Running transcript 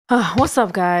What's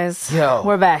up, guys? Yo.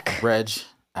 We're back. Reg,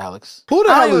 Alex. Who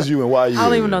the hell is you and why are you I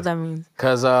don't here? even know what that means.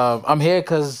 Because I'm here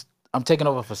because I'm taking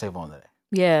over for Savon today.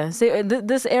 Yeah, see,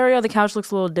 this area of the couch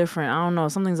looks a little different. I don't know.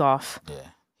 Something's off. Yeah.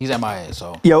 He's MIA,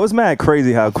 so. Yo, it's mad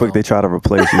crazy how quick they try to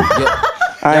replace you. Yeah.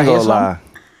 I ain't hear gonna lie.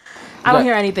 I don't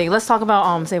hear anything. Let's talk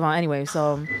about Savon anyway.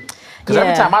 So, Because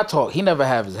every time I talk, he never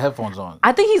have his headphones on.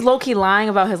 I think he's low-key lying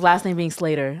about his last name being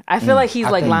Slater. I feel like he's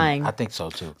lying. I think so,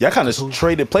 too. Y'all kind of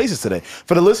traded places today.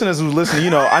 For the listeners who's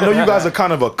listening, I know you guys are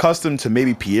kind of accustomed to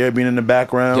maybe Pierre being in the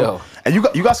background. Yo. And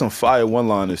you got some fire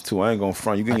one-liners, too. I ain't gonna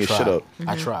front. You getting your shit up.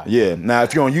 I try. Yeah. Now,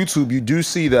 if you're on YouTube, you do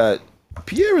see that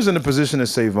Pierre is in the position of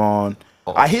Savon.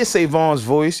 I hear Savon's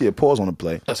voice. Yeah, pause on the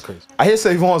play. That's crazy. I hear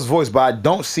Savon's voice, but I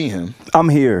don't see him. I'm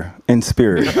here in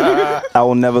spirit. I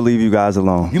will never leave you guys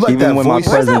alone. You like Even that when voice?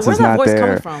 my Where's presence that is not voice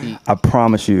there, coming from? I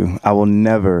promise you, I will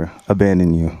never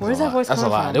abandon you. Where's that voice That's a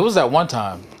coming lie. from? There was that one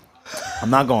time. I'm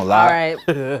not gonna All lie.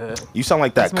 right, You sound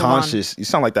like that Let's move on. conscious. You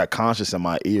sound like that conscious in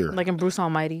my ear. like in Bruce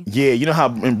Almighty. Yeah, you know how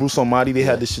in Bruce Almighty they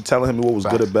had this shit telling him what was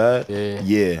good or bad?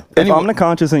 Yeah. If I'm the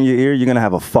conscious in your ear, you're gonna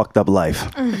have a fucked up life.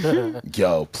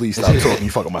 Yo, please stop talking.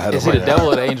 You fucking my head up Is he right the now.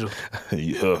 devil or the angel?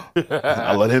 Yeah.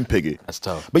 I let him pick it. That's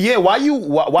tough. But yeah, why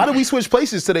did we switch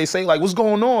places today? Say like, what's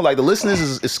going on? Like the listeners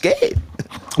is scared.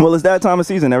 Well, it's that time of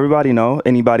season. Everybody know.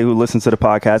 Anybody who listens to the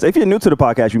podcast. If you're new to the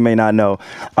podcast, you may not know.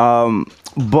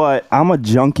 But I'm a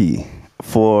junkie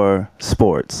for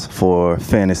sports, for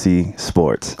fantasy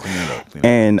sports.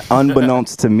 And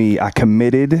unbeknownst to me, I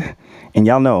committed. And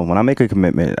y'all know, when I make a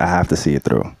commitment, I have to see it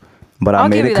through. But I I'll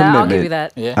made give a you that. commitment. I'll give you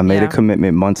that. Yeah. I made Yeah. a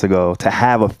commitment months ago to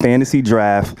have a fantasy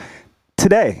draft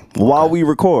today while we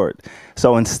record.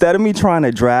 So instead of me trying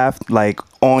to draft like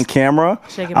on camera,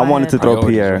 Shaking I my wanted to head. throw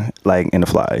Priorities, Pierre like in the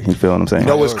fly. You feel what I'm saying? You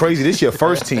know what's crazy? This your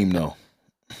first team though.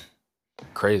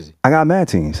 Crazy. I got mad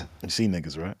teams. You see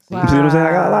niggas, right? You see what I'm saying?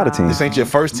 I got a lot of teams. This ain't your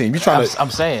first team. You trying to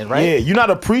I'm saying, right? Yeah, you're not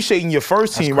appreciating your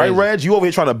first team, right, crazy. Reg? You over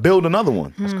here trying to build another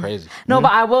one. That's crazy. No,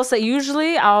 but I will say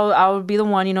usually I'll be the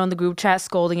one, in the group chat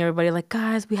scolding everybody like,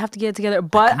 guys, we have to get it together.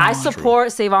 But I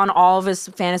support Savon all of his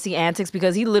fantasy antics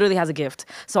because he literally has a gift.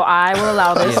 So I will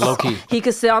allow this. Yeah, low key. He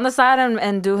could sit on the side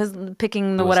and do his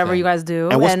picking the his whatever thing. you guys do,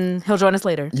 And what's- and he'll join us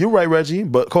later. You're right, Reggie.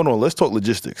 But hold on, let's talk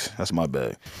logistics. That's my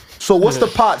bag. So what's the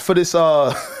pot for this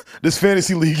this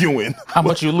fantasy league you in? How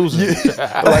much you losing?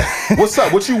 Like, what's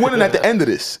up? What you winning at the end of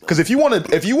this? Because if you wanna,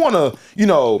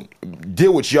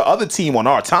 deal with your other team on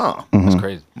our time, That's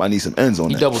crazy. might need some ends on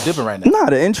He that. double dipping right now. Nah,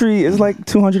 the entry is like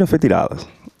 $250.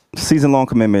 Season long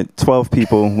commitment, 12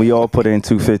 people. We all put in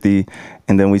 $250,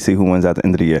 and then we see who wins at the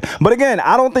end of the year. But again,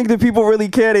 I don't think that people really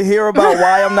care to hear about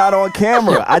why I'm not on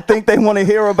camera. I think they want to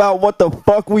hear about what the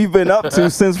fuck we've been up to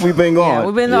since we've been gone. Yeah,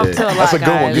 we've been up to a lot, That's a good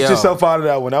one. guys. Get Yo. yourself out of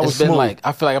that one. That was It's been smooth. like,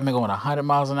 I feel like I've been going 100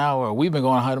 miles an hour. Or we've been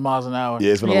going 100 miles an hour.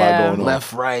 Yeah, it's been a Yeah. lot going on.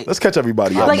 Left, right. Let's catch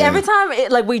everybody up. Like man. every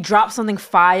time we drop something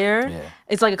fire, Yeah.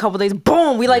 it's like a couple days,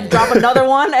 boom, we drop another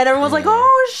one, and everyone's like,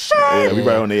 oh shit. Yeah,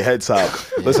 everybody on their head top.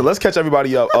 Listen, let's catch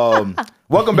everybody up.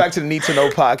 Welcome back to the Need to Know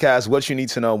podcast. What you need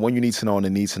to know, when you need to know on the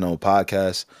Need to Know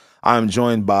podcast. I'm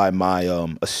joined by my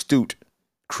astute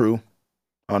crew.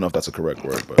 I don't know if that's a correct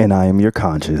word, but And I am your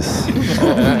conscious.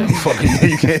 fucking,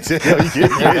 you can't tell. You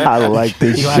can't. I like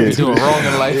this You have to shit. do it wrong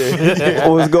in life.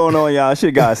 What's going on, y'all?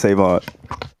 Shit, guys, save on.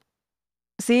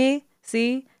 See,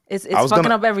 it's I was fucking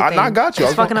gonna- up everything. I got you. I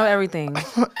It's was fucking up everything.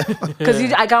 Because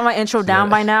I got my intro down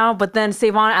by now, but then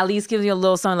Savon at least gives you a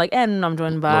little something like, and I'm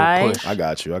joined by. push. I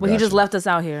got you. I got But he just you. left us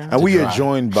out here. And we are drive.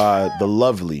 joined by the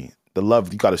lovely.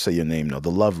 You got to say your name though. The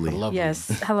lovely. Lovely. Yes.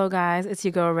 Hello, guys. It's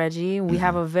your girl, Reggie. We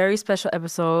have a very special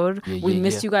episode. Yeah, we yeah,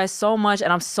 missed yeah. you guys so much,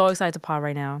 and I'm so excited to pod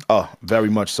right now. Oh, very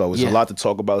much so. There's Yeah. a lot to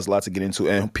talk about. There's a lot to get into.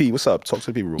 And P, what's up? Talk to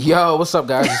the people. Real quick. Yo, what's up,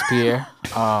 guys? It's Pierre.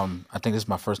 I think this is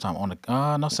my first time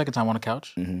on the second time on the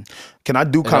couch. Can I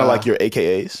do kind of like your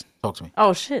AKAs? Talk to me.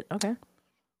 Oh, shit. Okay.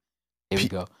 Here we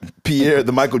go. Pierre,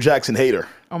 the Michael Jackson hater.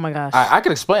 Oh, my gosh. I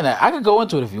could explain that. I could go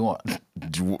into it if you want.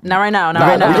 Not right now. Not Nah,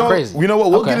 right nah, now. we crazy. You know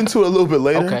what? We'll Okay. get into it a little bit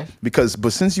later. Okay.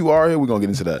 But since you are here, we're gonna get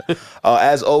into that.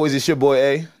 As always, it's your boy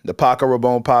A, the Paca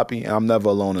Rabone Poppy, and I'm never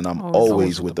alone, and I'm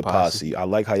always with the posse. I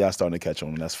like how y'all starting to catch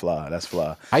on. That's fly. That's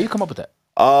fly. How you come up with that?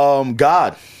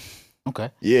 God, Okay.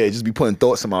 yeah, just be putting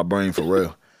thoughts in my brain for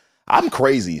real. I'm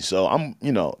crazy, so I'm,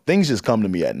 things just come to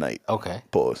me at night. Okay.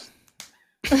 Pause.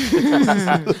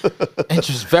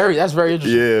 That's very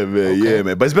interesting. Yeah, man. Yeah,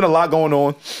 man. But it's been a lot going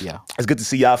on. Yeah. It's good to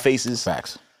see y'all faces.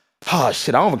 Facts. Oh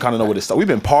shit, I don't even kind of know where to start. We've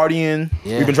been partying.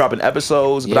 Yeah. We've been dropping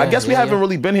episodes, but I Yeah, guess we yeah, haven't yeah.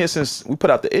 really been here since we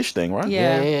put out the Ish thing, right?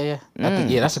 Yeah. Yeah. I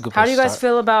think, that's a good How place do you to guys start.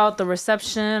 feel about the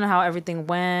reception, how everything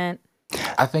went?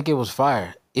 I think it was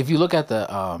fire. If you look at the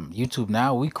YouTube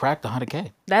now, we cracked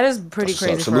 100K. That is pretty That's what's up.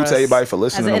 crazy. Salute for to us. everybody for As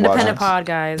listening an and watching. independent pod,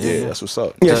 guys. Yeah, that's what's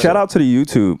up. Yeah, shout out to the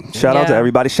YouTube. Shout out to Yeah.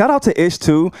 everybody. Shout out to Ish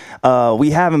too. We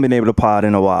haven't been able to pod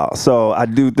in a while, so I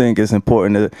do think it's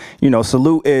important to,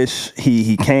 salute Ish.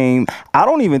 He came. I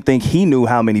don't even think he knew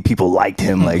how many people liked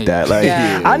him like that. Like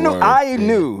Yeah. I knew. Word. I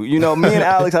knew. Me and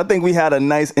Alex. I think we had a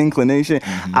nice inclination.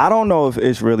 I don't know if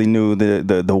Ish really knew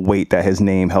the weight that his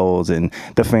name holds and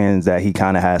the fans that he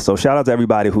kind of has. So shout out to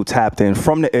everybody who tapped in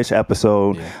from the Ish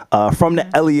episode, from the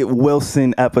Elliot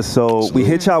Wilson episode. We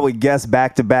hit y'all with guests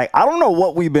back to back. I don't know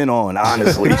what we've been on,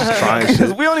 honestly. Trying shit.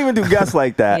 Because we don't even do guests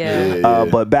like that. Yeah.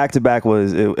 But back to back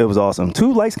was awesome.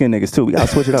 2 light skinned niggas too. We gotta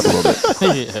switch it up a little bit.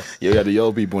 Yeah. Yeah, we got the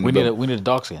yellow people in We the need a building.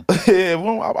 dark skin. Yeah,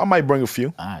 well, I might bring a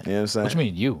few. All right. You know what I'm saying? What you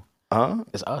mean you? Huh?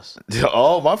 It's us.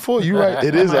 Oh, my fault. You right.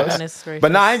 It is My us. goodness gracious.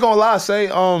 But nah, I ain't gonna lie. Say,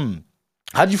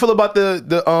 how'd you feel about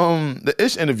the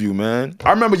Ish interview, man?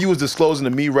 I remember you was disclosing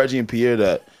to me, Reggie, and Pierre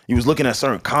that you was looking at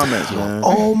certain comments, man.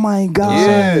 Oh my God.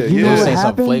 Yeah, You yeah. know They what say something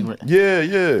happened? flagrant.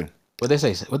 Yeah. What they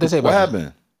say? What they say about What you?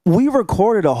 happened? We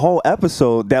recorded a whole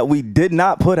episode that we did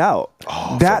not put out.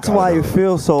 That's forgot why about it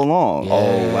feels so long.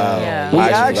 Oh wow. Yeah. We I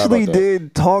forgot actually about that.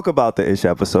 did talk about the Ish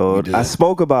episode. We did. I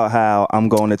spoke about how I'm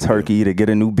going to Turkey to get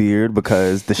a new beard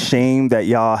because the shame that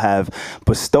y'all have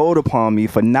bestowed upon me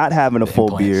for not having a full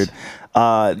implants. beard.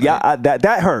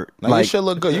 That hurt. Now your Like, shit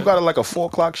look good. You got like a 4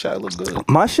 o'clock shot. It look good.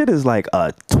 my shit is like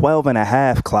a 12 and a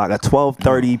half clock, a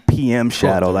 12:30 p.m.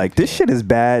 shadow. 12:30 Like, this shit is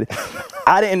bad.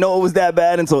 I didn't know it was that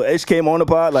bad until Ish came on the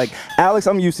pod. Like, Alex,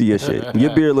 I'm used to your shit.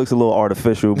 Your beard looks a little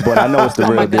artificial, but I know it's the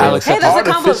real deal. Alex, Hey, that's a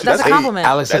Artificial. compliment. That's a That's compliment.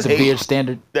 Alex has a That's beard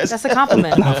standard. That's a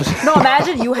compliment. No,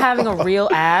 imagine you having a real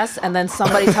ass and then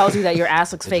somebody tells you that your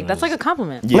ass looks fake. That's like a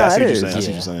compliment. Yeah, I Nah, see it what you're is. saying. I see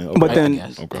what you're saying. Okay. But I then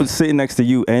guess. Okay. sitting next to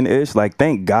you and Ish, like,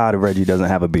 thank God Reggie doesn't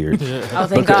have a beard. Oh,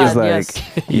 thank It's God.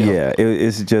 like, Yes.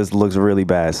 it just looks really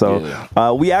bad.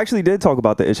 So we actually did talk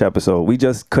about the Ish episode. We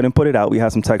just couldn't put it out. We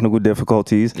had some technical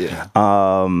difficulties. Yeah.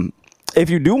 If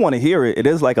you do want to hear it, it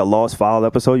is like a lost file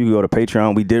episode. You can go to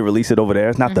Patreon. We did release it over there.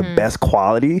 It's not the best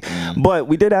quality, but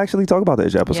we did actually talk about the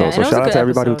Ish episode. Yeah, and So it was a shout out good to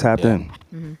everybody who episode. tapped in.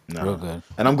 Nah. Real good.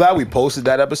 And I'm glad we posted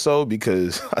that episode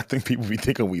because I think people be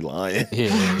thinking we lying.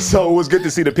 Yeah. So it was good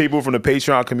to see the people from the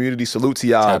Patreon community. Salute to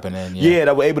y'all. Tapping in, yeah.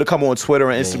 that were able to come on Twitter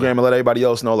and Instagram and let everybody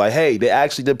else know, like, hey, they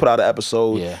actually did put out an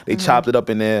episode. Yeah. They chopped it up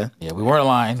in there. Yeah, we weren't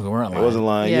lying. We weren't It lying. wasn't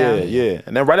lying. Yeah. Yeah.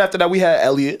 And then right after that, we had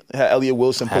Elliot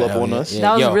Wilson pull up on Elliot, us. yeah.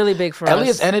 That was Yo, really big for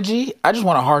Elliot's us. energy, I just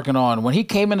want to harken on. When he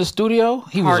came in the studio,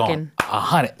 he was Harken. on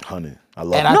 100. 100. I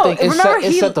love And it. I No, think it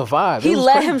remember set the vibe. It He was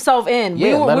let crazy. himself in. Yeah,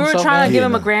 we were let himself trying to in. give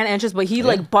him a Yeah. grand entrance, but he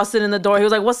like busted in the door. He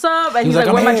was like, "What's up?" And he's like,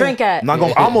 like, "Where "I'm my here." drink at?" Not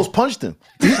gonna, I almost punched him.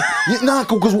 Nah,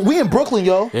 because we in Brooklyn,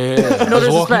 yo. Yeah. No Just walk-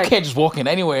 disrespect. you can't just walk in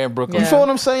anywhere in Brooklyn. You Yeah. feel what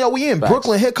I'm saying? Yo, we in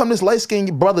Brooklyn. Here come this light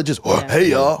skinned brother just, hey,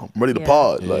 y'all, I'm ready to Yeah.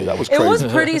 pod. Like, that was It crazy. was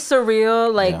pretty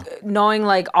surreal, like knowing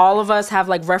like all of us have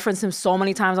like referenced him so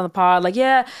many times on the pod. Like,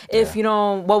 if you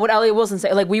know, what would Elliot Wilson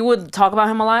say? Like, we would talk about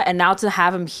him a lot, and now to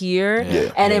have him here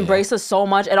and embrace us so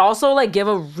much, and also like give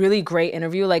a really great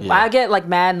interview. Like, I get like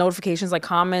mad notifications, like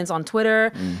comments on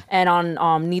Twitter and on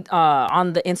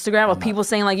the Instagram of people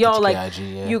saying like, "Yo, like IG,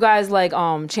 yeah. you guys like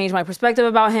changed my perspective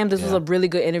about him. This was a really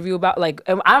good interview about like."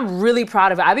 I'm really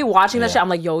proud of it. I be watching that shit. I'm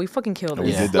like, "Yo, we fucking killed it."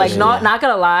 We did that Like, shit. not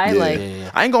gonna lie, Yeah. like.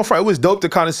 I ain't gonna front. It was dope to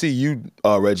kind of see you,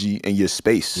 Reggie, in your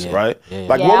space, right? Yeah.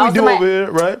 Like Yeah, what I we was do in my- over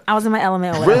here, right? I was in my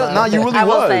element. or Really? whatever. Nah, you really I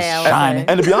will was. say, I will Shining. say.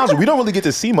 And to be honest, we don't really get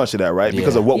to see much of that, right?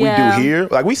 Because of what we Yeah. do here.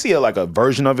 Like we see like a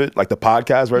version of it, like the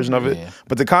podcast version of it. Yeah.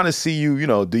 But to kind of see you,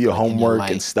 do your homework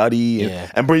light. and study Yeah.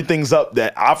 and bring things up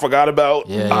that I forgot about.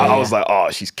 Yeah, I yeah. was like, oh,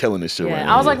 she's killing this shit right Yeah,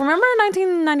 now. I was like, remember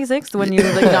 1996 when you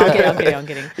like, no, I'm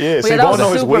kidding. yeah, But so we that don't was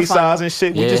know his super waist fun. size and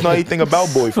shit. We just Yeah. know anything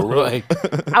about Boy for real. Like,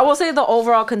 I will say the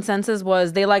overall consensus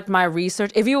was they liked my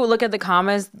research. If you look at the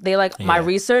comments, they like my Yeah.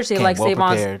 research. They Came like well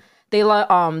Savon's. prepared. They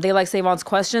like Savon's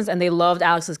questions, and they loved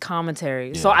Alex's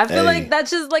commentary. So I feel Hey. like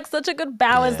that's just like such a good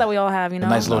balance Yeah. that we all have. You know, a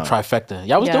nice little trifecta.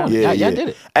 Y'all was Yeah. doing it. Yeah, Y'all did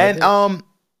it. And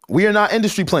we are not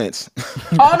industry plants.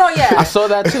 Oh no, yeah, I saw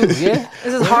that too. Yeah.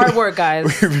 this is hard work, guys.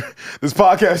 This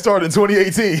podcast started in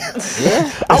 2018.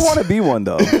 Yeah. I want to be one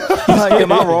though. Like,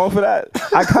 am I wrong for that?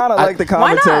 I kind of like the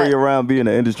Why not? commentary around being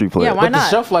an industry player. Yeah, why But the not?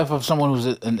 shelf life of someone who's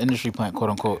an industry plant, quote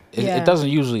unquote, Yeah. it doesn't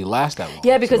usually last that long.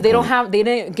 Yeah, because they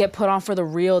didn't get put on for the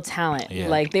real talent. Yeah.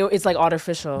 Like it's like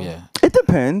artificial. Yeah. It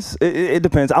depends. It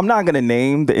depends. I'm not gonna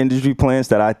name the industry plants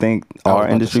that I think are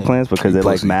industry plants because they're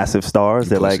like massive stars.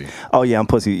 They're like, oh yeah, I'm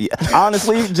pussy.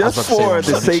 Honestly, just for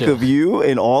the sake of you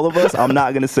and all of us, I'm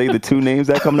not gonna say the two names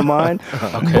that come to mind.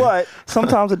 But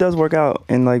sometimes it does work out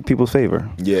in like people's favor.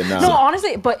 Yeah, no,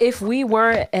 honestly, but if we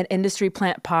were an industry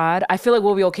plant pod, I feel like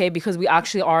we'll be okay because we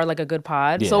actually are like a good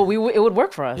pod. So it would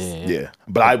work for us. Yeah.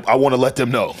 But I want to let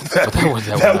them know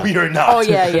that we are not. Oh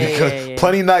yeah.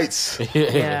 Plenty nights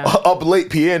up late.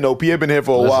 Pierre been here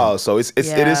for a while, so it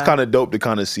is kind of dope to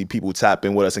kind of see people tap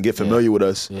in with us and get familiar with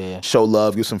us, show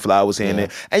love, give some flowers here and there.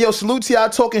 And yo, salute to y'all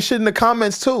talking shit in the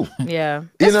comments too. Yeah,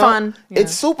 it's fun.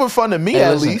 It's super fun to me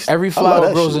at least. Every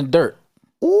flower grows in dirt.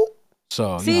 Ooh.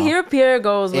 So see, here Pierre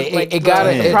goes with it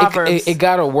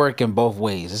gotta work in both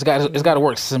ways. It's gotta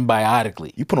work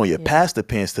symbiotically. You put on your pastor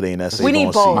pants today, and that's we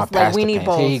need both. Like we need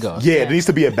both. Here you go. Yeah, there needs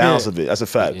to be a balance of it. That's a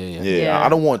fact. I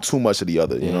don't want too much of the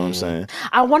other. You know what I'm saying?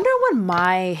 I wonder when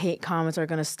my hate comments are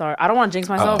gonna start. I don't want to jinx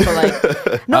myself, but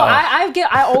like, no,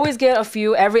 I always get a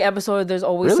few every episode. There's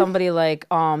always somebody like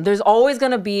there's always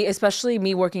gonna be, especially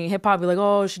me working in hip hop, be like,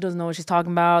 oh, she doesn't know what she's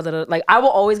talking about. Like I will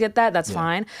always get that. That's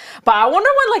fine. But I wonder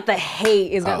when like the hate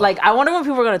is gonna, like, I wonder when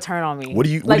people are gonna turn on me. What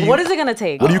is it gonna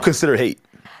take? What do you consider hate?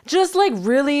 Just like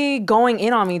really going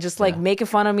in on me, just like making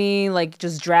fun of me, like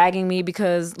just dragging me,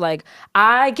 because like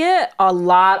I get a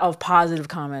lot of positive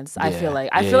comments. I feel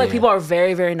like people are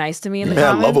very, very nice to me in the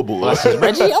comments. Lovable.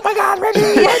 Reggie, oh my God, Reggie,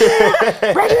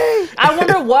 Reggie. I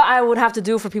wonder what I would have to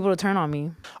do for people to turn on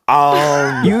me.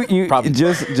 You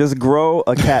just grow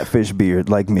a catfish beard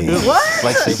like me. What?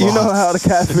 Like you know how the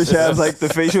catfish has like the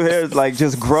facial hair, like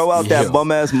just grow out that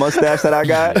bum ass mustache that I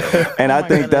got, and I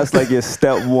think that's like your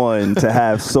step one to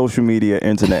have social media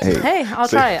internet hate. Hey, I'll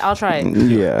try it.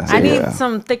 Yeah, I need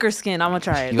some thicker skin. I'm gonna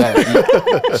try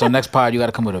it. So next pod, you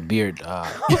gotta come with a beard.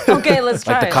 Okay, let's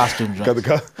try like the costume.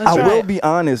 I will be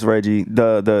honest, Reggie.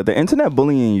 The internet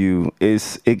bullying you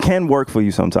it can work for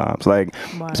you sometimes. Like,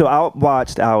 so I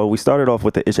watched we started off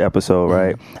with the Ish episode,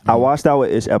 right? I watched our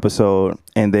Ish episode,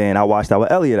 and then I watched our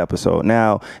Elliot episode.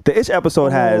 Now, the Ish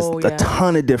episode has a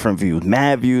ton of different views,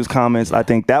 mad views, comments. I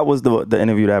think that was the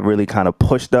interview that really kind of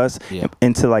pushed us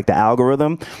into like the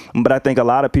algorithm. But I think a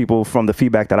lot of people, from the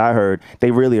feedback that I heard,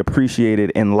 they really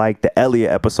appreciated and liked the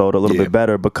Elliot episode a little bit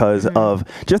better because of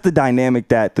just the dynamic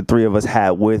that the three of us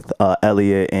had with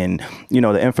Elliot and, you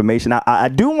know, the information. I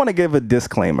do want to give a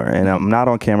disclaimer, and I'm not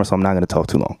on camera, so I'm not going to talk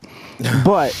too long.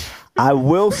 But I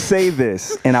will say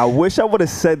this, and I wish I would have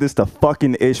said this to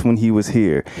fucking Ish when he was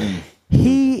here.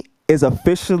 He is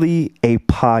officially a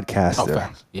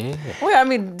podcaster. Yeah. Wait, I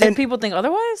mean, did people think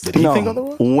otherwise? Did he think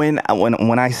otherwise?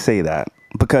 When I say that,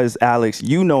 because Alex,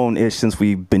 you known Ish since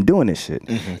we've been doing this shit.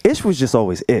 Ish was just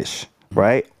always Ish,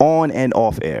 right? On and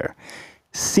off air.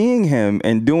 Seeing him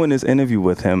and doing this interview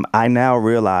with him, I now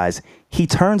realize he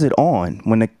turns it on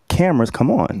when the cameras come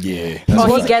on. Yeah.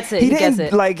 He gets it. He gets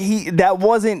it. Like that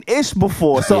wasn't Ish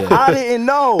before, so I didn't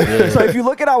know. So if you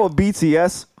look at our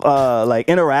BTS like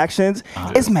interactions,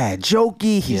 it's mad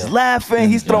jokey. He's laughing.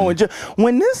 He's throwing.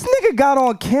 When this nigga got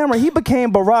on camera, he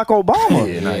became Barack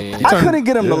Obama. I couldn't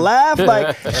get him to laugh.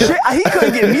 Like shit, he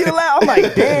couldn't get me to laugh. I'm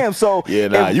like, damn. So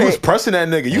you was pressing that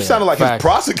nigga. You sounded like his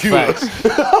prosecutor.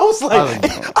 I was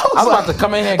about to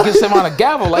come in here and get him on a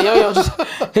gavel. Like yo, just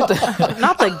hit the.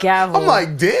 Not the gavel. I'm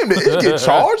like, damn, did it get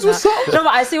charged with something? No,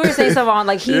 but I see what you're saying, Savon.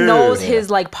 Like he knows his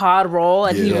like pod role,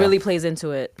 and he really plays into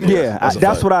it.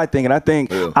 That's what I think, and I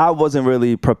think I wasn't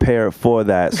really prepared for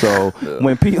that. So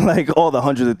when people, like all the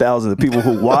hundreds of thousands of people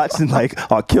who watch and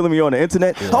like are killing me on the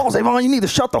internet, oh, Savon, you need to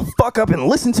shut the fuck up and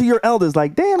listen to your elders.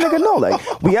 Like, damn, nigga, no.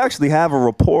 Like we actually have a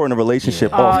rapport and a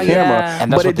relationship off camera,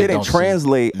 but it didn't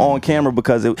translate on camera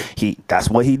because that's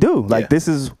what he do. Like this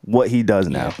is what he does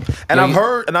now. And I've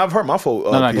heard my fault.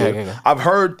 I've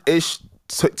heard Ish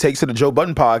takes to the Joe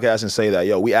Budden podcast and say that,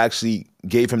 yo, we actually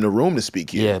gave him the room to speak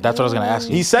here. Yeah, that's what I was gonna ask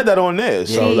you. He said that on there.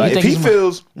 So like, if he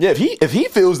feels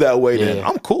that way, then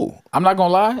I'm cool. I'm not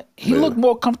gonna lie. He looked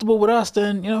more comfortable with us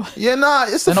than, you know. Yeah, nah,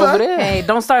 it's the fact. Over there. Hey,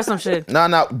 don't start some shit.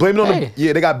 Nah, blame it on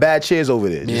they got bad chairs over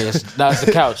there. Yeah, it's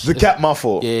the couch. My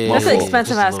fault. Yeah, that's an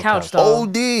expensive ass couch, though.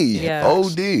 OD. I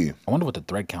wonder what the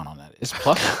thread count on that is. It's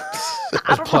plush.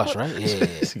 It's plush, right? Yeah.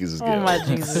 Oh my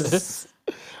Jesus.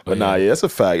 But that's a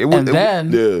fact. What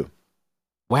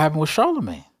happened with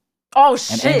Charlamagne? Oh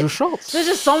shit! And Andrew Schultz. There's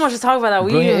just so much to talk about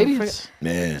that.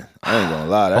 Man, I ain't gonna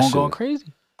lie. That going crazy.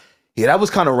 Yeah, that was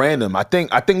kind of random. I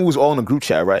think we was all in a group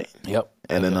chat, right? Yep.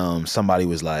 And then somebody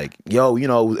was like, "Yo, you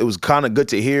know, it was kind of good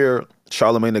to hear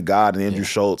Charlamagne the God and Andrew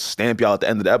Schultz stamp y'all at the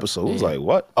end of the episode." It was like,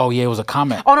 what? Oh yeah, it was a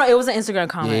comment. Oh no, it was an Instagram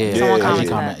comment. Someone commented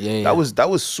that. That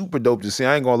was super dope to see.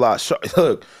 I ain't gonna lie.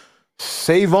 Look,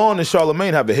 Savon and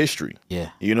Charlamagne have a history.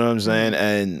 Yeah. You know what I'm saying?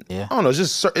 And I don't know,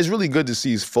 it's really good to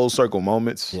see full circle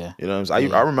moments. Yeah. You know what I'm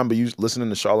saying? I remember you listening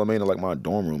to Charlamagne in like my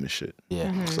dorm room and shit.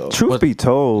 Yeah. So, Truth be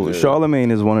told,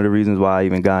 Charlamagne is one of the reasons why I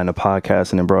even got into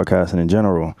podcasting and broadcasting in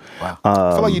general. Wow.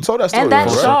 I feel like you told that story. And that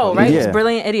show, right? Yeah. It's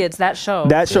Brilliant Idiots, that show.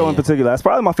 That show in particular, that's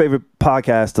probably my favorite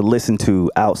podcast to listen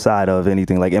to outside of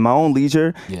anything. Like in my own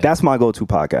leisure, that's my go-to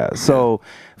podcast. So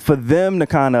for them to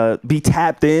kind of be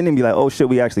tapped in and be like, oh shit,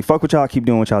 we actually fuck with y'all, keep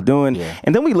doing what y'all doing. Yeah.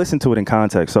 And then we listen to it in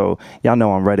context. So y'all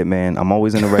know I'm Reddit, man. I'm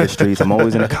always in the Reddit streets. I'm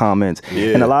always in the comments.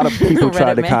 Yeah. And a lot of people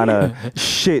try to kind of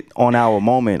shit on our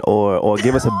moment or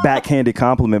give us a backhanded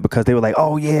compliment because they were like,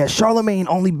 oh yeah, Charlamagne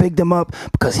only bigged him up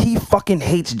because he fucking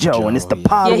hates Joe and it's the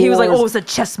pod he was like, wars. oh, it's a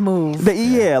chess move.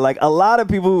 Like a lot of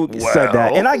people said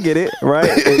that. And I get it, right?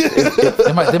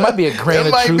 There might be a grain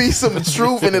of truth. There might be some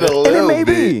truth in it a little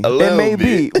bit. It may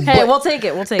be. Hey, we'll take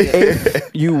it.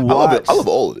 If you watch, I love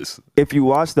all of this. If you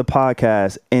watch the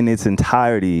podcast in its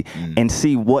entirety and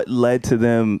see what led to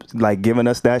them like giving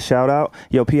us that shout out,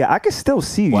 yo, Pia, I can still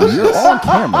see you. You're on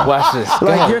camera. Watch this.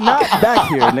 Like you're not back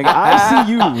here, nigga. I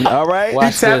see you. All right.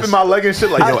 He's tapping my leg and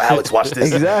shit like, yo, Alex, watch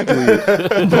this. Exactly.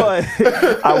 But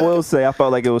I will say, I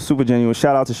felt like it was super genuine.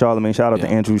 Shout out to Charlamagne. Shout out to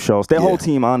Andrew Schultz. Their whole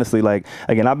team, honestly. Like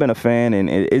again, I've been a fan, and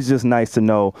it's just nice to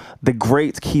know the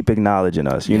greats keep acknowledging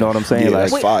us. You know what I'm saying? Yeah,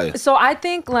 like, that's fire. So I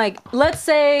think like let's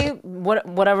say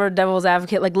whatever devil's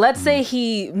advocate, like let's say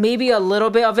he maybe a little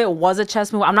bit of it was a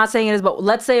chess move. I'm not saying it is, but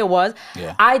let's say it was.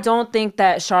 Yeah. I don't think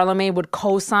that Charlamagne would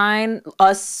co-sign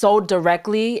us so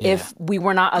directly if we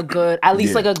were not a good, at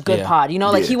least like a good pod. You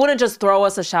know, like he wouldn't just throw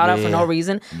us a shout out for no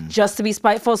reason just to be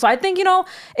spiteful. So I think, you know,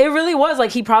 it really was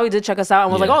like he probably did check us out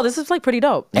and was like, oh, this is like pretty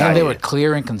dope. And they were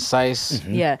clear and concise.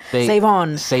 Yeah. Save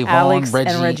on Alex Reggie,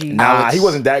 and Reggie. Nah, he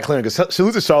wasn't that clear because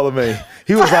salute to Charlamagne.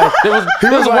 He was like, he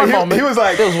was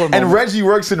like, and Reggie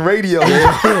works in radio.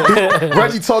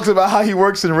 Reggie talks about how he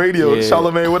works in radio.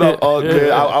 Charlamagne, what up? Oh,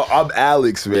 man, I'm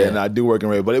Alex, man. And I do work in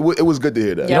radio, but it was good to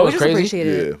hear that. Yeah, we just appreciate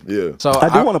it. Yeah. So I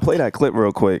do want to play that clip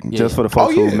real quick, just for the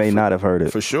folks who may not have heard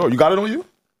it. For sure. You got it on you?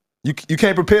 You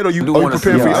came prepared, or you prepared for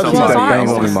your a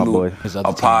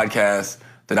podcast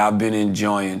that I've been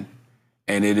enjoying,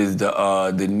 and it is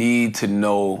the Need to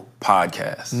Know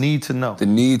podcast. Need to Know. The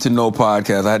Need to Know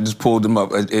podcast. I just pulled them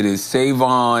up. It is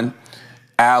Savon,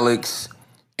 Alex,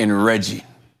 and Reggie.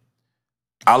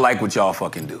 I like what y'all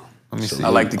fucking do. Let me see. I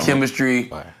like the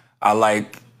chemistry. I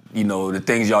like, you know, the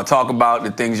things y'all talk about,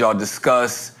 the things y'all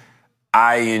discuss.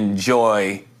 I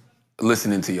enjoy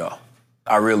listening to y'all.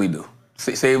 I really do.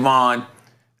 Savon,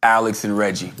 Alex, and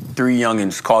Reggie. 3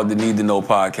 youngins called the Need to Know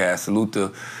podcast.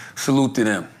 Salute to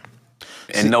them.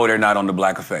 And no, they're not on the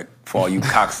Black Effect. For all you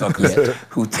cocksuckers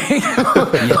who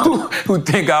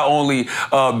think I only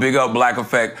big up Black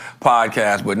Effect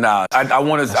podcast, but nah, I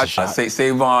want to say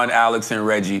Savon, Alex, and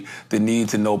Reggie, the Need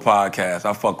to Know podcast.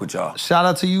 I fuck with y'all. Shout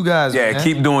out to you guys. Yeah, man.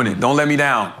 Keep doing it. Don't let me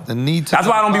down. The Need to. That's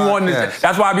know why I don't be wanting to.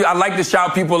 That's why I like to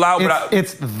shout people out.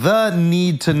 It's the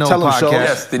Need to Know podcast.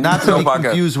 Yes, the not Need to Know be podcast.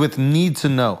 confused with Need to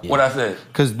Know. What I said?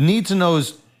 Because Need to Know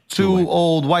is two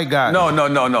old white guys. No.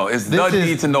 It's the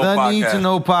Need to Know podcast. The Need to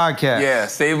Know podcast. Yeah,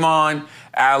 Savon,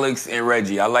 Alex, and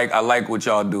Reggie. I like what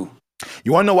y'all do.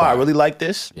 You want to know why I really like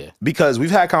this? Yeah. Because we've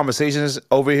had conversations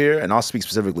over here, and I'll speak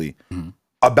specifically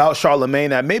about Charlamagne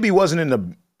that maybe wasn't in the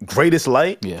greatest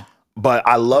light. Yeah. But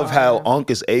I love how Unc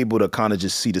is able to kind of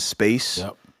just see the space,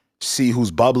 see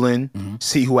who's bubbling,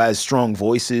 see who has strong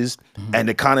voices, and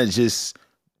to kind of just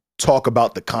talk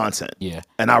about the content. Yeah.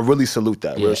 And I really salute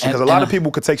that. Because a lot of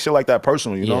people could take shit like that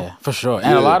personal, you know? Yeah, for sure.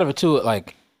 And a lot of it too,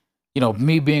 like, you know,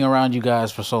 me being around you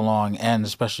guys for so long, and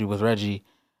especially with Reggie,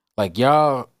 like,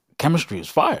 y'all chemistry is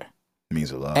fire. It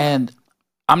means a lot. And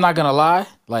I'm not gonna lie,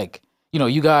 like, you know,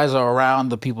 you guys are around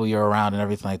the people you're around and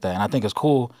everything like that, and I think it's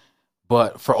cool.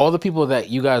 But for all the people that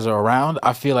you guys are around,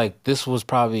 I feel like this was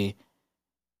probably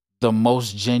the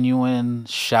most genuine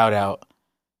shout out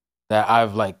that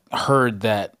I've like heard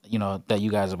that, you know, that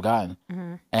you guys have gotten.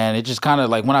 And it just kind of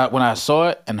like when I saw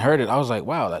it and heard it, I was like,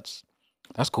 wow, that's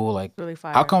cool. Like, really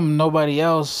fire. How come nobody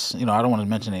else, you know, I don't want to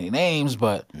mention any names,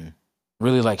 but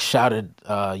really like shouted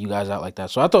you guys out like that.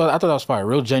 So I thought that was fire.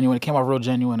 Real genuine. It came out real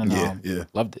genuine, and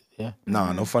loved it. Yeah.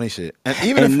 Nah, no funny shit. And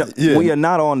even we are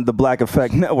not on the Black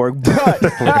Effect Network, but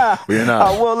we are not.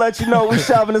 I will let you know we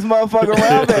shopping this motherfucker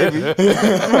around, baby.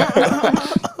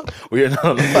 We are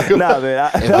not. Nah,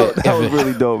 man, that was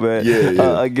really dope, man.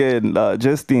 Yeah. Again,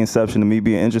 just the inception of me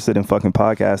being interested in fucking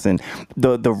podcasting.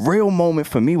 The real moment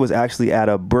for me was actually at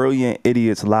a Brilliant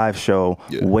Idiots live show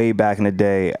way back in the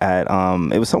day at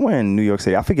it was somewhere in New York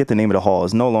City. I forget the name of the hall.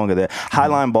 It's no longer there.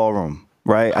 Highline Ballroom.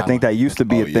 right? I think that used to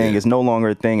be a thing. It's no longer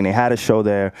a thing. And they had a show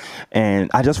there. And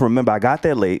I just remember I got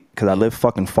there late because I live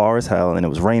fucking far as hell and it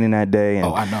was raining that day. And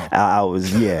I know. I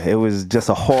was, it was just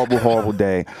a horrible, horrible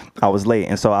day. I was late.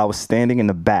 And so I was standing in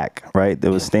the back, right?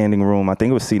 There was standing room. I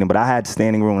think it was seating, but I had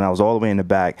standing room and I was all the way in the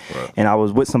back. Right. And I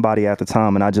was with somebody at the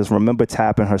time and I just remember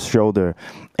tapping her shoulder.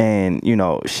 And, you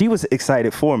know, she was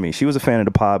excited for me. She was a fan of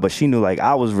the pod, but she knew like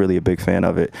I was really a big fan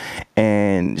of it.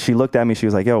 And she looked at me. She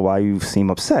was like, yo, why you seem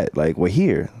upset? Like, we're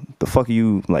here. The fuck are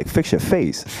you, like, fix your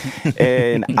face.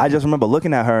 And I just remember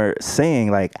looking at her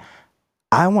saying, like,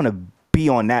 I want to be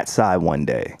on that side one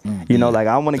day. You know, like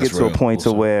I want to get to a point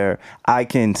to where I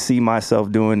can see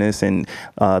myself doing this and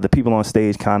the people on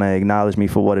stage kind of acknowledge me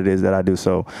for what it is that I do.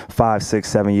 So 5, 6,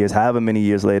 7 years, however many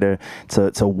years later,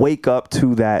 to wake up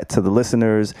to that, to the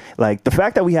listeners, like the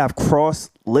fact that we have cross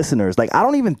listeners, like I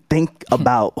don't even think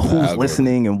about who's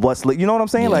listening and what's, you know what I'm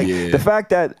saying? The fact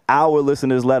that our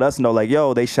listeners let us know, like,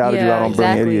 yo, they shouted you out on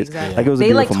Brilliant Idiots. Like it was a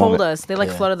beautiful moment. Told us, they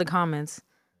like flooded the comments.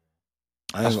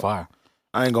 That's fire.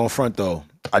 I ain't going front though.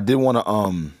 I did want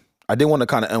to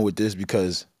kind of end with this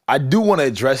because I do want to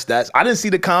address that. I didn't see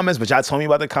the comments, but y'all told me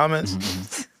about the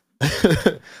comments.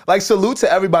 Like salute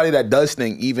to everybody that does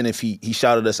think, even if he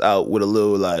shouted us out with a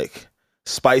little like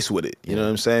spice with it. You know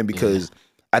what I'm saying? Because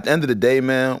at the end of the day,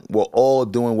 man, we're all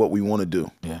doing what we want to do.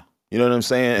 Yeah. You know what I'm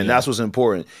saying? And that's what's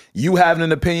important. You having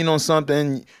an opinion on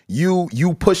something, you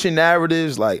pushing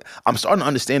narratives, like I'm starting to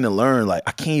understand and learn, like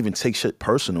I can't even take shit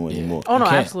personal anymore. Oh no,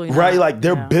 absolutely right? Not. Like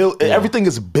they're built, everything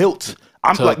is built.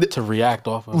 I'm to react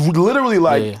off of. Literally,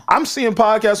 like I'm seeing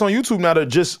podcasts on YouTube now that are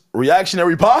just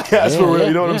reactionary podcasts for real.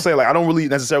 You know what I'm saying? Like I don't really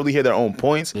necessarily hear their own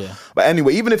points. Yeah. But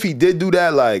anyway, even if he did do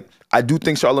that, like I do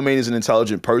think Charlamagne is an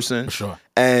intelligent person. For sure.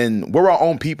 And we're our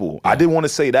own people. I did want to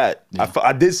say that.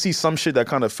 I did see some shit that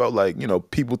kind of felt like, you know,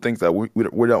 people think that we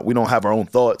don't have our own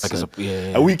thoughts. Like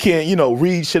and we can't, you know,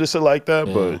 read shit or shit like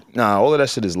that. But nah, all of that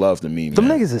shit is love to me, man. Some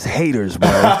niggas is haters, bro.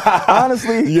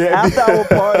 Honestly, after our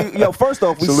party, yo, first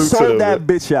off, we sold that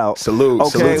bitch out. Salute. Okay,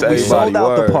 Salute to we sold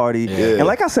out Word. the party. And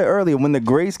like I said earlier, when the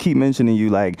greats keep mentioning you,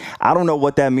 like, I don't know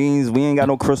what that means. We ain't got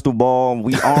no crystal ball.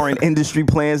 We aren't industry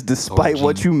plans despite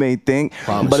what you may think.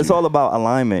 But it's all about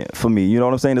alignment for me. You know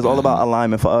what I'm saying? It's all about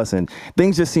alignment for us. And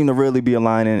things just seem to really be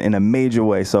aligning in a major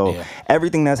way. So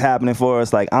everything that's happening for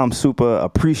us, like, I'm super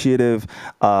appreciative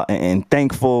and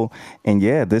thankful. And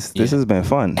this has been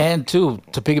fun. And to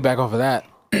piggyback off of that,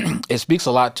 it speaks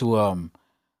a lot to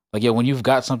when you've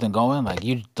got something going,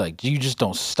 you just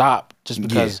don't stop just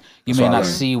because you may not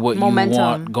see what you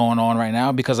want going on right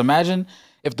now. Because imagine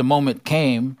if the moment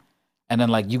came and then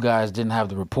like you guys didn't have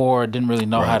the rapport, didn't really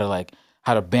know how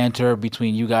to banter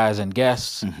between you guys and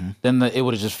guests, then it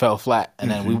would have just fell flat. And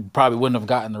then we probably wouldn't have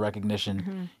gotten the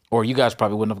recognition, or you guys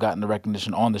probably wouldn't have gotten the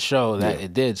recognition on the show that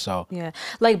it did. So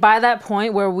like by that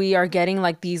point where we are getting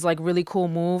like these like really cool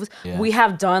moves, we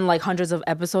have done like hundreds of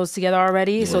episodes together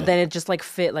already. So then it just like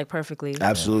fit like perfectly.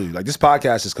 Absolutely. Like this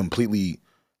podcast has completely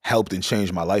helped and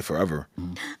changed my life forever.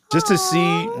 Just to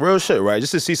see real shit, right?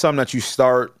 Just to see something that you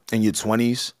start in your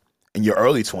 20s, in your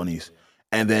early 20s,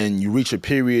 and then you reach a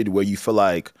period where you feel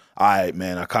like, all right,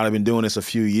 man, I kind of been doing this a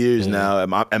few years now.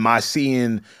 Am I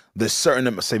seeing the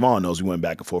certain, Savon knows we went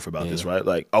back and forth about this, right?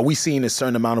 Like, are we seeing a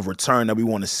certain amount of return that we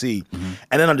want to see?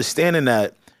 And then understanding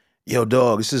that, yo,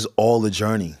 dog, this is all a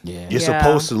journey. You're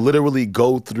supposed to literally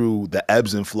go through the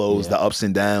ebbs and flows, the ups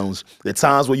and downs, the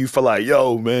times where you feel like,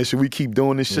 yo, man, should we keep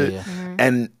doing this shit?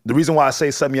 And the reason why I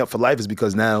say set me up for life is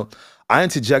because now I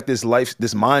interject this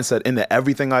mindset into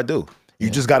everything I do. You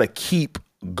just got to keep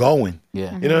going. You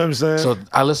know what I'm saying? So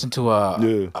I listen to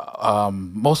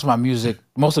most of the music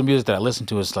that I listen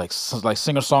to is like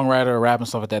singer-songwriter, rap and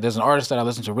stuff like that. There's an artist that I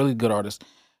listen to, a really good artist.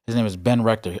 His name is Ben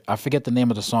Rector. I forget the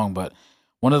name of the song, but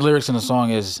one of the lyrics in the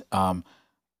song is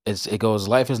it goes,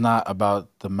 life is not about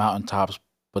the mountaintops,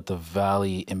 but the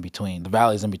valley in between. The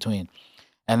valleys in between.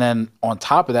 And then on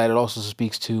top of that, it also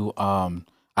speaks to I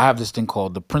have this thing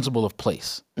called the principle of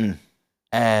place.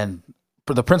 And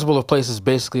the principle of place is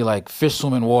basically like fish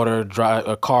swim in water,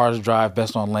 cars drive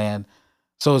best on land.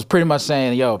 So it's pretty much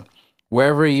saying, yo,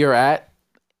 wherever you're at,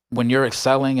 when you're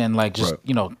excelling and like just,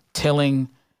 tilling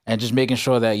and just making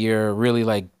sure that you're really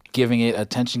like giving it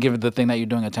attention, giving the thing that you're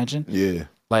doing attention.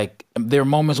 Like there are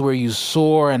moments where you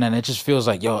soar and then it just feels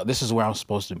like, yo, this is where I'm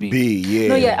supposed to be.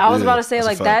 I was about to say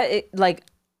like that,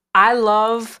 I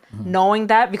love knowing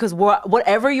that because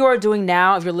whatever you are doing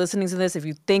now, if you're listening to this, if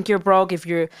you think you're broke, if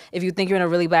you think you're in a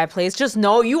really bad place, just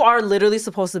know you are literally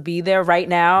supposed to be there right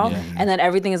now, and then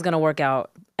everything is gonna work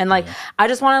out. And like, I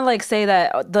just want to like say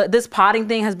that this potting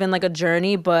thing has been like a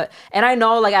journey, and I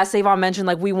know like as Savon mentioned,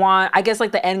 like we want, I guess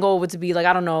like the end goal would to be like,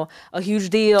 I don't know, a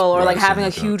huge deal or like having a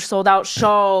huge sold out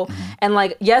show. And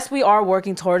like, yes, we are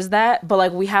working towards that, but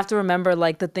like we have to remember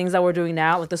like the things that we're doing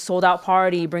now, like the sold out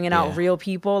party, bringing out real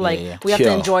people. Like we have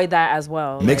to enjoy that as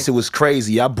well. Mix it was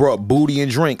crazy. I brought booty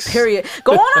and drinks. Period.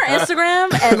 Go on our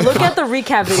Instagram and look at the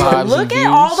recap video. Look at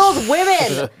all those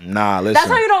women. Nah, listen. That's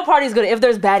how you know a party's good, if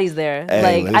there's baddies there. Hey,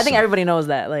 like listen. I think everybody knows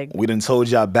that. Like we done told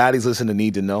y'all baddies listen to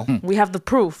Need to Know. We have the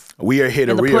proof. We are here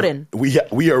to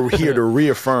we are here to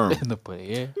reaffirm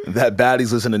that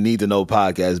baddies listen to Need to Know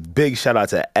podcast. Big shout out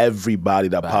to everybody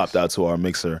that popped out to our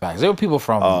mixer. There were people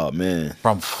from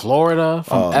from Florida,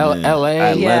 from LA,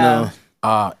 Atlanta,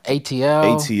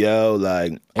 ATL,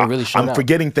 like it really showed I'm up.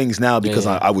 forgetting things now because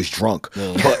I was drunk.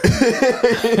 But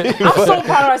I'm so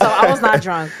proud of myself. I was not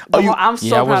drunk. I'm so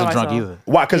proud I wasn't of drunk myself. either.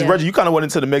 Why? Because Reggie, you kind of went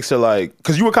into the mixer like,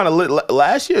 because you were kind of lit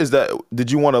last year. Did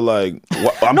you want to like?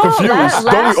 I'm confused.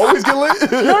 Don't we always get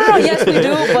lit? No. Yes, we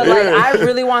do. But like, I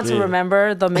really want to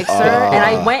remember the mixer, and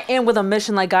I went in with a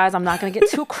mission like, guys, I'm not gonna get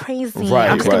too crazy.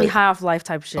 I'm just gonna be high off life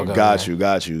type shit. Got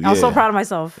you. I'm so proud of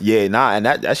myself. Yeah, and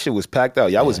that shit was packed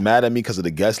out. Y'all was mad at me because of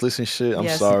the guest list and shit. I'm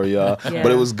sorry, y'all, but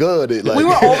it was good. We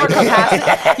were over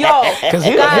capacity. Yo, because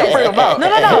he bring them out.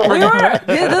 No. We were.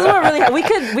 This is what really.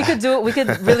 We could do it. We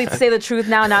could really say the truth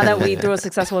now. Now that we threw a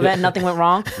successful event, and nothing went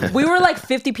wrong. We were like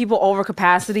 50 people over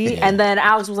capacity, and then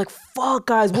Alex was like, "Fuck,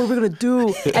 guys, what are we gonna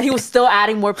do?" And he was still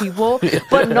adding more people.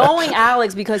 But knowing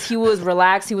Alex, because he was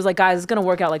relaxed, he was like, "Guys, it's gonna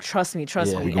work out. Like, trust me."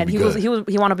 And he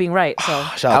wound up being right.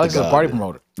 So Alex is a party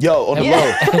promoter. Yo, on the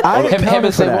low. I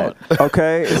accounted for that.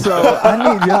 Okay, so I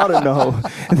need y'all to know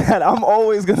that I'm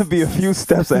always gonna be a few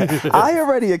steps ahead. I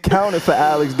already accounted for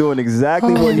Alex doing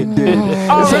exactly what he did.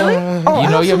 Oh, really? Oh, you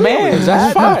know your man.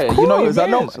 That's fine. You know your man.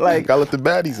 I know, like I let the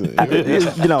baddies in.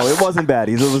 It wasn't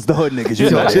baddies. It was the hood niggas. You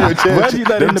know, Reggie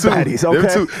let in the baddies.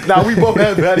 Okay. Nah, we both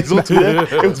had baddies on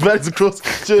Twitter. It was baddies across.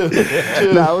 Chill.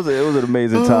 Nah, it was an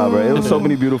amazing time, bro. It was so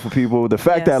many beautiful people. The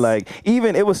fact that like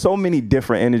even it was so many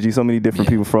different energies, so many different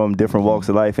people from different walks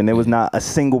of life, and there was not a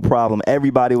single problem.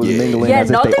 Everybody was mingling as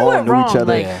if they all knew each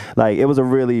other. Like it was a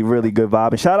really, really good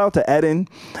vibe. And shout out to Eden.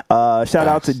 Shout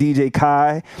out to DJ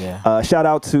Kai. Shout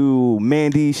out to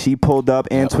Mandy. She pulled up.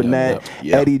 Antoinette.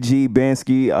 Eddie G.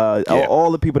 Bansky.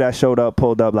 All the people that showed up,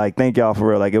 pulled up. Like thank y'all for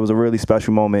real. Like it was a really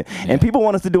special moment. And people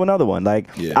want us to do another one. Like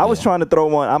I was trying to throw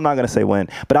one. I'm not gonna say when,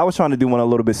 but I was trying to do one a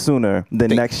little bit sooner than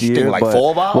next year. Like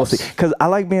fall vibes? We'll see. Because I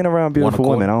like being around beautiful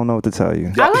women. I don't know what to tell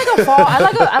you. I like a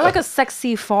fall. I like a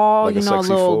sexy fall. Like a little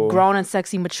fall. Grown and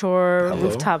sexy, mature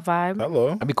rooftop vibe.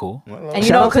 That'd be cool. And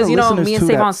because me and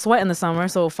Savon sweat in the summer,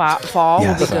 so fall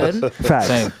would be good.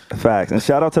 Facts. And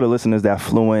shout out to the listeners that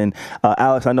flew in.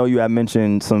 Alex, I know you had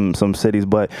mentioned some cities,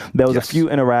 but there was a few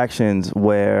interactions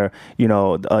where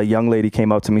a young lady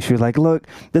came up to me. She was like, "Look,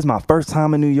 this is my first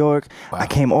time in New York. I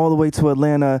came all the way to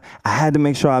Atlanta. I had to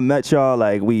make sure I met y'all.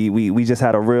 Like we just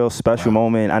had a real special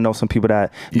moment. I know some people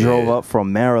that drove up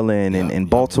from Maryland and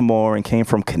Baltimore and came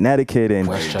from Connecticut,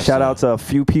 and shout out to a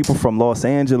few people from Los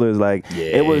Angeles. Like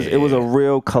it was a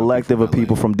real collective of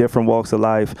people from different walks of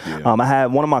life. I had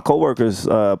one of my coworkers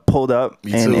pulled up,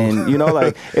 and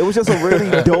like it was just a really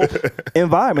dope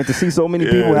environment to see so many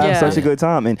people have such a good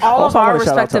time. And all of our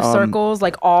respective circles,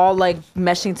 like all like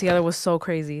meshing together, was so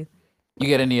crazy. You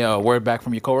get any word back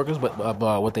from your coworkers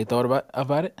about what they thought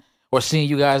about it? Or seeing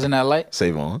you guys in that light?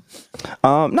 Savon.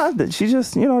 She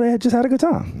just, they had just had a good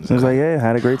time. So it was like, yeah,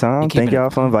 had a great time. Thank y'all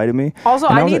for inviting me. Also,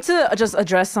 I need to just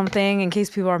address something in case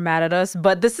people are mad at us.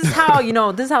 But this is how,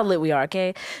 this is how lit we are,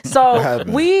 okay? So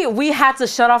we had to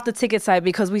shut off the ticket site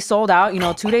because we sold out,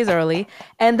 2 days early.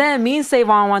 And then me and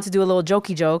Savon wanted to do a little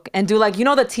jokey joke and do like,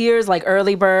 the tiers, like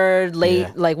early bird,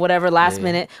 late, like whatever, last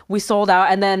minute. We sold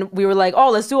out. And then we were like,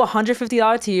 oh, let's do a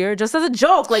 $150 tier just as a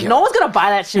joke. Like no one's going to buy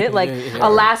that shit. Like a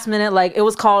last minute. Like it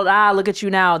was called look at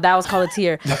you now. That was called a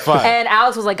tier. And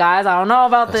Alex was like, guys, I don't know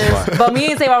about this. But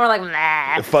me and Savon were like,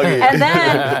 nah. Fuck it. And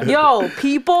then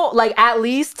people, like at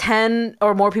least 10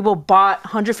 or more people bought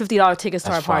 $150 tickets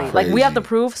to our party. Like we have the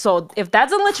proof. So if that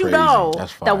doesn't let you know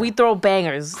that we throw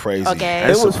bangers. Crazy.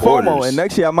 Okay. It was FOMO, and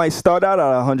next year I might start out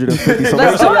at 150. So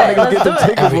make sure y'all niggas get the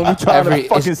tickets when we try to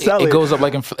fucking sell it. It goes up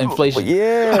like inflation.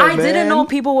 Yeah, I didn't know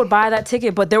people would buy that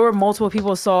ticket, but there were multiple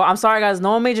people. So I'm sorry, guys.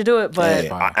 No one made you do it,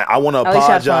 but I want to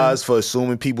apologize for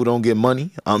assuming people don't get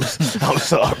money. I'm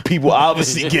sorry. People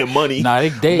obviously get money. Nah,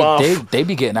 they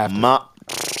be getting after.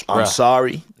 I'm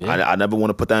sorry. I never want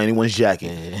to put down anyone's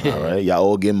jacket. All right, y'all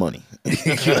all get money.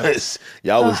 Because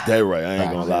y'all was dead right. I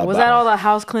ain't gonna lie. Was that all the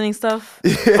house cleaning stuff?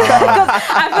 Because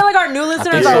I feel like our new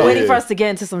listeners are waiting for us to get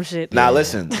into some shit. Nah,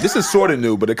 listen, this is sort of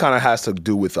new, but it kind of has to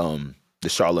do with the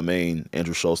Charlemagne,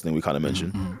 Andrew Schultz thing we kind of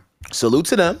mentioned. Salute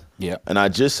to them. Yeah. And I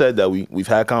just said that we've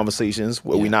had conversations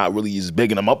where we're not really just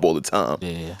bigging them up all the time.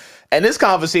 Yeah. And this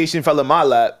conversation fell in my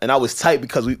lap, and I was tight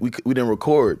because we didn't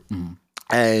record.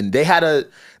 And they had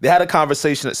a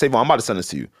conversation. Savon, I'm about to send this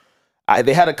to you.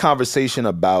 They had a conversation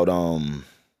about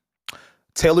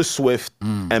Taylor Swift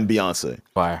and Beyonce.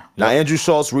 Fire. Now, Andrew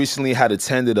Schultz recently had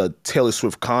attended a Taylor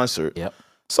Swift concert. Yep.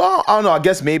 So I don't know. I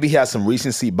guess maybe he has some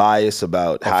recency bias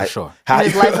about how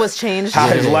his life was changed. How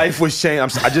his life was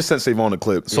changed. I just sent Savon a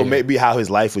clip. So maybe how his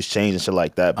life was changed and shit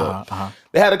like that. But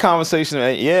they had a conversation.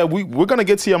 And we're gonna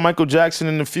get to your Michael Jackson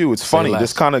in a few. It's funny.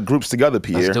 This kind of groups together,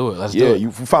 Pierre. Let's do it. Let's do it.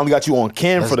 You finally got you on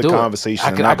cam for the conversation.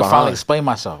 I can finally explain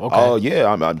myself. Okay. Oh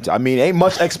yeah. I mean, ain't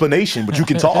much explanation, but you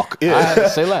can talk. Yeah.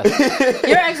 Say less.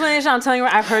 Your explanation, I'm telling you,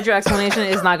 I've heard your explanation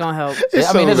is not gonna help.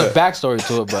 I mean, there's a backstory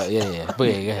to it, but yeah.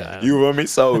 But yeah. You know what I mean?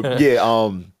 So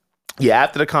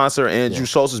after the concert, Andrew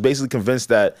Schultz was basically convinced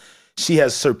that she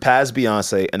has surpassed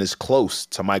Beyonce and is close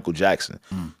to Michael Jackson.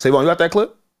 Savon, you got that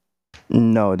clip?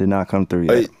 No, it did not come through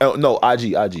yet. No,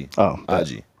 IG. Oh,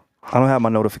 IG. I don't have my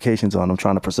notifications on. I'm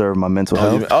trying to preserve my mental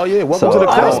health. Oh yeah, welcome to the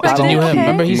club. It's the new him.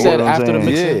 Remember he said after the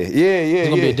mixtape? Yeah. He's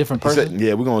gonna be a different person.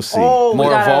 Yeah, we're gonna see. Oh,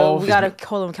 more evolved. We gotta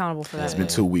hold him accountable for that. It's been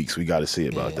 2 weeks. We gotta see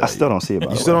about that. I still don't see it.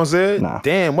 You still don't see it? Nah.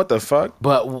 Damn, what the fuck?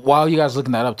 But while you guys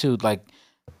looking that up too, like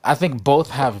I think both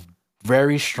have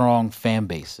very strong fan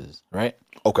bases, right?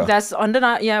 Okay. That's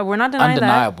undeniable. Yeah, we're not denying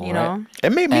Undeniable, that. You right? know,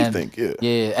 It made me think.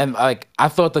 Yeah, and like I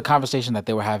thought the conversation that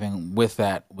they were having with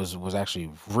that was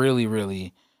actually really,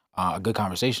 really a good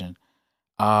conversation.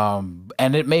 And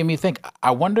it made me think.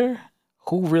 I wonder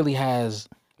who really has.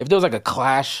 If there was like a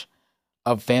clash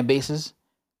of fan bases,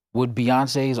 would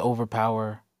Beyonce's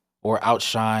overpower or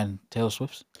outshine Taylor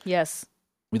Swift's? yes,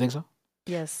 You think so?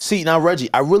 yes. See, now Reggie,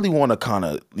 I really want to kind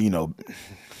of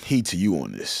heed to you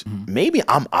on this. Maybe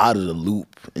I'm out of the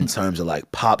loop in terms of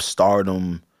like pop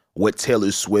stardom, what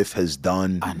Taylor Swift has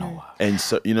done. I know. And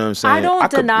so, you know what I'm saying? I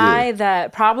don't deny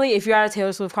that probably if you're at a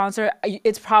Taylor Swift concert,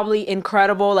 it's probably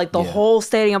incredible. Like the whole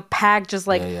stadium packed, just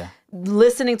like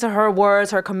listening to her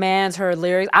words, her commands, her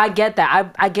lyrics. I get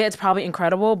that. I get it's probably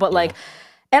incredible, but like,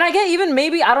 and I get even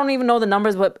maybe, I don't even know the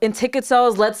numbers, but in ticket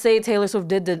sales, let's say Taylor Swift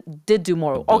did do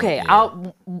more. Okay,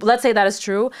 let's say that is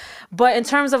true. But in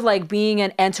terms of like being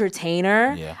an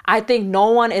entertainer, I think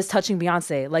no one is touching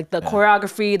Beyonce. Like the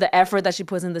choreography, the effort that she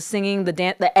puts in the singing, the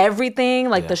dance, the everything,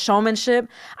 like the showmanship.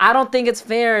 I don't think it's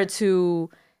fair to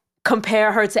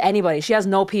compare her to anybody. She has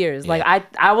no peers. Like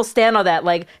I will stand on that.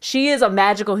 Like she is a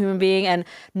magical human being, and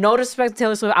no disrespect to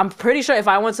Taylor Swift. I'm pretty sure if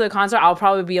I went to a concert, I'll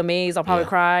probably be amazed. I'll probably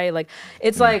cry. Like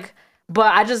it's like,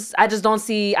 but I just don't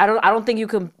see. I don't think you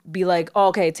can be like, oh,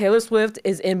 okay, Taylor Swift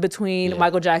is in between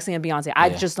Michael Jackson and Beyonce. I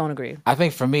just don't agree. I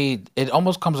think for me, it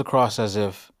almost comes across as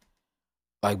if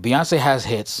like Beyonce has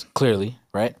hits clearly,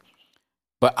 right?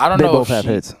 But I don't know. They both have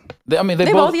hits.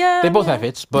 They both have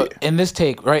hits. But in this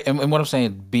take, right, and what I'm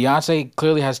saying, Beyonce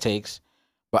clearly has takes,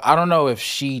 but I don't know if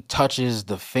she touches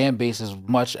the fan base as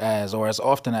much as or as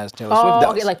often as Taylor Swift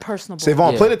does. Okay, like personable.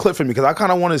 Savon, play the clip for me because I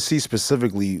kind of want to see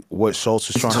specifically what Schultz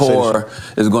is trying to say. Tour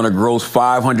is going to gross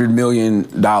 $500 million.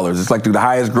 It's like the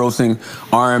highest grossing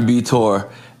R&B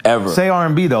tour ever. Say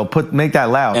R&B though. Make that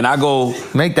loud. And I go,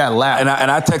 make that loud. And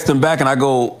I text him back and I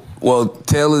go, well,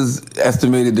 Taylor's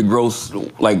estimated to gross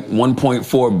like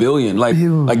 1.4 billion. Like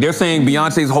they're saying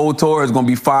Beyonce's whole tour is going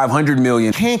to be 500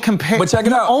 million. Can't compare. But check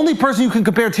it out. The only person you can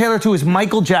compare Taylor to is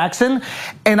Michael Jackson,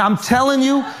 and I'm telling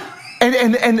you.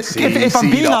 And if I'm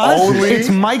being honest, it's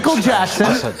Michael Jackson.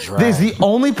 There's the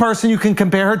only person you can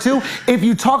compare her to. If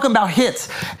you talk about hits,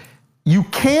 you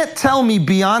can't tell me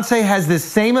Beyonce has the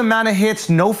same amount of hits,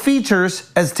 no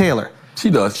features, as Taylor. She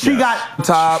does. She got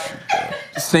Top,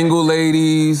 Single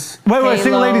Ladies. Wait,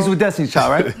 Single Ladies with Destiny's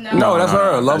Child, right? No, that's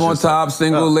her. Love on Top,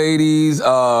 Single Ladies,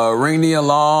 Ring the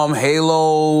Alarm,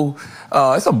 Halo.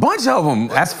 It's a bunch of them.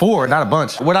 That's 4, not a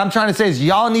bunch. What I'm trying to say is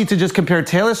y'all need to just compare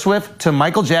Taylor Swift to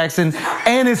Michael Jackson,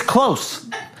 and it's close.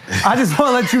 I just want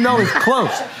to let you know it's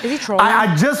close. Is he trolling?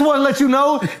 I just want to let you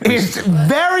know it's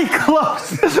very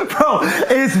close. Bro,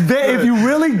 if you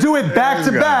really do it back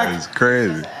to back. It's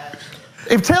crazy.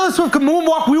 If Taylor Swift could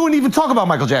moonwalk, we wouldn't even talk about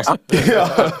Michael Jackson.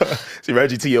 See,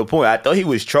 Reggie, to your point, I thought he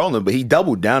was trolling, but he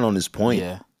doubled down on his point.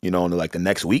 Yeah. You know, in like the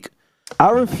next week.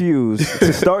 I refuse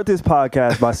to start this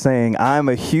podcast by saying I'm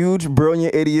a huge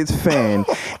Brilliant Idiots fan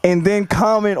and then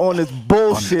comment on this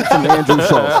bullshit from Andrew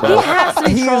Schultz. He has to be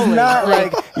He is trolling. not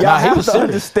like, y'all have to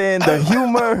understand the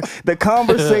humor, the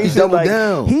conversation. Double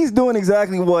down. He's doing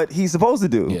exactly what he's supposed to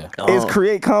do. Is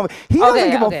create comedy. He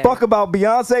doesn't give a fuck about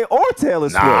Beyonce or Taylor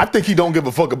Swift. Nah, I think he don't give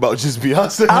a fuck about just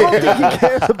Beyonce. I don't think he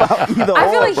cares about either.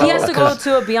 I feel like he has to go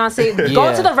to a Beyonce,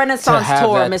 go to the Renaissance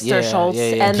tour, Mr. Schultz,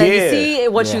 and then you see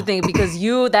what you think, because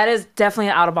that is definitely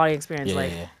an out of body experience.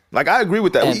 Like I agree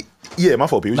with that. My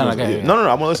fault. No, I'm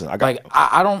gonna listen.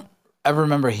 I don't ever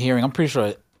remember hearing. I'm pretty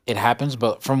sure it happens,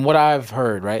 but from what I've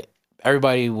heard, right,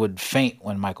 everybody would faint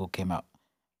when Michael came out,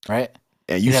 right?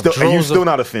 And you're still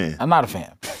not a fan. I'm not a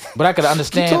fan, but I could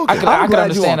understand. I could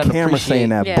understand and appreciate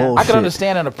that bullshit. I could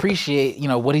understand and appreciate,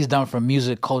 what he's done for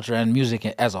music, culture, and music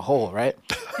as a whole, right?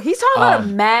 He's talking about a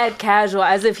mad casual,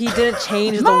 as if he didn't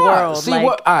change the world. See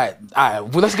what? All right.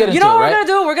 Well, let's get into it. You know what we're gonna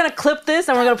do? We're gonna clip this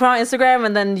and we're gonna put it on Instagram,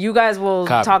 and then you guys will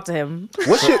talk to him.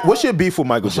 What's your beef with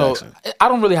Michael Jackson? I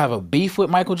don't really have a beef with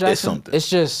Michael Jackson. It's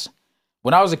just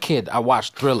when I was a kid, I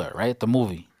watched Thriller, right, the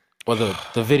movie or the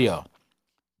video,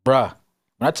 bruh.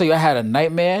 When I tell you I had a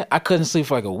nightmare, I couldn't sleep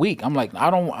for like a week. I'm like,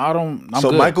 I'm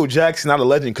so good. Michael Jackson not a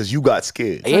legend because you got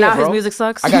scared. So now his music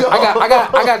sucks. I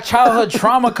got childhood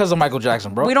trauma because of Michael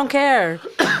Jackson, bro. We don't care.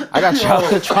 I got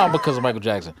childhood trauma because of Michael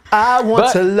Jackson. I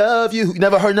want to love you. You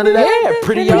never heard none of that? Yeah,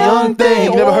 Pretty Young Thing.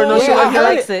 You never heard no shit like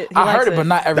that? He likes it. I heard it, but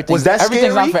not everything. Was that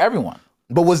Everything's scary? not for everyone.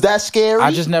 But was that scary?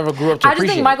 I just never grew up to appreciate it. I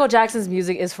just think Michael Jackson's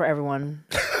music is for everyone.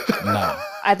 No.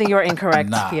 I think you're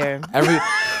incorrect, Pierre.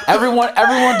 Everyone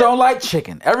don't like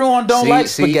chicken. Everyone don't like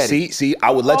spaghetti. See,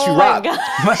 I would let you rock.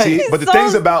 See, but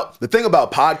the thing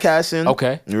about podcasting.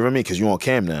 Okay. You remember me? Because you on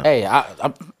cam now. Hey, I'm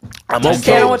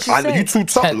okay. What you say. You too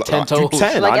tough. 10 toes.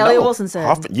 Like Elliot Wilson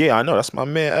said. Yeah, I know. That's my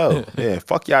man L. Yeah,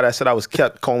 fuck y'all that said I was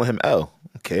kept calling him L.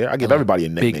 Okay, I give everybody a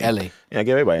nickname. Big Ellie. Yeah, I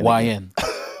give everybody a nickname.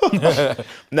 YN.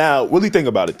 Now, what do you think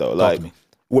about it though? Like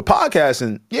with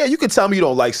podcasting, you could tell me you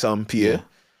don't like some, Pierre. Yeah.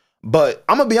 But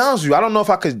I'm gonna be honest with you, I don't know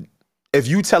if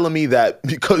you telling me that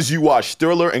because you watched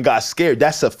Thriller and got scared,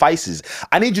 that suffices.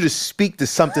 I need you to speak to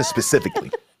something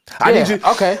specifically. I need you.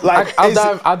 Okay. Like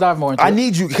I'll dive more into it. I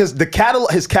need you because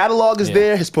his catalog is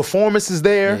there, his performance is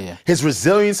there, his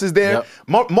resilience is there.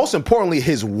 Yep. Most importantly,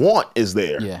 his want is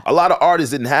there. Yeah. A lot of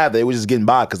artists didn't have that. They were just getting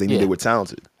by because they knew they were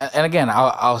talented. And again,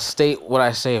 I'll state what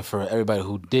I say for everybody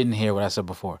who didn't hear what I said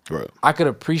before. Right. I could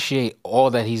appreciate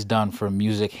all that he's done for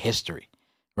music history,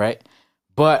 right?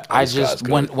 But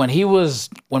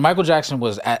when Michael Jackson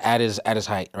was at his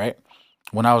height, right?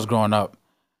 When I was growing up,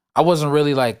 I wasn't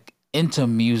really like into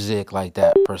music like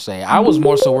that per se. I was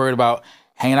more so worried about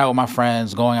hanging out with my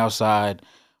friends, going outside,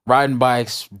 riding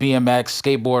bikes, BMX,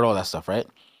 skateboard, all that stuff, right?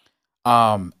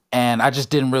 And I just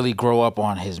didn't really grow up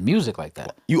on his music like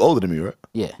that. You older than me, right?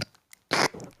 Yeah.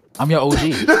 I'm your OG. I'm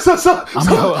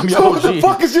your OG. What the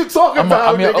fuck is you talking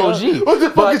about? I'm your OG. What the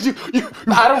fuck is you?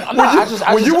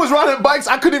 When you was riding bikes,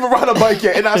 I couldn't even ride a bike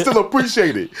yet, and I still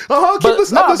appreciate it. But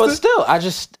still,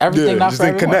 everything not for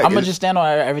everyone. I'm gonna just stand on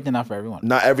everything not for everyone.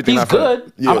 Not everything. He's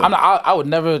good. I would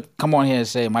never come on here and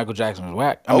say Michael Jackson was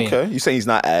whack. Okay, you saying he's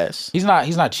not ass? He's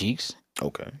not cheeks.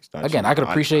 Okay. Again, I could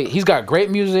appreciate. He's got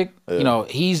great music. Yeah.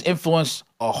 He's influenced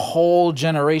a whole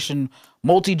generation.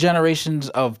 Multi-generations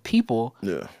of people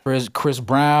for his Chris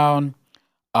Brown,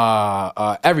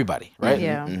 everybody, right?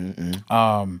 Yeah.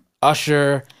 Mm-hmm.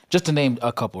 Usher, just to name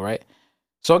a couple, right?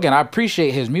 So again, I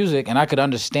appreciate his music, and I could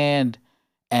understand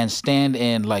and stand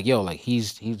in like,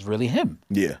 he's really him.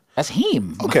 Yeah. That's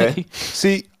him. Okay.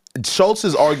 See,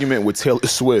 Schultz's argument with Taylor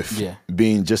Swift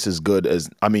being just as good as,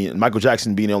 Michael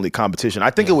Jackson being the only competition, I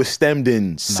think it was stemmed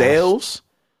in sales.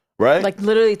 Right? Like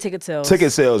literally ticket sales.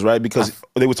 Ticket sales, right? Because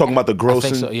they were talking about the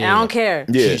grossing. So, I don't care.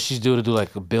 Yeah. She's due to do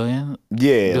like $1 billion.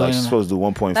 Yeah, like she's supposed to do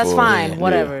 1.4. That's fine.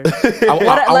 Whatever.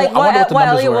 What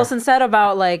Elliot Wilson said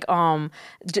about like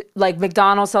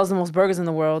McDonald's sells the most burgers in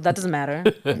the world. That doesn't matter.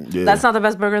 That's not the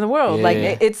best burger in the world. Yeah. Like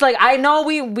it's like I know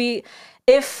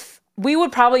if we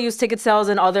would probably use ticket sales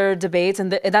in other debates,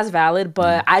 and that's valid,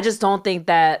 but I just don't think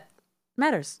that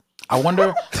matters. I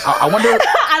wonder.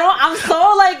 I'm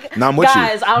so like, nah, I'm with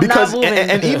guys, you. I'm because, not moving.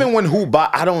 And even when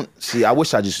I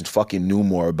wish I just fucking knew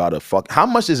more about how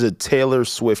much is a Taylor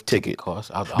Swift ticket?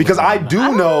 Cost. Because I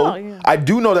do know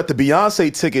that the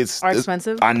Beyonce tickets are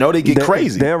expensive. I know they get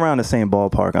crazy. They're around the same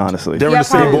ballpark, honestly. They're in the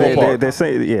same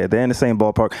ballpark. They're in the same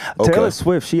ballpark. Okay. Taylor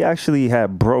Swift, she actually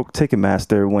had broke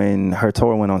Ticketmaster when her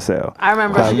tour went on sale. I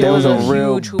remember there was a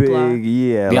real huge big,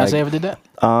 Beyonce ever did that?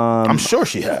 I'm sure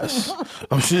she has.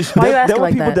 Why you asking there were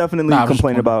like people that? definitely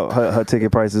complaining about her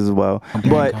ticket prices as well.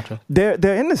 But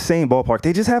they're in the same ballpark.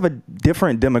 They just have a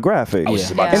different demographic.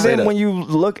 And then when you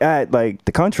look at like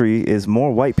the country is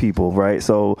more white people, right?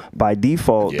 So by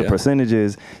default, the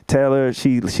percentages, Taylor,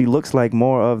 she looks like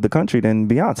more of the country than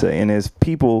Beyonce. And there's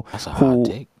people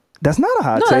who. That's not a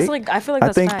hot take. That's like, I feel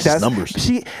like that's numbers.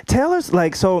 Taylor's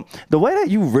like, so the way that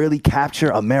you really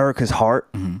capture America's heart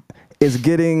is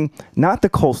getting not the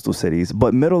coastal cities,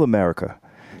 but middle America.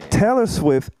 Taylor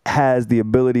Swift has the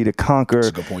ability to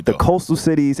conquer the coastal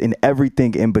cities and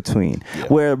everything in between.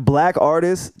 Where black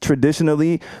artists,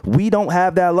 traditionally, we don't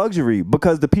have that luxury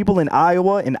because the people in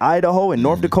Iowa, and Idaho, and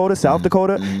North Dakota, South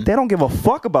Dakota, they don't give a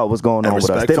fuck about what's going on with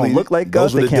us. They don't look like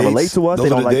us. They can't relate to us. They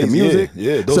don't like the music.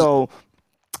 So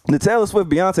the Taylor Swift,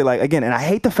 Beyonce, like, again, and I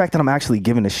hate the fact that I'm actually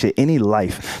giving this shit any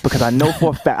life because I know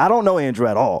for a fact, I don't know Andrew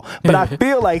at all, but I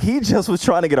feel like he just was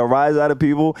trying to get a rise out of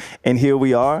people, and here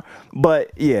we are.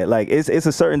 But yeah, like, it's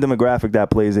a certain demographic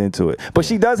that plays into it. But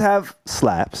she does have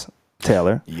slaps,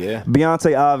 Taylor. Yeah.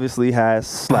 Beyonce obviously has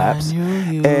slaps.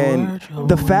 And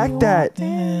the fact that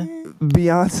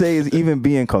Beyonce is even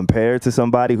being compared to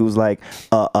somebody who's like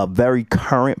a very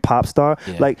current pop star,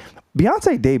 like,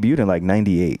 Beyonce debuted in like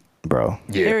 98. Bro.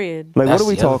 Period. Like, what are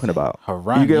we talking about?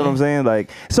 You get what I'm saying?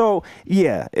 Like, so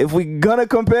yeah, if we gonna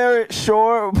compare it,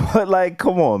 sure, but like,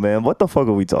 come on, man, what the fuck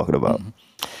are we talking about?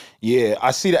 Yeah, I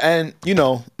see that. And, you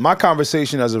know, my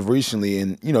conversation as of recently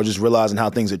and, you know, just realizing how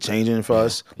things are changing for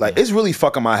us, like, it's really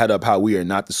fucking my head up how we are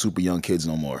not the super young kids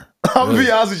no more. I'm gonna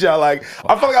be honest with y'all. Like,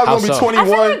 I feel like I was gonna be 21. I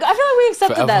feel like we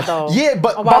accepted that though. Yeah,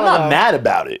 but I'm not mad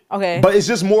about it. Okay. But it's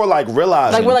just more like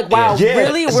realizing. Like, we're like, wow,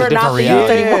 really? We're not the youth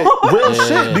anymore. Real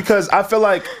shit. Because I feel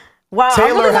like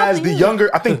Taylor has the younger.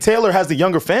 I think Taylor has the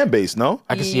younger fan base. No,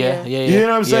 I can see. Yeah. You know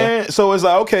what I'm saying? So it's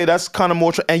like, okay, that's kind of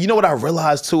more. And you know what I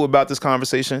realized too about this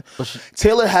conversation?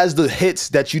 Taylor has the hits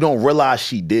that you don't realize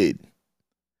she did.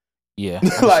 Yeah,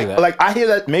 like I hear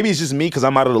that. Maybe it's just me because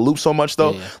I'm out of the loop so much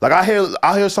though. Like I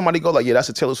hear somebody go like, yeah, that's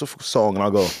a Taylor Swift song, and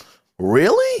I'll go,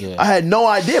 really? I had no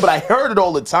idea, but I heard it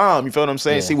all the time. You feel what I'm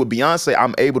saying? See, with Beyonce,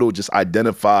 I'm able to just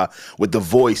identify with the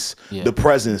voice, the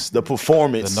presence, the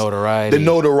performance, the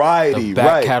notoriety, the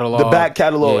back catalog. The back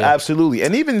catalog, absolutely.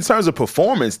 And even in terms of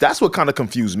performance, that's what kind of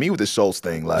confused me with the Schultz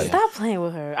thing. Like, stop playing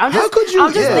with her. I'm just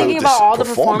thinking about all the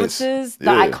performances, the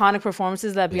iconic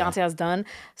performances that Beyonce has done.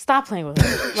 Stop playing with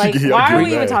her. Like, why are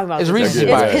we even talking about this?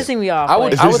 It's pissing me off.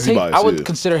 I would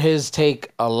consider his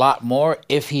take a lot more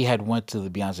if he had went to the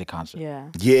Beyonce concert. Yeah.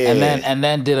 And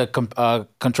then did a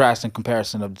contrast and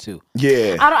comparison of the two.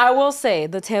 Yeah. I will say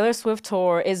the Taylor Swift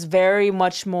tour is very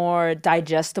much more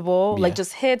digestible. Like,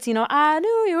 just hits, you know, I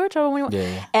knew you were trouble when you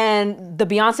were. And the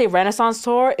Beyonce Renaissance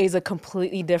tour is a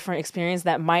completely different experience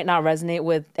that might not resonate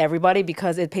with everybody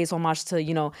because it pays homage to,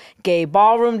 you know, gay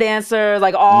ballroom dancer,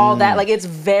 like all that. Like, it's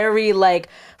very like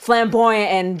flamboyant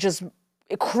and just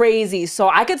crazy. So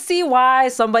I could see why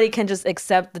somebody can just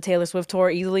accept the Taylor Swift tour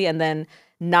easily and then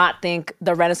not think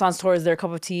the Renaissance tour is their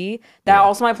cup of tea. That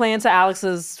also might play into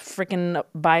Alex's freaking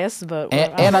bias, but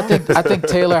and I think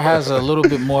Taylor has a little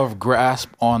bit more of grasp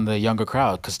on the younger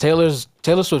crowd because Taylor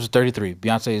Swift is 33,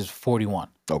 Beyonce is 41.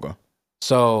 Okay.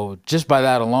 So just by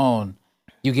that alone,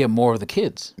 you get more of the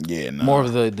kids. More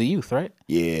of the youth, right?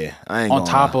 Yeah, I ain't on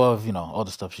top of, you know, all the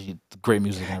stuff, great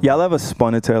music. Y'all ever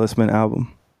spun a Taylor Swift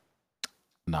album?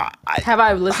 No. Have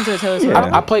I listened to a Taylor Swift?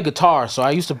 I play guitar, so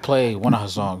I used to play one of her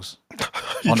songs.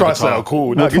 You try to sound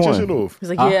cool. Now get your shit off. He's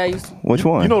like, yeah, I used to. Which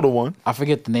one? You know the one. I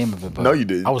forget the name of it, but no, you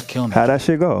didn't. I was killing it. How'd that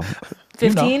shit go?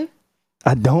 15? You know.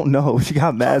 I don't know. She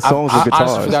got mad songs with guitars. I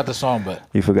honestly forgot the song, but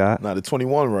you forgot? Nah, the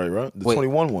 21 right? The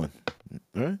 21 one,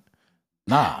 right?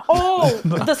 Nah. Oh,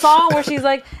 the song where she's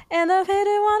like, and I paid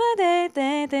it one a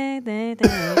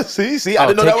day. See, I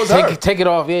didn't know that was her. Take it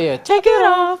off, yeah. Take it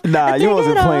off. Nah, you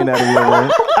wasn't playing that in your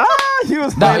room. You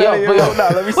was playing that in your room. Nah,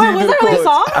 let me see. Wait, was that really a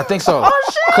song? I think so.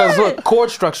 Oh shit! Because look,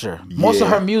 chord structure. Most of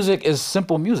her music is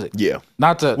simple music. Yeah.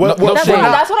 Not to. That's what I was saying.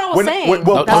 That's what I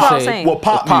was saying. Well,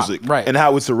 pop music, right? And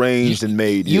how it's arranged and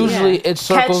made. Usually, it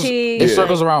circles. Catchy. It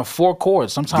circles around 4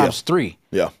 chords, sometimes 3.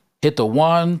 Yeah. Hit the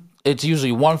 1. It's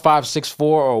usually 1 5 6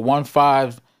 4 or 1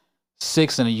 5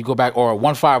 6, and then you go back, or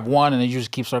 1 5 1, and then you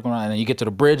just keep circling around, and then you get to the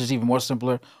bridge. It's even more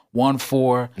simpler. 1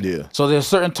 4. Yeah. So there's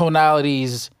certain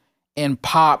tonalities in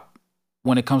pop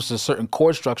when it comes to certain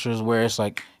chord structures where it's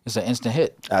like it's an instant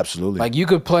hit. Absolutely. Like you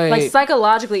could play. Like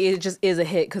psychologically, it just is a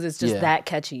hit because it's just that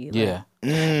catchy. Like.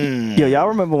 Yeah, y'all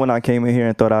remember when I came in here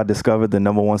and thought I discovered the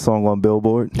 #1 song on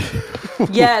Billboard?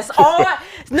 Yes.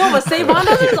 No, but Savon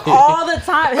does this all the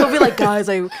time. He'll be like, guys,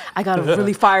 I got a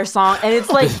really fire song. And it's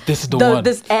like this is the one.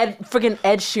 This freaking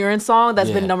Ed Sheeran song that's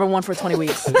been #1 for 20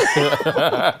 weeks.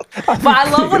 But I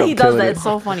love when he does that. It's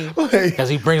so funny. Because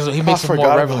he makes it more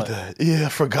relevant. Yeah, I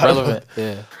forgot relevant.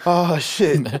 Yeah. Oh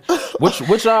shit. Which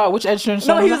Ed Sheeran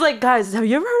song? No, he was like, guys, have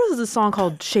you ever heard of this song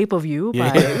called "Shape of You" by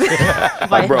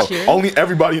Like, bro, Ed Sheeran? only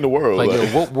everybody in the world. Like, yo,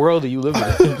 what world do you live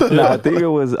in? No, I think it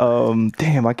was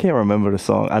damn, I can't remember the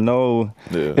song. I know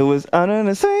it was under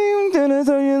the same gonna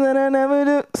tell you that I never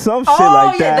do some shit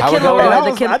like that. The Kid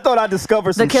Laroi. I thought I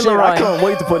discovered some shit. Laroi. I couldn't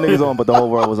wait to put niggas on, but the whole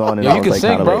world was on it. Yo, I you was can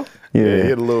like, sing, bro. Like, Yeah, he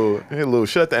had a little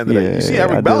shit at the end of that. You see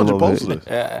Eric I did a Bellinger little posted bit. it.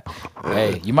 Yeah.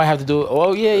 Hey, you might have to do it.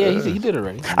 Oh yeah, he did it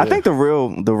already. I think the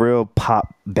real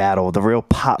pop battle, the real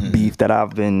pop beef that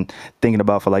I've been thinking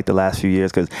about for like the last few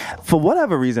years, because for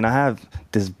whatever reason I have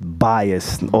this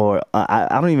bias, or I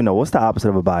don't even know what's the opposite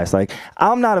of a bias. Like,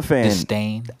 I'm not a fan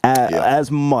Disdain.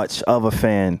 as much of a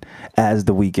fan as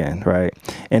The Weeknd, right?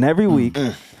 And every week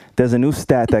there's a new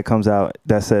stat that comes out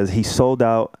that says he sold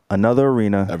out another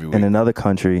arena in another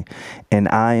country, and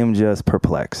I am just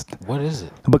perplexed. What is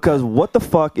it? Because what the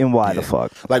fuck and why the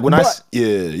fuck? Like when I'm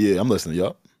listening,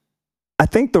 y'all. I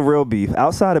think the real beef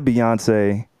outside of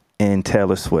Beyonce and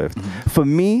Taylor Swift, for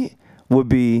me, would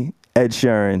be Ed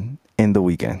Sheeran and The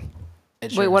Weeknd.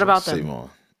 Wait, what about them? Savon.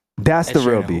 That's the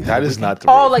real beef. That is not the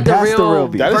real. Oh, like the That's the real real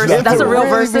beef. That's a real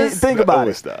versus. Think about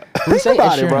it. Think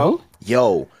about it, bro.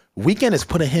 Yo, Weeknd is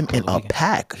putting him in a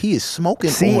pack. He is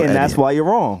smoking. See, and that's why you're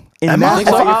wrong. And Am I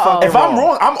that's why you're fucking if I'm wrong.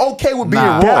 wrong, I'm okay with being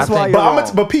wrong. That's why you're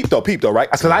wrong. But peep though, right?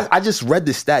 Because I just read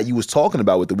the stat you was talking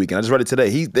about with The Weeknd. I just read it today.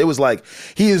 It was like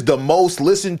he is the most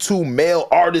listened to male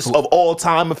artist of all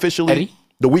time officially. Eddie?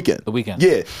 The Weeknd. The Weeknd.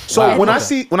 Yeah. So Wow. when I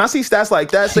see stats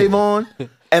like that, Savon,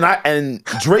 and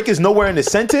Drake is nowhere in the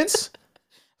sentence.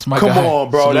 My Come guy.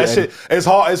 on, bro. That shit. It's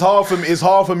hard for me. It's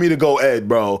hard for me to go Ed,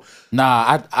 bro.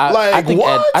 Nah, I Like, think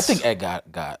what? I think Ed got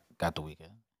The Weeknd.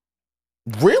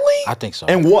 Really? I think so.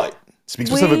 And what? Speak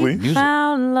specifically. We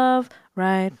found love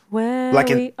right where Like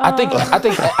we I are. think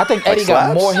Eddie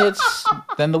got slaps? more hits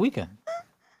than The Weeknd.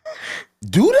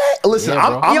 Do that? Listen, Yeah,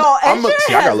 bro. I'm Yo, I Ed gotta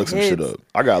Sheeran look some has shit hits. up.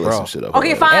 I gotta look Bro. some shit up.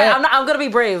 Okay, fine. And- I'm gonna be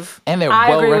brave. And they're I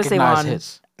agree with well-recognized Savon.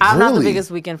 hits. I'm not the Really?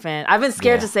 biggest Weeknd fan. I've been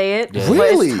scared Yeah. to say it, Yeah. but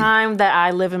Really? it's time that I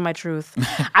live in my truth.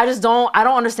 I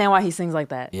don't understand why he sings like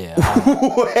that. Yeah.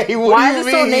 Wait, what Why do is you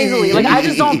it so mean? nasally? Like, I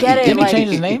just don't get it. Didn't he Like, change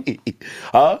his name?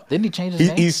 Huh? Didn't he change his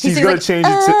name? He's he gonna sings change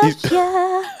it to.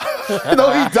 yeah.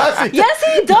 No, he doesn't. Yes,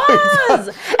 he does.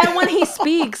 And when he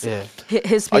speaks, Yeah. his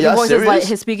Are speaking y'all voice is like serious?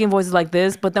 his speaking voice is like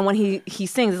this. But then when he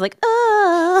sings, it's like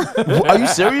Are you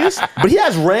serious? But he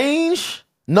has range.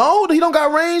 No, he don't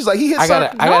got range. Like he hits. I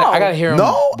gotta hear him.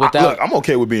 No, without, look, I'm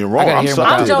okay with being wrong. gotta I'm hear him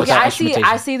sorry. I'm without- joking. without I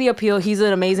instrumentation. see the appeal. He's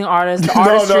an amazing artist. The No,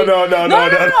 artistry.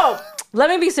 no. Let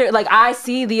me be serious. Like, I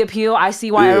see the appeal. I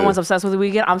see why everyone's obsessed with The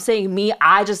Weeknd. I'm saying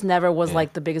I just never was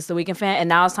like the biggest The Weeknd fan, and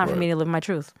now it's time for me to live my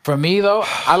truth. For me though,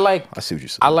 I see what you're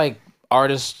saying. I like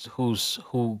artists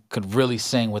who could really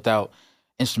sing without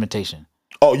instrumentation.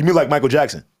 Oh, you mean like Michael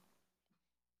Jackson?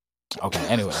 Okay,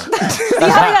 anyway. See how he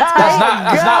got tight?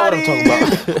 That's not what I'm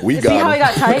talking about. We See got how him. he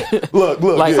got tight? Look.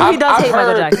 Like, Yeah. He does hate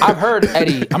Michael Jackson. I've heard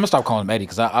Eddie. I'm gonna stop calling him Eddie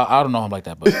because I don't know him like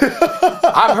that. But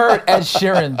I've heard Ed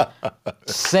Sheeran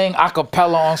sing a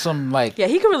cappella on some like Yeah,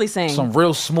 he can really sing. some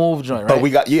real smooth joint, right? But we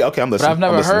got okay. I'm But listening. I've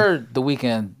never I'm listening. heard The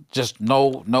Weeknd. Just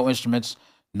no instruments,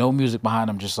 no music behind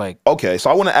them. Just like Okay, so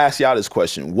I want to ask y'all this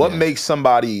question: what makes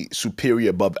somebody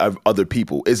superior above other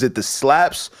people? Is it the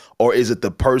slaps or is it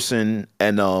the person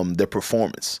and their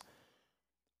performance?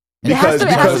 It has to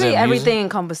because be of everything music?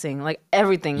 encompassing, like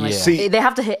everything. Like, Yeah. See- they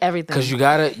have to hit everything. because you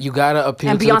gotta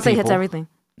appeal and to the Beyonce people. hits everything.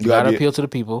 You gotta be- appeal to the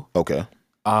people. Okay.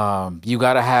 You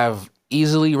gotta have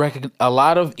a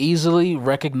lot of easily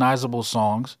recognizable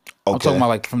songs. I'm Okay. talking about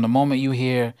like from the moment you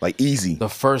hear Like easy. the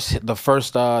first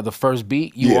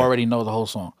beat, you Yeah. already know the whole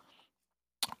song,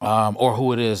 or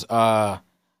who it is. And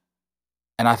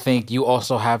I think you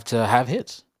also have to have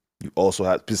hits. You also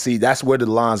have to see that's where the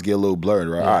lines get a little blurred,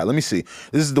 right? All right, let me see.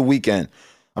 This is The Weeknd.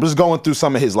 I'm just going through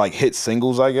some of his like hit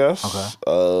singles, I guess. Okay.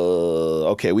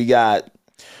 Okay, we got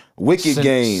Wicked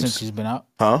Games. Since he's been out.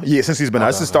 Huh? Yeah, since he's been out.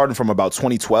 This is starting from about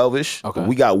 2012-ish. Okay.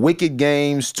 We got Wicked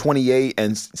Games, 28,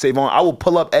 and Savon. I will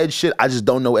pull up Ed shit. I just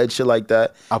don't know Ed shit like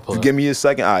that. I'll pull it Give me a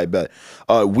second. All right, bet.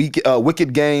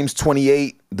 Wicked Games,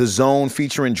 28, The Zone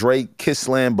featuring Drake,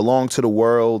 Kissland, Belong to the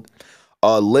World,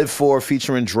 Live For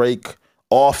featuring Drake,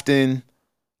 Often,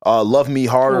 Love Me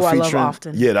Harder Ooh, I love featuring.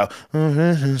 Often. Yeah,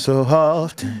 that so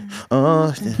often.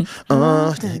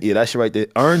 Yeah, that shit right there.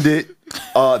 Earned It.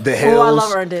 The Hills. Oh, I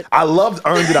love Earned It. I loved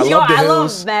Earned It. I Yo, love The I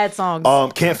Hills. love mad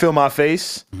songs. Can't Feel My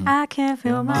Face. I can't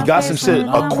feel my He got some face shit. when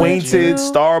I'm with Acquainted, you.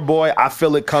 Starboy, I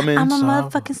Feel It Coming. I'm a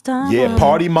motherfucking star. Yeah,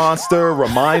 Party Monster,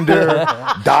 Reminder,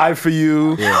 Die For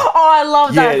You. Oh, I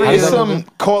love that. Yeah, for it's you. some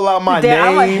Call Out My Damn, Name.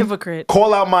 I'm like hypocrite.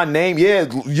 Call Out My Name. Yeah,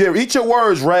 eat your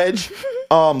words, Reg.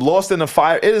 Lost in the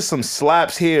Fire. It is some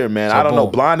slaps here, man. I don't know.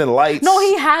 boom. Blinding Lights. No,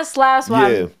 he has slaps.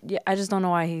 But Yeah. I just don't know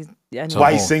why he's. Yeah,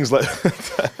 Why he boom. sings like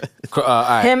All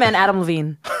right. him and Adam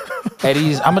Levine.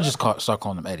 Eddie's. I'm gonna just start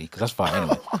calling him Eddie because that's fine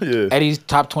anyway. Yeah. Eddie's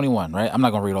top 21, right? I'm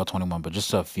not gonna read all 21, but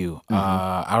just a few.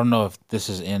 I don't know if this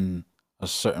is in a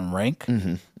certain rank.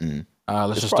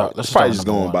 Let's just start. Let's It's probably start just with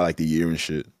going number by like the year and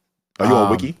shit. Are you on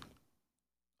Wiki?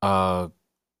 one.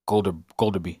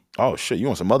 Golderby. Oh shit, you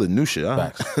on some other new shit? I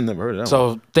Facts. never heard of that.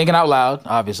 So Thinking Out Loud,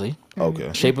 obviously. one.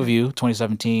 Okay. Shape of You,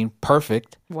 2017.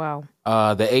 Perfect. Wow.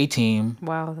 The A-Team.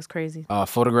 Wow, that's crazy.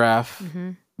 Photograph.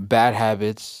 Bad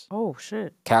Habits. Oh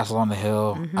shit. Castle on the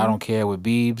Hill. I Don't Care with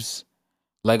Biebs.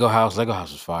 Lego House. Lego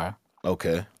House was fire.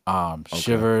 Okay.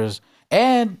 Shivers.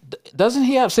 And doesn't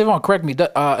he have, Savon, correct me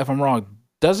if I'm wrong,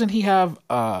 doesn't he have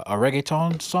a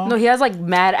reggaeton song? No, he has like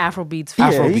mad Afro beats.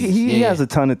 Yeah, Afrobeats. he Yeah, has yeah. a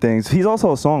ton of things. He's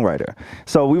also a songwriter.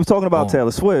 So we were talking about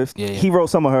Taylor Swift. Yeah, yeah. He wrote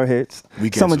some of her hits,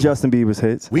 Weeknd some of too. Justin Bieber's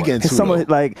hits. Weeknd too, Some though. of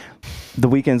like The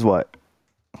Weeknd's what?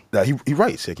 Nah, he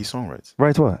writes. Like he songwrites.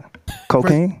 Writes what?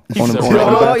 Cocaine? On the, said-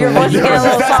 Oh, your voice is getting a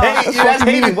little soft. That's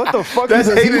hating. What the fuck That's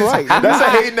is he hating. right? That's a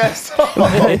hating ass tone.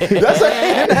 That's a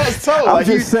hating ass tone. I'm Like,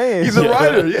 just saying. He's a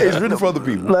writer. Yeah, he's written for other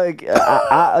people. Like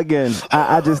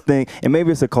I just think, and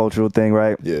maybe it's a cultural thing,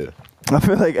 right? Yeah. I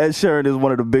feel like Ed Sheeran is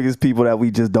one of the biggest people that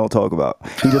we just don't talk about.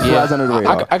 He just flies under the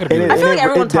radar. I could agree And with that. I feel like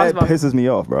everyone it talks dead about him. pisses me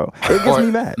off, bro. It gets Or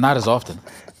me mad. Not as often.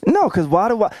 No, because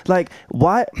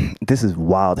why? This is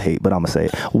wild hate, but I'm gonna say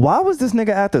it. Why was this nigga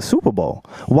at the Super Bowl?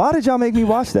 Why did y'all make me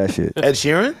watch that shit? Ed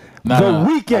Sheeran? Nah, The not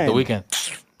Weeknd. The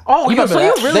Weeknd. Oh, You so remember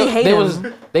you that? really hate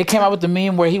him. They came out with the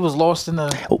meme where he was lost in the.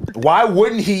 Why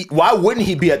wouldn't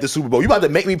he be at the Super Bowl? You about to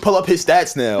make me pull up his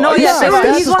stats now? No, Are you yeah,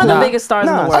 serious? he's one of the Nah. biggest stars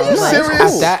in the Nah, world. are you Like,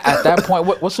 serious? At that point,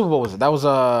 what Super Bowl was it? That was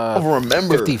I don't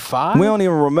remember. 55. We don't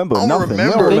even remember don't nothing. We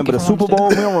remember. don't remember the Thank you Super for Bowl.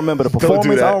 We don't remember the do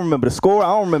performance. that. I don't remember the score. I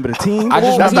don't remember the team. I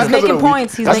just That's He's not 'cause of making the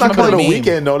points. He's That's not making because of the points.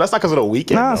 weekend, though. That's not because of the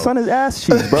weekend. Nah, though. son is ass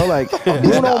cheeks, bro. Like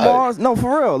Bruno not. Mars. No,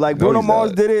 for real. Like Bruno he's Mars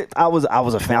not. did it. I was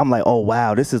a fan. I'm like, oh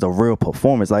wow, this is a real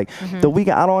performance. Like the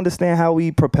Weeknd. I don't understand how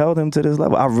we propelled him to this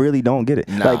level. I really don't get it.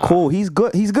 Like cool, he's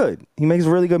good. He's good. He makes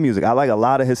really good music. I like a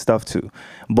lot of his stuff too.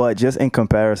 But just in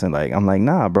comparison, like I'm like,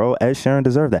 nah, bro. Ed Sheeran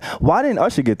deserved that. Why didn't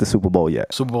Usher get the Super Bowl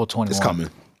yet? Super Bowl 21. It's coming.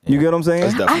 You get what I'm saying?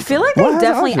 It's definitely I feel like Why they hasn't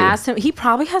definitely Usher? asked him. He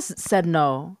probably has said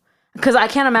no. Because I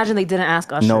can't imagine they didn't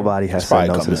ask Usher. Nobody has said probably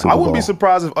no to coming. the Super I Bowl. wouldn't be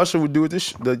surprised if Usher would do it.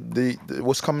 The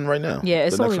what's coming right now. Yeah,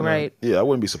 it's The next only one. right. Yeah, I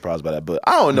wouldn't be surprised by that. But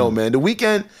I don't know, man. The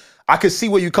Weeknd, I could see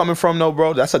where you're coming from, though,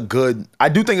 bro. That's a good. I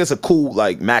do think it's a cool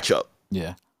like matchup.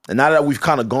 Yeah. And now that we've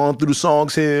kind of gone through the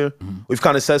songs here, we've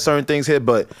kind of said certain things here,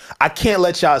 but I can't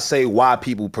let y'all say why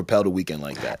people propel the Weeknd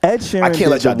like that. Ed Sheeran I can't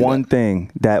let did y'all the do one that.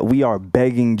 thing that we are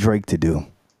begging Drake to do.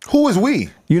 Who is we?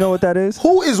 You know what that is?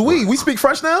 Who is we? We speak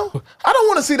French now? I don't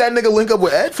want to see that nigga link up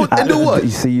with Ed and do what? You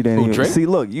see, you didn't. Even, Drake? see,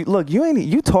 you ain't.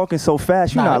 You talking so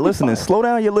fast. You're Nah, not that'd be listening. fine. Slow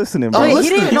down. You're listening, bro. I'm Wait, he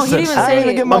didn't. No, he didn't even I say didn't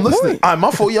even get it. my I'm listening. point. All right,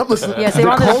 my fault. Yeah, I'm listening. Yeah, say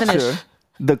wanted to finish.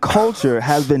 The culture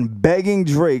has been begging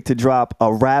Drake to drop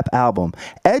a rap album.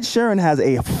 Ed Sheeran has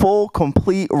a full,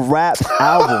 complete rap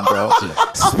album, bro.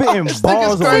 Spitting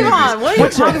balls on crazy. it. Savon, what are you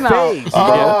With your talking about? face.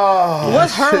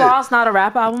 Was Her Loss not a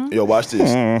rap album? Yo, watch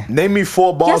this. Name me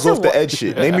 4 bars Yes, it off the was. Ed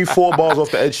shit. Name me 4 bars off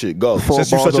the Ed shit. Go. 4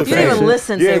 Since you're bars such a off You the fan. didn't Ed even shit.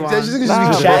 listen, Yeah, Savon. just be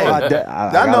Nah, bro, chatting. I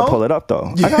know. gotta pull it up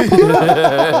though. I gotta pull it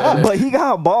up. But he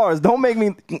got bars. Don't make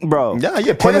me, bro.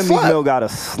 Yeah, play Him a and slap. Meek Mill got a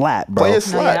slap, bro. Play a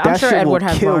slap. No, yeah, I'm That sure shit Edward will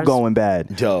has kill bars. going bad.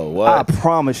 Yo, what? I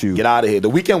promise you. Get out of here. The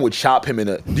Weeknd would chop him in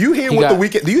a. Do you hear He what got- the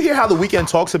Weeknd? Do you hear how the Weeknd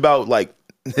talks about like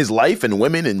his life and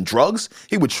women and drugs?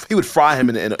 He would fry him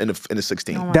in a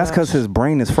 16. Oh my That's gosh. because his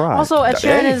brain is fried. Also, Ed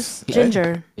Sheeran Hey. is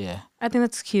ginger. Yeah. I think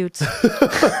that's cute.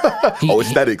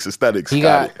 Aesthetics. He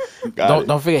Got got. it. Got Don't it.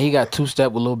 don't forget he got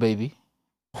 2-step with Lil Baby.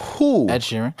 Who? Ed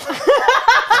Sheeran.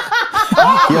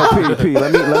 Yo, P,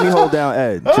 let me hold down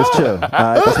Ed. Just chill. All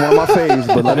right, that's one of my faves,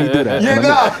 but let me do that. Yeah, let me,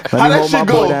 nah. let How me that hold shit my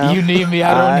go? boy down. You need me,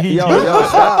 I All don't right, need yo, you. yo,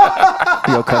 stop.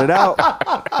 Yo, cut it out.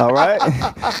 All right,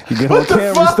 you get on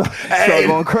camera, fuck? start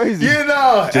going crazy. You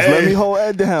know. Just let me hold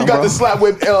Ed down, You got bro. the slap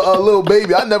with Lil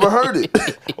Baby. I never heard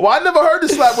it. Well, I never heard the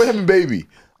slap with him and Baby.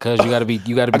 Cause you gotta be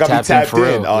I gotta be tapped, tapped in for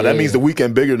in. real. Oh, that Yeah. means the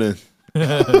Weeknd bigger than. Oh,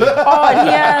 and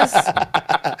he has.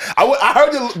 I heard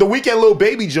heard the Weeknd Lil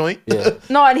Baby joint. Yeah.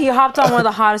 No, and he hopped on one of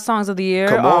the hottest songs of the year,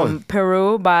 Come on.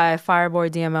 Peru by Fireboy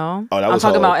DML. Oh, that I'm was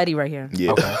talking hard. about Eddie right here.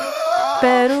 Yeah. Okay.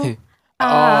 Peru.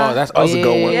 That was a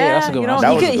good one. Yeah, That's a good you one.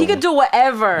 know, was a he good could do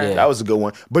whatever. Yeah. That was a good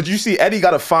one. But you see, Eddie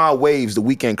got to find waves the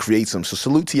Weeknd creates them. So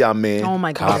salute to y'all, man. Oh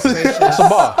my God. That's a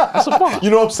bar. That's a bar. You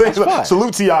know what I'm saying? Like, fine.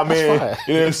 salute to y'all, man. fine.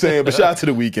 You know what I'm saying? But shout out to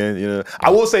the Weeknd. You know, I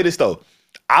will say this though.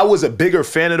 I was a bigger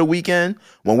fan of the Weeknd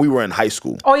when we were in high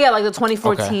school. Oh yeah, like the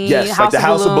 2014 Yes, like the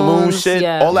House of Balloons shit,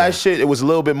 yeah. all that shit. It was a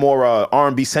little bit more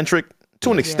R&B centric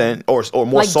to an extent, or more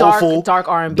Like soulful, dark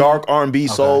R&B. dark R&B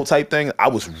soul type thing. I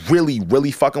was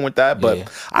really fucking with that, but Yeah.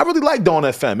 I really liked Dawn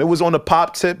FM. It was on the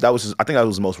pop tip. That was, I think, that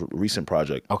was the most recent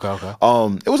project. Okay.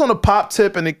 It was on the pop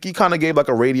tip, and he kind of gave like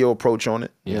a radio approach on it.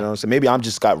 You know, so maybe I'm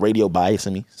just got radio bias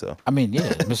in me. So I mean, yeah,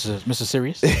 Mr.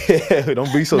 Serious.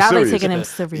 don't be so Now serious. they're taking him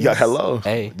serious. Yeah, hello.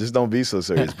 Hey. Just don't be so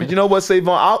serious. But you know what,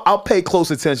 Savon? I'll pay close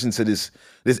attention to this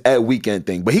Ed Weeknd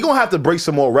thing. But he gonna have to break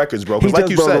some more records, bro. He Because like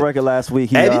just you broke said, a record last week.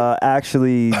 He Eddie?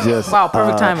 actually just Wow,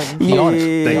 perfect timing.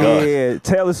 Thank God. Yeah.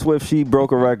 Taylor Swift, she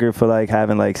broke a record for like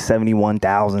having like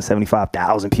 71,000,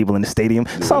 75,000 people in the stadium.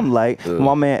 Something like.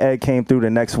 My man Ed came through the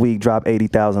next week, dropped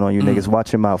 80,000 on you niggas.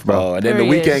 Watch your mouth, bro. and then There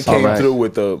the he Weeknd is. came All right. through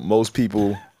with the most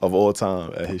people of all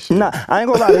time at his shit. Nah, I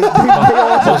ain't gonna lie. They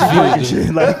all just breaking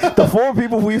shit. Like the 4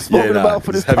 people we've spoken about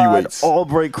for this it's pod heavyweights. all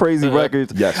break crazy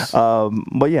records. Yes.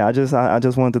 But yeah, I just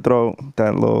wanted to throw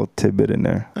that little tidbit in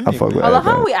there. I fuck with I love Ed,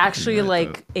 how man. we actually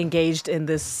like engaged in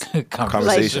this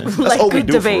Conversation. like, That's like all we good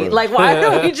do for debate. real. Like why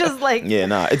don't we just like Yeah,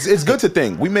 nah. It's good to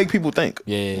think. We make people think.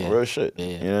 Yeah. Real shit. Yeah.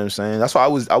 You know what I'm saying? That's why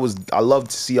I love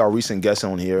to see our recent guests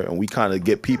on here, and we kind of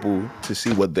get people to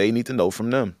see what they need to know from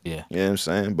them. Yeah. You know what I'm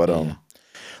saying? But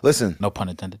listen, No pun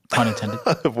intended. Pun intended.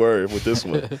 word with this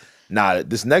one. Nah,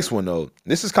 this next one though,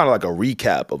 this is kind of like a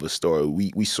recap of a story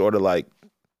we sort of like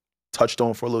touched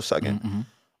on for a little second.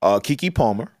 Keke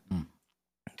Palmer.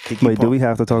 Keke Wait, do we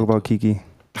have to talk about Keke?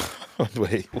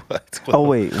 Wait, what? Oh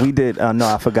wait, we did. No,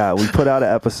 I forgot. We put out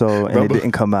an episode and Remember? it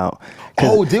didn't come out. 'Cause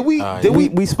Oh, did we? Did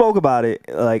we spoke about it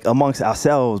like amongst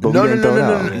ourselves, but No, we no, didn't no, throw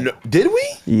no, it no, out. no. Did we?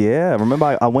 Yeah,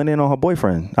 remember I went in on her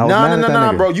boyfriend. I was Nah, mad at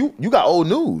that nigga. bro. You got old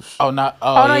news. Oh, not.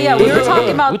 Oh no, yeah, we were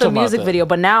talking about We the talking music that. video,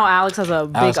 but now Alex has a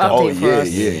big Alex got- update Oh for yeah, us.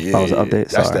 yeah. Oh, it's an update?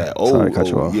 That's Sorry. that. Oh, Sorry to cut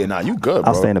you off. yeah. Nah, you good,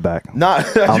 bro. I'll stay in the back. Nah,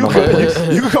 you know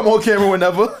good. You can come on camera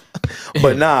whenever.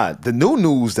 But nah, the new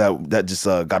news that just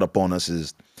got up on us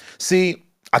is, see,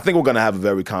 I think we're gonna have a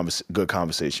very good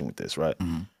conversation with this, right?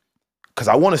 Because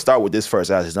I want to start with this first.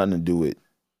 It has nothing to do with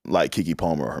like Keke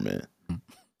Palmer or her man.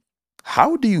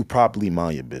 How do you properly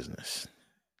mind your business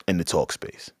in the talk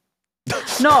space?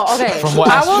 No, okay. From what?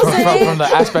 I will say From the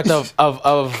aspect of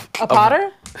a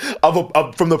Potter.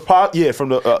 From the pod, yeah, from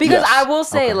the Because yes. I will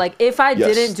say, like, if I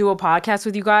Yes. didn't do a podcast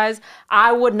with you guys,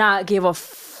 I would not give a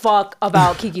fuck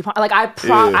about Keke Palmer. Like,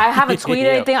 I haven't tweeted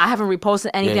anything. I haven't reposted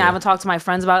anything. Yeah. I haven't talked to my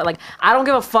friends about it. Like, I don't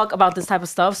give a fuck about this type of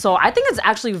stuff. So I think it's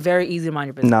actually very easy to mind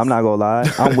your business. Nah, I'm not gonna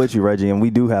lie. I'm with you, Reggie, and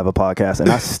we do have a podcast, and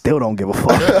I still don't give a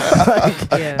fuck.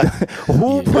 Like, Yeah.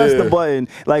 who pressed the button?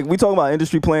 Like, we talking about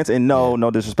industry plants, and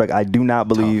no disrespect, I do not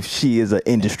believe she is an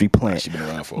industry plant. She's been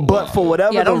around for a while. But for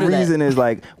whatever Yeah, the don't do that. reason is,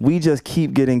 like, we just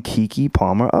keep getting Keke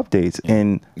Palmer updates,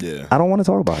 and Yeah. I don't want to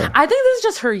talk about her. I think this is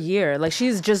just her year. Like,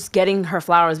 she's just getting her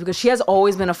flowers because she has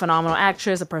always been a phenomenal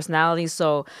actress, a personality.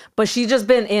 So, but she's just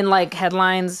been in like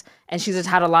headlines, and she's just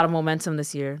had a lot of momentum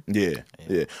this year. Yeah.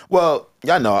 Well,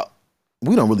 y'all know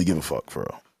we don't really give a fuck for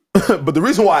real. But the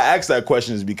reason why I asked that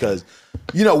question is because,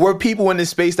 you know, we're people in this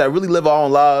space that really live our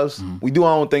own lives. We do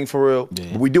our own thing for real.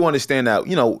 But we do understand that,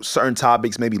 you know, certain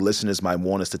topics maybe listeners might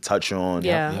want us to touch on.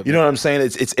 Yeah. You know what I'm saying?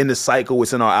 It's in the cycle.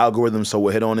 It's in our algorithm, so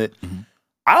we'll hit on it.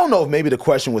 I don't know if maybe the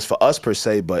question was for us per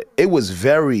se, but it was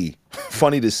very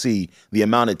funny to see the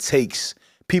amount it takes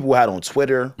people had on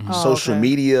Twitter, social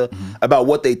media, about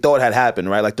what they thought had happened,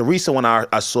 right? Like the recent one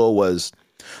I saw was,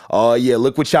 oh yeah,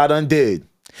 look what y'all done did.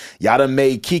 Y'all done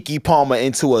made Keke Palmer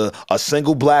into a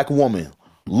single black woman.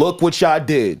 Look what y'all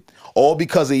did. All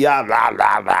because of y'all, blah,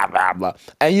 blah, blah, blah, blah.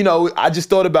 And you know, I just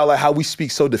thought about like how we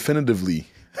speak so definitively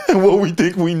what we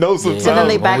think we know sometimes. And then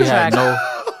they When backtrack.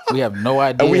 we have no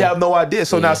idea. And we have no idea.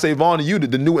 So now, Savon, to you,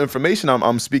 the new information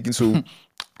I'm speaking to,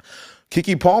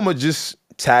 Keke Palmer just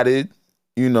tatted,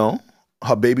 you know,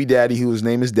 her baby daddy, whose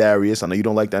name is Darius. I know you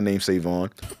don't like that name, Savon.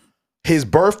 His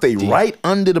birthday right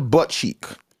under the butt cheek,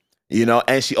 you know,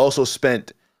 and she also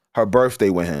spent her birthday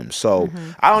with him. So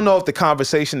I don't know if the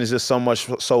conversation is just so much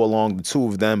so along the two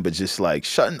of them, but just like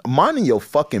minding your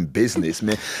fucking business,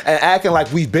 man, and acting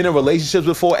like we've been in relationships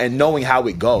before and knowing how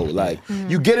it go. Like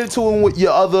you get into it with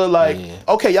your other, like,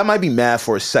 okay, y'all might be mad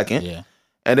for a second,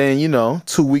 and then, you know,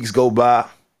 2 weeks go by,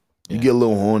 you get a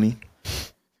little horny.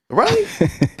 Right?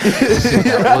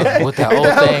 with that old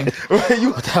thing.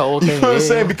 Right? With that old thing. You know what I'm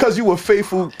saying? Because you a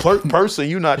faithful person,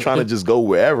 you're not trying to just go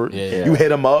wherever. You hit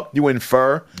them up, you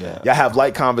infer. Y'all have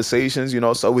light conversations, you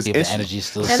know, so it's The energy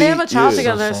still. And they have a child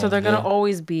together, so they're gonna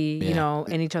always be, you know,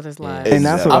 in each other's lives. And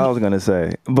that's what I was gonna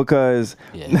say, because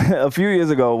a few years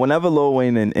ago, whenever Lil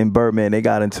Wayne and Birdman, they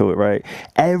got into it, right?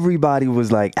 Everybody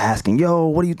was like asking, yo,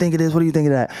 what do you think of this? What do you think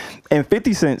of that? And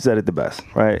 50 Cent said it the best,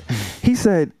 right? He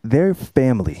said, they're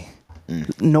family.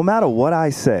 No matter what I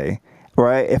say,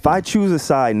 right? If I choose a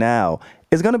side now,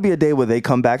 it's gonna be a day where they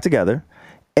come back together.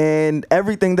 And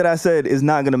everything that I said is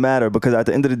not going to matter, because at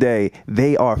the end of the day,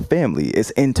 they are family.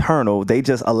 It's internal. They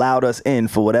just allowed us in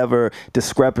for whatever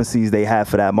discrepancies they have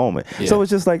for that moment. So it's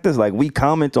just like this. Like, we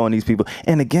comment on these people.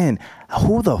 And again,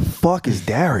 who the fuck is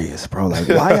Darius, bro? Like,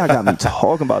 why y'all got me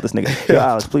talking about this nigga? Yo,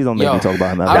 Alex, please don't make me talk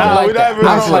about him. I don't like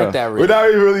that. We're not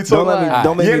even really talking about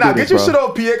don't make me get your shit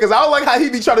off, Pierre, because I don't like how he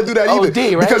be trying to do that either.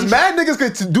 Right? Because mad niggas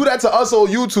could do that to us on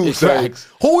YouTube. Say,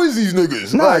 who is these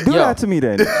niggas? Nah, do that to me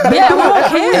then. Yeah, we don't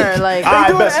care. Like, they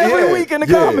do it every week in the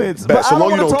comments. But I don't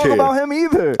want to talk about him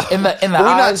either. In the we're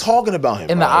not talking about him.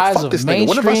 In the eyes of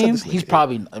mainstream, he's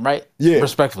probably right. Yeah,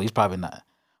 respectfully, he's probably not.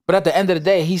 But at the end of the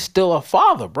day, he's still a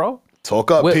father, bro.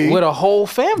 Talk up, P. With a whole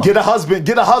family. Get a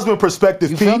husband perspective,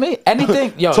 you P. feel me?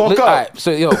 Anything, yo. Talk up. All right,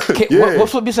 so yo,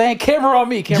 what's what you saying? Camera on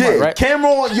me, right?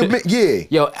 Camera on you. Yeah.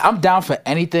 Yo, I'm down for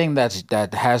anything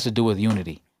that has to do with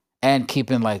unity and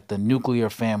keeping like the nuclear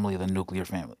family.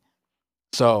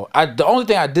 So the only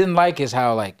thing I didn't like is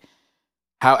how when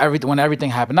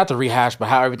everything happened, not to rehash, but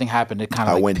how everything happened, it kind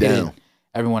of went down.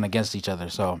 Everyone against each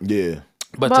other. So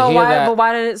but to hear that, but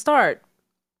why did it start?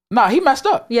 Nah, he messed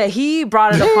up. Yeah, he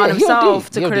brought it upon himself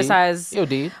to criticize.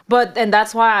 And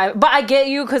that's why I get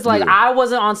you, because like I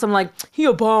wasn't on some like, he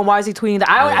a bum, why is he tweeting that?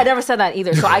 I never said that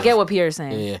either, so I get what Pierre's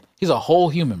saying. Yeah. He's a whole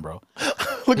human, bro.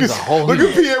 Look at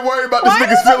Pierre worried about this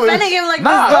nigga's feelings. Defending him like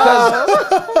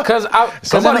because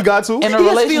somebody got to. In a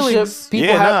relationship,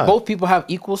 both people have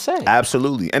equal say.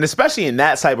 Absolutely. And especially in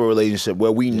that type of relationship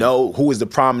where we know who is the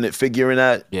prominent figure in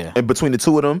that, in between the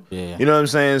two of them. You know what I'm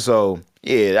saying? So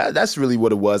yeah, that's really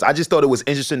what it was. I just thought it was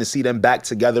interesting to see them back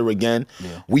together again.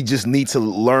 We just need to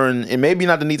learn, and maybe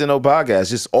not the Need to Know podcast,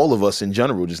 just all of us in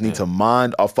general just need to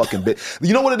mind our fucking bit.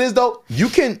 You know what it is though? You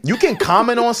can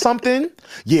comment on something.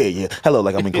 Yeah. Hello,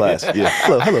 like I'm in class. Yeah.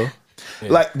 Hello.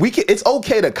 Like it's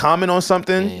okay to comment on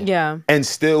something. And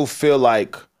still feel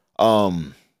like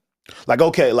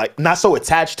okay, like not so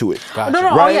attached to it. Gotcha.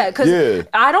 No, right? Because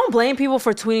I don't blame people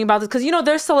for tweeting about this, because you know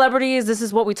they're celebrities. This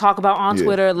is what we talk about on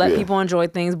Twitter. Let people enjoy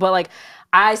things, but like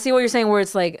I see what you're saying, where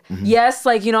it's like, yes,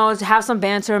 like, you know, have some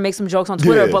banter, make some jokes on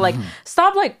Twitter, but like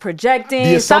stop like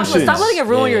projecting, stop letting it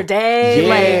ruin your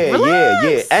day. Like,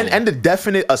 relax. And the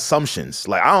definite assumptions.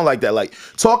 Like, I don't like that. Like,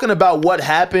 talking about what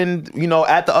happened, you know,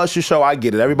 at the Usher show, I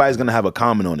get it. Everybody's gonna have a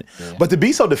comment on it. But to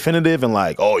be so definitive and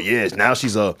like, oh yes, now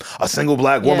she's a single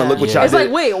black woman. Look what y'all did. It's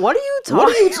like, wait, what are you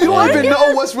talking? You don't even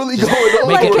know what's really going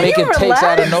on. Making takes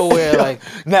out of nowhere. Like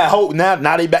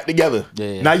now they back together.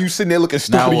 Now you sitting there looking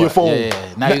stupid on your phone.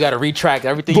 Now you got to retract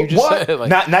everything you just said.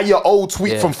 Like, now your old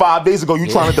tweet from 5 days ago, you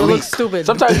trying to delete. Looks stupid.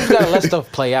 Sometimes you got to let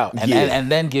stuff play out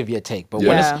and then give your take. But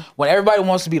when everybody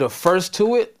wants to be the first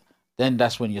to it, then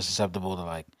that's when you're susceptible to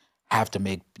like have to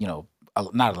make, you know,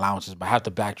 not allowances, but have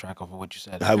to backtrack over what you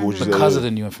said because of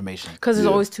the new information. Because there's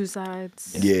always two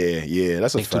sides. Yeah,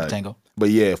 that's a fact. Tango.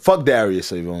 But yeah, fuck Darius,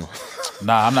 Savon.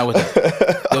 Nah, I'm not with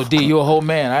that. Yo, D, you a whole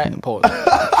man, all right? Pause.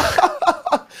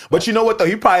 But you know what though?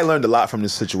 He probably learned a lot from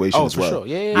this situation as well. Sure.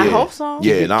 Yeah. I hope so.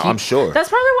 Yeah, I'm sure. That's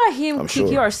probably why he and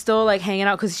Kiki are still like hanging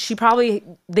out, because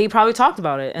they probably talked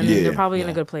about it and they're probably in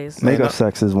a good place. Makeup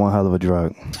sex is one hell of a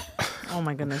drug. Oh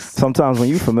my goodness. Sometimes when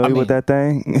you familiar with that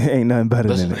thing, ain't nothing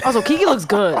better than it. Also, Kiki looks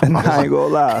good. And I ain't gonna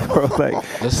lie, bro. Like,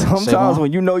 sometimes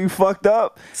when you know you fucked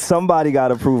up, somebody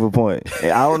gotta prove a point.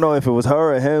 And I don't know if it was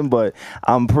her or him, but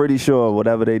I'm pretty sure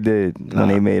whatever they did when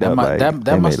they made up,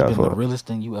 that must have been the realest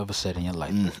thing you ever said in your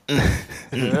life.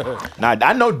 Now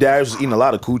I know Darius was eating a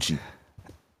lot of coochie.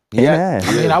 Yeah,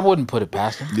 I mean, I wouldn't put it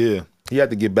past him. Yeah. He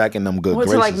had to get back in them good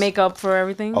graces. To like make up for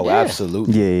everything? Oh,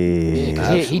 absolutely.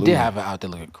 Yeah. He did have it out there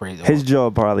looking crazy. His jaw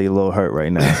probably a little hurt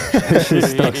right now. His shit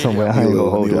stuck somewhere. I ain't gonna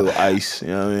hold you. A little ice, you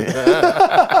know what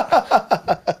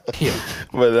I mean?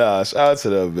 But shout out to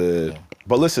them, man.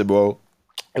 But listen, bro,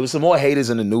 there was some more haters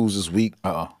in the news this week.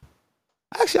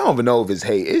 Actually, I don't even know if it's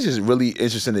hate. It's just really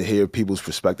interesting to hear people's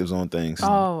perspectives on things.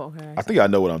 Oh, okay. I think I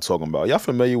know what I'm talking about. Y'all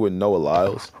familiar with Noah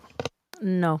Lyles?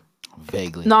 No.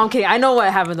 Vaguely. No, I'm kidding. I know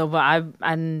what happened though, but I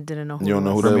didn't know who. You don't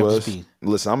know who that was?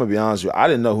 Listen, I'm gonna be honest with you. I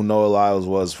didn't know who Noah Lyles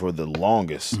was for the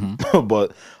longest.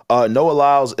 But Noah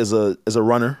Lyles is a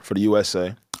runner for the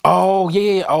USA. Oh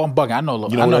yeah. Oh, I'm bugging. I know.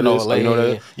 You know what that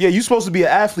is? Yeah, you're supposed to be an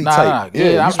athlete type.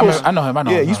 Yeah, I know him.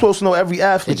 Yeah, you're supposed to know every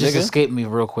athlete. It just escaped me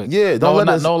real quick. Yeah,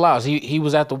 no lies. He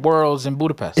was at the Worlds in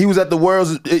Budapest. He was at the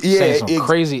Worlds. Yeah, saying some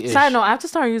crazy. Side note, I have to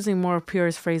start using more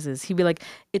purist phrases. He'd be like,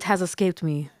 "It has escaped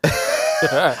me."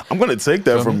 I'm gonna take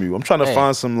that from you. I'm trying to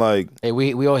find some like. Hey,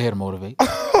 we all here to motivate.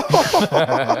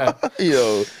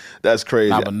 Yo, that's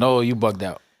crazy. Nah, but no, you bugged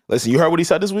out. Listen, you heard what he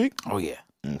said this week? Oh yeah.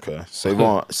 Okay,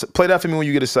 Savon, play that for me when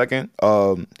you get a second.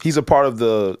 He's a part of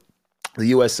the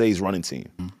USA's running team,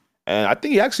 and I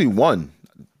think he actually won.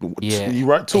 Yeah, you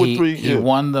right? 2 or 3. He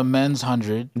won the men's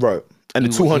 100, right? And the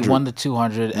 200. He won the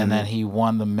 200, and then he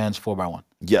won the men's 4x1.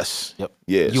 Yes. Yep.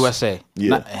 Yes. USA. Yeah.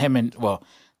 Not him and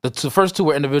the first two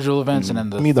were individual events, and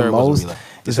then the third was a relay.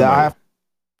 Is that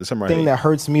the thing that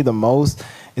hurts me the most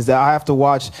is that I have to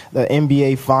watch the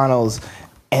NBA Finals.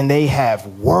 And they have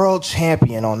world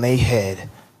champion on their head.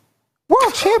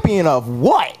 World champion of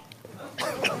what?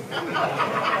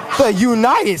 The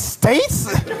United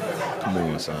States? Come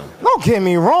on, son. Don't get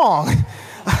me wrong.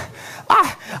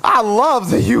 I love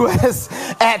the U.S.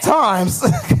 at times.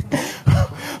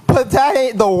 But that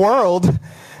ain't the world.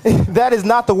 That is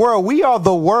not the world. We are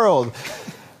the world.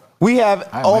 We have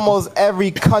almost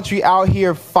every country out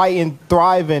here fighting,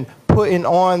 thriving, putting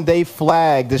on their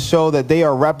flag to show that they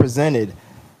are represented.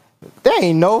 There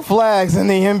ain't no flags in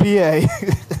the NBA.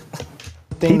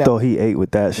 He thought he ate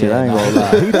with that shit. I ain't gonna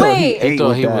lie. He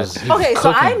thought he was okay,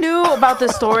 so I knew about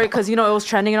this story because it was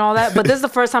trending and all that. But this is the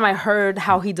first time I heard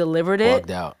how he delivered it.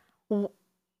 Bugged out.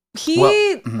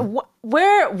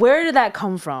 Where did that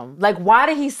come from? Like, why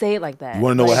did he say it like that? You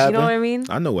want to know what happened? You know what I mean?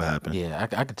 I know what happened. Yeah,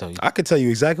 I could tell you. I could tell you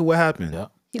exactly what happened.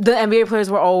 Yep. The NBA players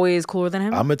were always cooler than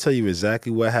him. I'm gonna tell you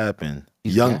exactly what happened.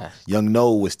 Young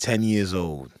Noah was 10 years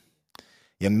old.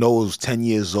 Young Noah was 10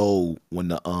 years old when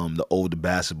the older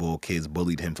basketball kids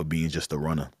bullied him for being just a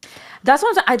runner. That's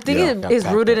what I think it is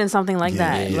rooted in something like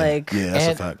that. Yeah. Like, that's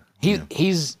a fact.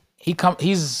 He's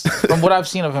from what I've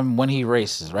seen of him when he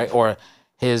races, right? Or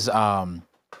his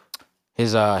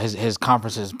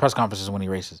conferences, press conferences when he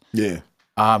races. Yeah.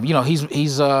 He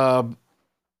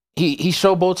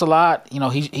showboats a lot.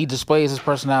 He displays his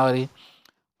personality.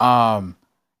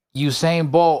 Usain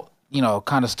Bolt,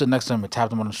 kind of stood next to him and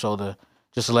tapped him on the shoulder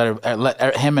just to let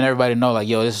him and everybody know, like,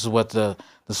 yo, this is what the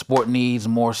sport needs,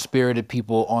 more spirited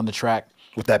people on the track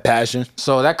with that passion.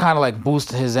 So that kind of like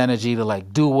boosted his energy to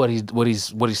like do what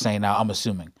he's saying now, I'm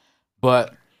assuming.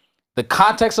 But the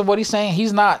context of what he's saying,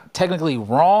 he's not technically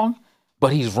wrong,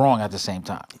 but he's wrong at the same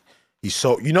time. He's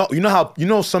so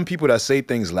how some people that say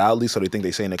things loudly so they think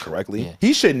they're saying it correctly. Yeah.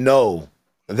 He should know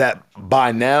that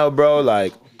by now, bro.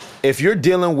 Like, if you're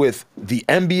dealing with the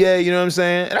NBA, you know what I'm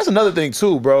saying? And that's another thing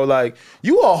too, bro. Like,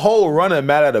 you a whole runner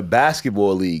mad at a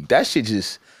basketball league. That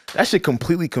shit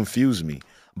completely confused me.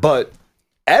 But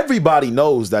everybody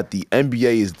knows that the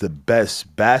NBA is the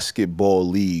best basketball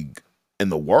league in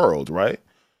the world, right?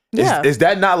 Yeah. Is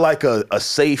that not like a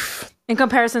safe? In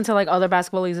comparison to like other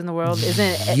basketball leagues in the world,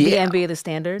 isn't the NBA the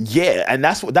standard? Yeah, and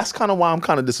that's kind of why I'm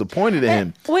kind of disappointed in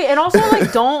him. Wait, and also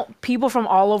like, don't people from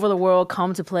all over the world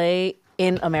come to play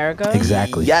in America?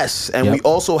 Exactly. Yes, and we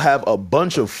also have a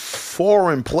bunch of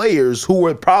foreign players who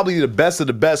were probably the best of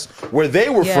the best where they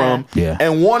were from,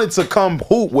 and wanted to come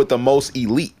hoop with the most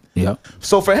elite. Yep.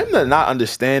 So for him to not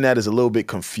understand that is a little bit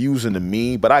confusing to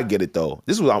me, but I get it though.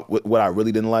 This is what I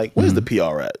really didn't like. Where's the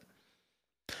PR at?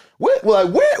 Where?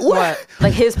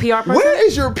 Like his PR person? Where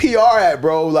is your PR at,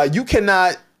 bro? Like, you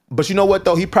cannot. But you know what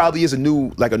though? He probably is a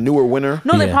newer winner.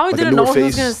 No, they probably didn't know he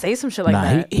was gonna say some shit like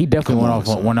that. He definitely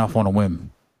went off on a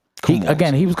whim. He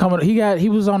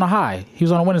was on a high. He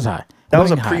was on a winner's high. That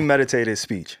was a premeditated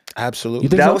speech. Absolutely.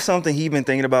 That was something he'd been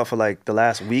thinking about for like the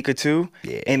last week or two.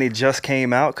 Yeah. And it just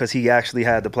came out because he actually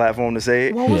had the platform to say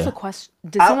it. What was the question?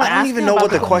 Did someone I don't even know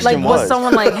what the question was.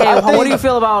 Someone like, hey, what do you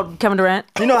feel about Kevin Durant?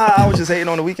 You know how I was just hating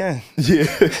on the weekend? Yeah.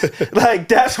 Like,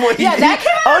 that's what that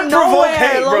came out unprovoked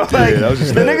hate, bro. Like,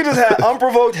 the nigga just had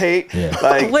unprovoked hate. Yeah.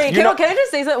 Like, wait, can I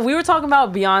just say something? We were talking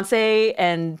about Beyonce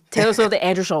and Taylor Swift and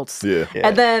Andrew Schultz. Yeah.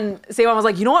 And then Savon was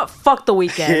like, you know what? Fuck the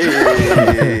weekend.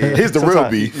 Here's the real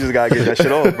beat. You just gotta get that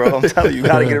shit off, bro. I'm telling you, you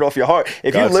gotta get it off your heart.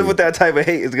 If you live with that type of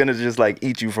hate, it's gonna just like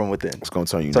eat you from within. It's gonna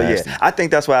turn you so nasty. Yeah, I think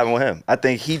that's what happened with him. I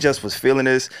think he just was feeling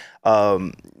this.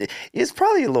 It's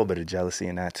probably a little bit of jealousy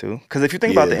in that too. Because if you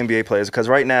think about the NBA players, because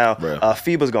right now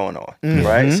FIBA's going on,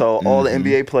 right? So all the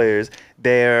NBA players,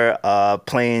 they're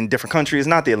playing different countries,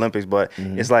 not the Olympics, but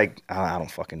it's like, I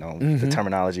don't fucking know the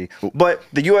terminology. But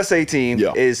the USA team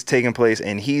is taking place,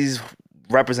 and he's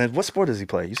represents. What sport does he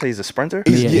play? You say he's a sprinter?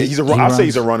 He's a runner. I'd say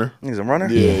he's a runner. He's a runner?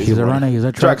 Yeah, He's a runner. He's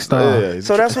a track star. Yeah,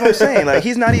 so that's what I'm saying. Like,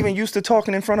 he's not even used to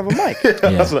talking in front of a mic.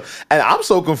 And I'm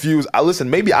so confused. Listen,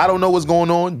 maybe I don't know what's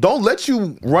going on. Don't let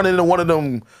you run into one of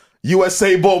them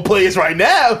USA ball players right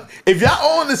now. If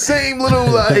y'all on the same little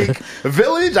like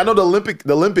village, I know the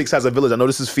Olympics has a village. I know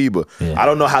this is FIBA. Yeah. I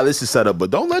don't know how this is set up, but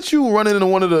don't let you run into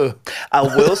one of the. I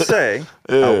will say,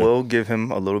 I will give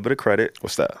him a little bit of credit.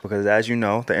 What's that? Because as you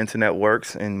know, the internet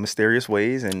works in mysterious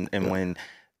ways, and when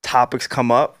topics come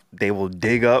up, they will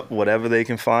dig up whatever they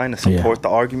can find to support the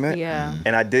argument. Yeah.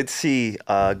 And I did see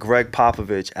Greg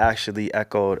Popovich actually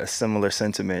echoed a similar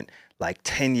sentiment like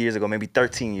 10 years ago, maybe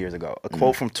 13 years ago. A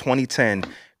quote from 2010,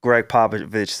 Greg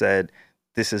Popovich said,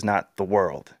 "This is not the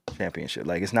world championship.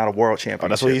 Like, it's not a world championship." Oh,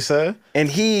 that's what he said? And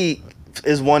he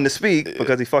is one to speak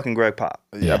because he's fucking Greg Pop.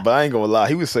 Yeah, but I ain't gonna lie.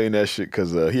 He was saying that shit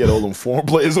because he had all them foreign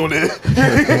players on there. I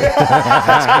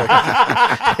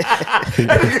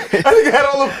think he had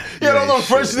all them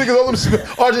French niggas, all them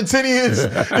Argentinians.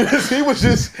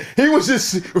 he was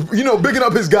just, you know, bigging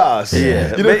up his guys.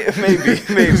 Yeah, you know? maybe.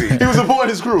 He was supporting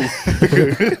his crew.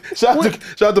 Shout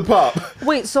out to Pop.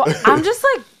 Wait, so I'm just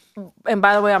like, and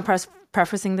by the way, I'm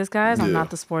prefacing this, guys. I'm not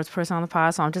the sports person on the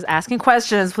pod, so I'm just asking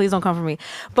questions. Please don't come for me.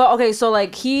 But okay, so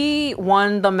like he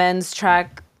won the men's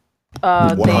track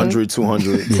 100,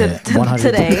 200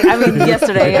 today. I mean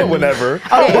yesterday. Whenever.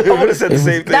 Okay, would have said the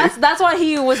same thing. That's why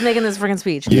he was making this freaking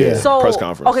speech. Yeah. So press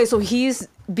conference. Okay, so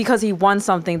because he won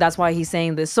something, that's why he's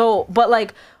saying this. So, but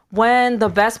like when the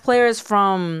best players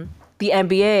from the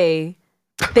NBA,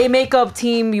 they make up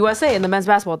Team USA in the men's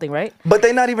basketball thing, right? But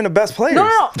they're not even the best players.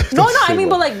 No. I mean,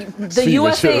 but like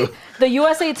the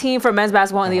USA team for men's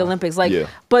basketball in the Olympics, like,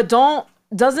 but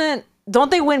don't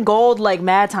they win gold like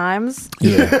mad times?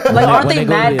 Yeah. Like, aren't they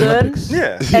mad good?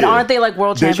 Yeah. And aren't they like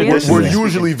world champions? We're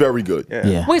usually very good.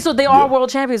 Yeah. Wait, so they are world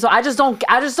champions. So I just don't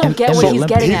get what he's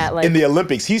getting at. Like, in the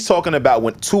Olympics, he's talking about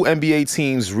when two NBA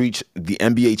teams reach the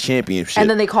NBA championship, and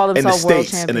then they call themselves world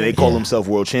champions. And then they call themselves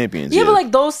world champions. Yeah, but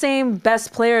like those same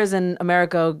best players in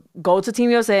America go to Team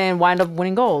USA and wind up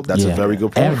winning gold. That's a very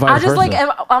good point. I just like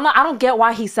I don't get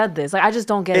why he said this. Like, I just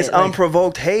don't get it. It's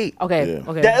unprovoked hate. Okay. The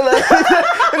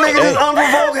nigga just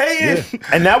unprovoked hating.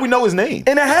 And now we know his name.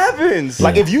 And it happens.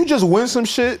 Like, if you just win some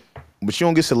shit, but you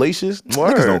don't get salacious,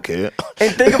 niggas don't care.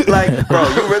 And think of, like, bro,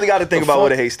 you really got to think about where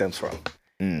the hate stems from.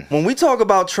 When we talk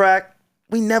about track,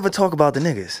 we never talk about the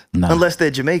niggas. Unless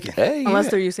they're Jamaican. Unless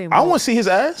they're Usain Bolt. I want to see his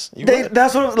ass.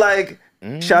 That's what, like...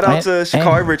 Shout out to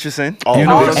Sha'Carri Richardson. You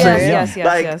know what I'm saying? Yes,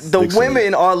 like, the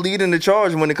women are leading the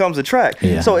charge when it comes to track.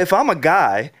 Yeah. So if I'm a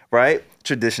guy, right,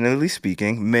 traditionally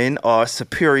speaking, men are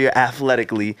superior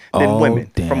athletically than women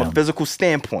from a physical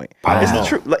standpoint. It's the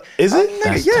truth. Like, is it?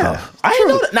 Nigga, yeah. I ain't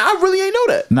know that. Nah, I really ain't know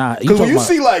that. Nah, because when you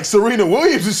see like Serena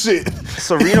Williams and shit.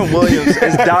 Serena Williams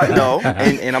is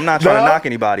and I'm not trying to knock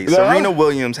anybody. Serena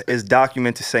Williams is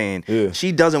documented saying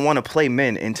she doesn't want to play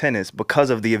men in tennis because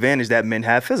of the advantage that men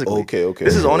have physically. Okay.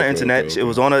 This is on the internet. It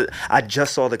was on I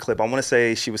just saw the clip. I want to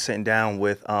say she was sitting down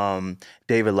with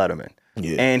David Letterman.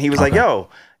 Yeah. And he was like, yo,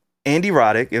 Andy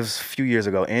Roddick, it was a few years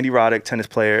ago, Andy Roddick, tennis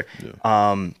player,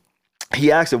 he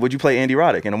asked her, would you play Andy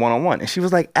Roddick in a one-on-one? And she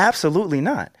was like, absolutely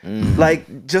not.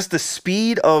 Like, just the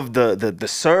speed of the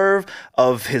serve,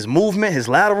 of his movement, his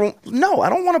lateral. No, I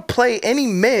don't want to play any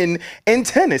men in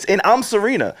tennis. And I'm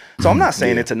Serena. So I'm not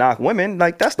saying it to knock women.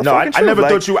 Like, that's the fucking truth. I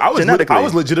never thought I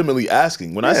was legitimately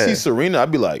asking. When I see Serena,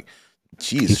 I'd be like,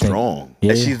 she is strong.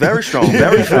 Yeah. She's very strong,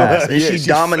 very fast. And she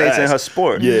dominates in her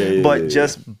sport. But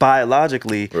just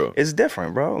biologically, it's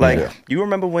different, bro. Like, you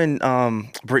remember when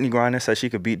Brittany Griner said she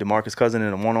could beat DeMarcus Cousins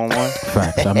in a one-on-one?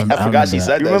 I forgot she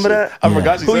said that. You remember that? I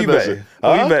forgot she said that shit.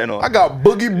 Who you betting on? I got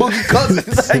Boogie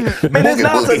Cousins. Man, it's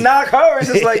not to knock her. It's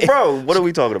just like, bro, what are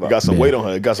we talking about? Got some weight on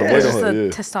her. Got some weight on her.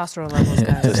 Testosterone levels,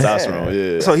 guys.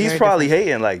 Testosterone, So he's probably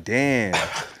hating like, damn.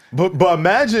 But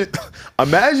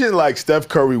imagine like Steph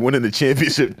Curry winning the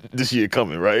championship this year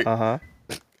coming, right?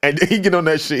 And then he get on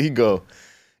that shit, he go,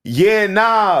 yeah,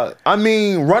 nah, I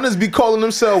mean, runners be calling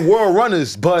themselves world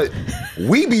runners, but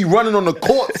we be running on the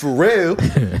court for real.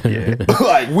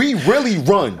 Like, we really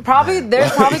run.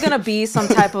 There's probably gonna be some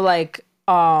type of like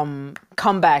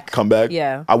comeback.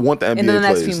 Yeah. I want the NBA in the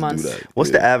next players few months. to do that. What's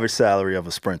the average salary of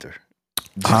a sprinter?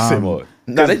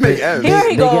 Nah, they make average. Here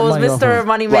he goes, Mr.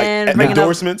 Money Man. Like,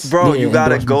 endorsements? Bro, you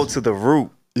gotta go to the root.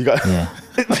 You got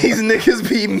these niggas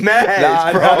be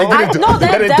mad, bro.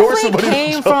 That definitely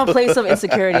came from a place of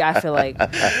insecurity, I feel like.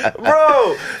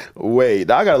 Bro, wait,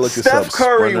 I gotta look this up. Steph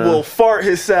Curry will fart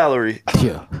his salary.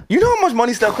 Yeah. You know how much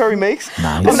money Steph Curry makes?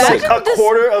 Imagine a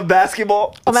quarter of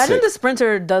basketball. Imagine the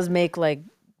sprinter does make like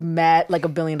like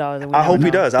 $1 billion. I hope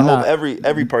he does. I hope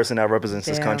every person that represents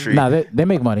this country. Nah, they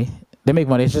make money. They make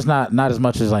money. It's just not as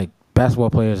much as like basketball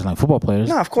players and like football players.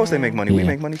 No, of course they make money. We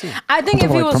make money too. I think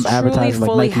if he was truly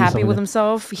fully Nike, happy with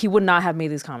himself, he would not have made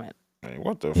these comments. Hey,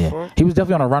 what the fuck? He was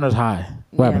definitely on a runner's high.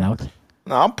 What happened, Alex?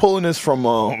 Now, I'm pulling this from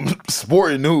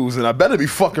Sporting News, and I better be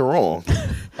fucking wrong.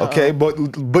 Okay,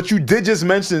 but you did just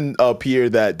mention, Pierre,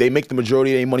 that they make the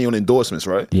majority of their money on endorsements,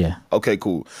 right? Yeah. Okay,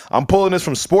 cool. I'm pulling this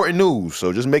from Sporting News,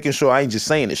 so just making sure I ain't just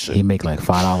saying this shit. He make like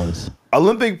 $5.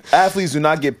 Olympic athletes do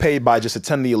not get paid by just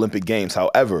attending the Olympic Games.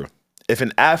 However, if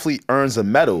an athlete earns a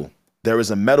medal, there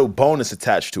is a medal bonus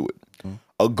attached to it.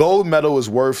 A gold medal is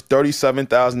worth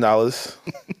 $37,000.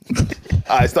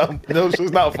 All right, stop. No,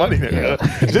 shit's not funny.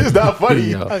 Shit's not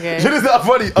funny. Okay. Shit is not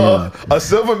funny. A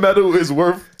silver medal is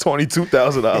worth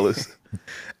 $22,000,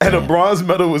 and a bronze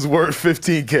medal is worth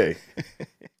 $15K.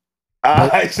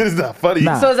 Shit is not funny.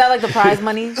 Nah. So is that like the prize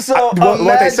money? So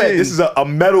like they said, this is a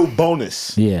medal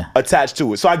bonus attached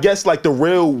to it. So I guess like the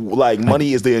real like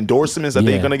money is the endorsements that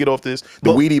they're gonna get off this,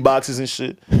 the Wheatie boxes and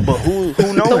shit. But who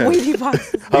know The him? Wheatie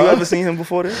boxes. You ever seen him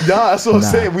before this? Nah, that's what I'm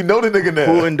saying. We know the nigga now.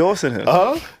 Who endorsing him?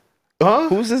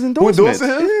 Who's his Who endorsement? endorsing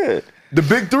him? Yeah. The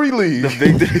Big Three League. The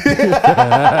big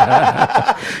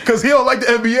Because he don't like the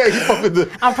NBA. He fuck with the.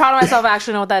 I'm proud of myself. I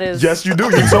actually know what that is. Yes, you do.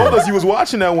 You told us you was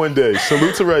watching that one day.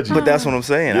 Salute to Reggie. But that's what I'm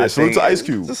saying. Yeah, I salute think to Ice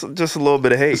Cube. Just a little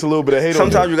bit of hate. It's a little bit of hate.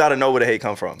 Sometimes on you gotta know where the hate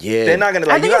come from. Yeah. They're not gonna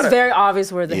like. I think it's very obvious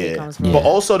where the hate comes from. But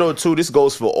also though too, this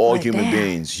goes for all Like, human damn.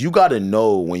 beings. You gotta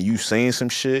know when you saying some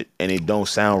shit and it don't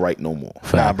sound right no more.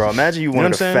 Nah, bro. Imagine you one know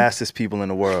of what the I'm saying? fastest people in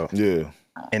the world, Yeah.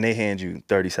 and they hand you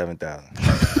 $37,000.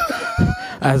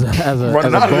 As a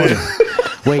Running out of bonus. there.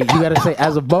 Wait, you gotta say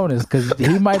as a bonus because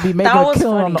he might be making That a was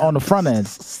killing funny. on the front end.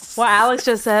 What Alex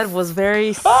just said was very,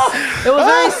 it was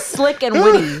very slick and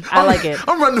witty. I like it.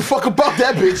 I'm running the fuck about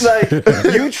that bitch.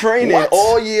 Like you training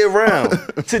all year round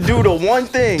to do the one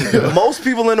thing most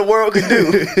people in the world can do.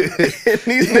 And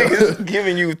these niggas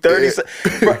giving you 30.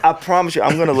 Bro, I promise you,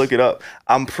 I'm gonna look it up.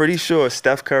 I'm pretty sure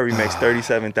Steph Curry makes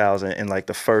 $37,000 in like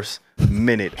the first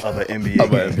minute of an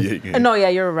NBA game. No, yeah,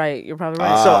 you're right. You're probably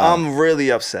right. So I'm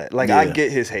really upset. Like I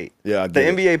get his hate. Yeah, I the get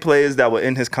it. NBA players that were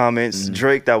in his comments,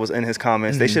 Drake that was in his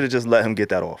comments, they should have just let him get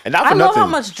that off. And not I for love nothing. how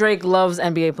much Drake loves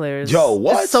NBA players. Yo,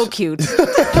 what? It's so cute. And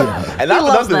not for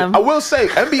loves nothing. them. I will say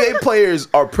NBA players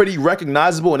are pretty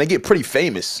recognizable and they get pretty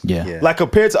famous. Yeah. Like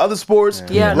compared to other sports.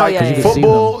 Yeah, no, like yeah, yeah.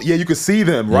 football, you can see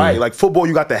them, right? Like football,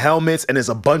 you got the helmets and there's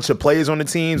a bunch of players on the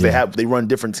teams. They run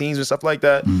different teams and stuff like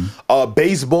that.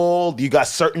 Baseball, you got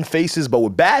certain faces, but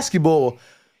with basketball,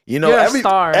 you know, You're a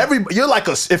star. You're like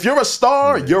if you're a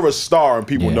star, you're a star and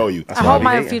people know you. I hope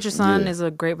my future son is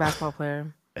a great basketball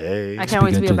player. Hey, I can't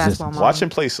wait to be a into basketball existence. mom. watch him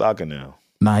play soccer now.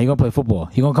 Nah, he gonna play football.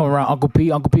 He gonna come around Uncle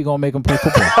P. Uncle P gonna make him play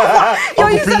football. Yo,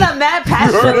 you said that mad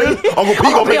passionately. Uncle P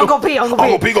gonna make Uncle P. Uncle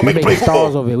P gonna we make him make play stars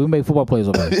football. over here. We make football players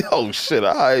over here. Oh shit!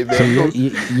 All right, man. So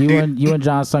you and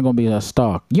John's son gonna be a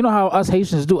star. You know how us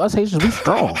Haitians do. Us Haitians, we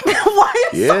strong. Why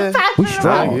are you Yeah. so passionate? We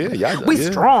strong. We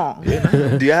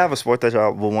strong. Do you have a sport that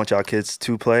y'all will want y'all kids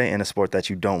to play and a sport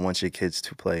that you don't want your kids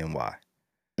to play and why?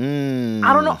 I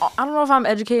don't know. I don't know if I'm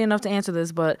educated enough to answer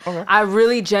this, but I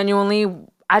really genuinely.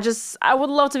 I would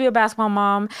love to be a basketball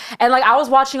mom. And like I was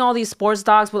watching all these sports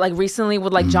docs, but like recently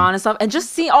with like John and stuff, and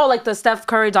just seeing like the Steph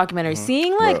Curry documentary,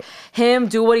 seeing like him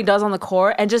do what he does on the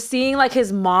court, and just seeing like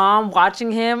his mom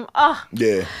watching him.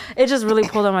 Yeah. It just really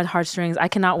pulled on my heartstrings. I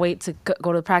cannot wait to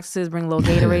go to the practices, bring little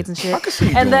Gatorades and shit. I can see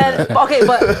you and doing then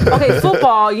that.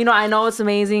 football. You know, I know it's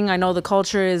amazing. I know the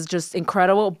culture is just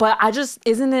incredible, but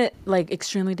isn't it like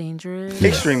extremely dangerous?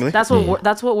 Extremely. That's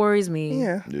what worries me.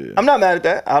 Yeah. I'm not mad at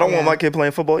that. I don't want my kid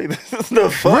playing football either. The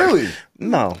fuck? Really?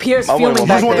 No. Pierre's I wouldn't fuming You want just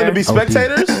back want them to there. be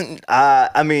spectators?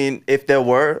 I mean, if there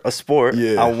were a sport,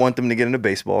 Yeah. I want them to get into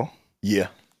baseball. Yeah.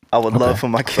 I would love for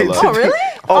my kids Oh, to really?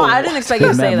 Oh, I didn't expect you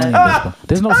to say Mad money in that. baseball.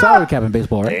 There's no salary cap in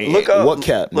baseball, right? Look up What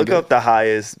cap? Look nigga? up the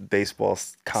highest baseball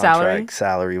contract,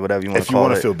 salary, whatever you want If to you call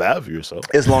want it. to feel bad for yourself.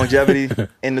 It's longevity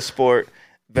in the sport.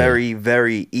 Very,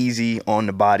 very easy on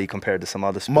the body compared to some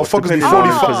other sports. Motherfuckers be depending on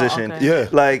his 45. position. Okay. Yeah.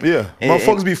 Like, yeah. and-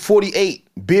 Motherfuckers be 48,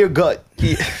 beer gut,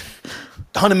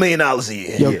 $100 million a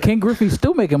year. Yo, King Griffey's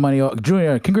still making money off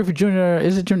Junior. King Griffey Jr.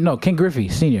 is it? No, King Griffey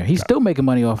Senior. He's still making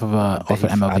money off of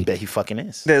MLB. I bet he fucking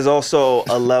is. There's also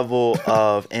a level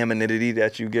of anonymity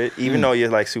that you get, even though you're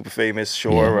like super famous,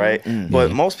 sure, right?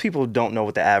 But most people don't know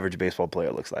what the average baseball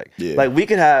player looks like. Yeah. Like we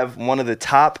could have one of the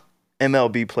top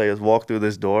MLB players walk through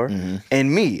this door,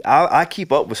 and me, I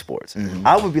keep up with sports.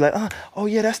 I would be like, oh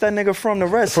yeah, that's that nigga from the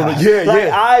Red Sox.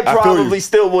 I probably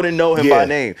still wouldn't know him by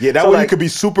name. Yeah, that way you could be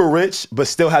super rich, but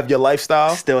still have your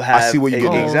lifestyle. Still have. I see what you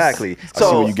get exactly.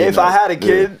 So if I had a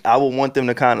kid, I would want them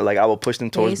to kind of like, I would push them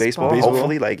towards baseball.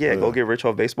 Hopefully, like go get rich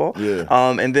off baseball.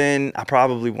 And then I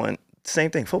probably want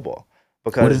same thing, football.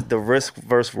 Because the risk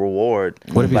versus reward,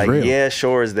 what if he's real? Yeah,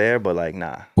 sure is there, but like,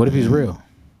 nah. What if he's real?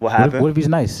 What happened? What if he's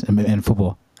nice in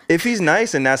football? If he's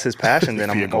nice and that's his passion, then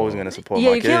I'm always gonna support my kid.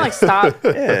 Yeah, you can't like stop.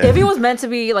 If he was meant to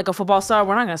be like a football star,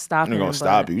 we're not gonna stop him. We're gonna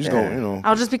stop you. Just gonna,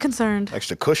 I'll just be concerned.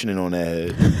 Extra cushioning on that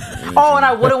head. Oh, and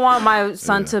I wouldn't want my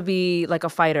son to be like a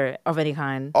fighter of any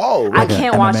kind. Oh, I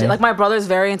can't watch it. Like my brother's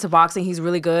very into boxing. He's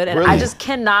really good, and I just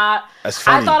cannot. That's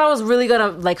funny. I thought I was really gonna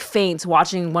like faint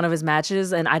watching one of his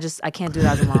matches, and I can't do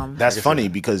that as a mom. That's funny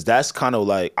because that's kind of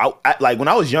like like when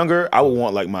I was younger, I would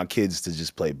want like my kids to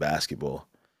just play basketball.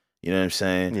 You know what I'm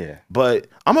saying? Yeah. But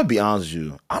I'm gonna be honest with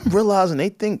you. I'm realizing they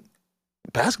think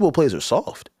basketball players are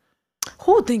soft.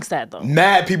 Who thinks that though?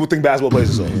 Mad people think basketball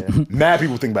players are soft. Mad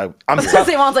people think I'm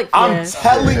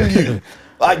telling you.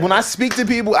 Like when I speak to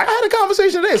people, I had a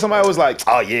conversation today. Somebody was like,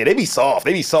 "Oh yeah, they be soft.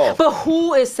 They be soft." But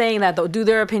who is saying that though? Do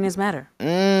their opinions matter?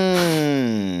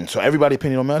 So everybody's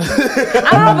opinion don't matter.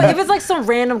 I don't know, but if it's like some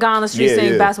random guy on the street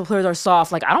saying basketball players are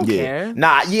soft, like I don't care.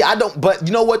 Nah, I don't. But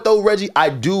you know what though, Reggie? I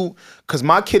do, because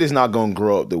my kid is not gonna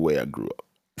grow up the way I grew up.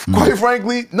 Quite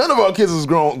frankly, none of our kids is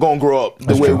gonna grow up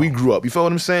the way we grew up. You feel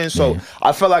what I'm saying? So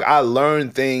I felt like I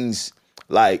learned things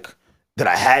like that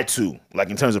I had to, like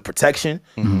in terms of protection.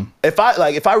 If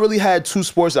I really had two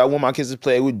sports that I want my kids to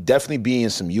play, it would definitely be in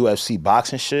some UFC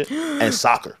boxing shit and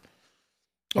soccer.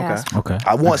 Yeah. Okay.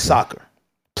 I want soccer.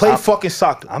 Play fucking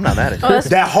soccer. I'm not mad at you.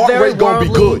 That heart rate gonna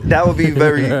be good. That would be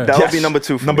that would be number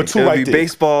 2 for number me. 2 it would right be there.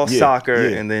 baseball, soccer,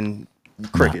 and then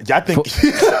cricket. I think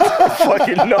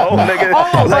fucking no, nigga.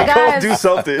 Oh, like guys, go do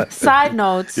something. Side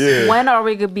notes. When are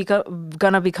we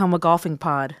gonna become a golfing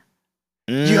pod?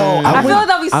 Yo, I feel like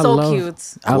that'd be so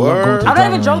cute. I love going to I'm not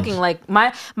even driving joking. range.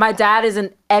 Like my dad is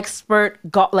an expert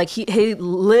golf. Like he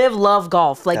love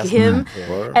golf. Like him,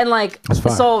 and like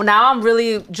so now I'm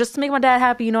really just to make my dad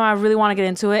happy. You know, I really want to get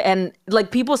into it. And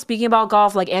like people speaking about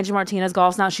golf, like Angie Martinez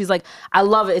golfs now. She's like, I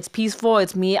love it. It's peaceful.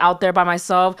 It's me out there by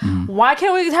myself. Why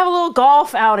can't we have a little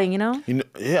golf outing? You know?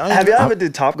 Have you ever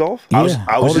did Top Golf? I was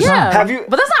just, Have you?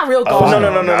 But that's not real golf.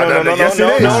 No. Yes,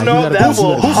 it is.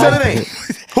 Who said it ain't?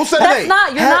 Who said it ain't?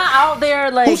 You're not out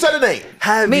there like. Who said it ain't?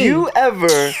 Have you ever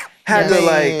had to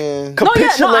like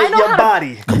capitulate your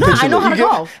body? No, I know how to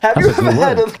golf. Have you ever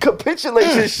had to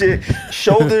capitulate your shit,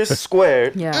 shoulders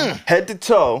squared, head to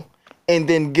toe, and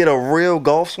then get a real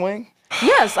golf swing?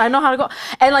 Yes, I know how to go.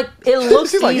 And like it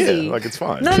looks She's like, easy. yeah, like it's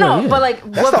fine. No, but like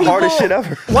That's the hardest shit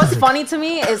ever. What's funny to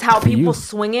me is how people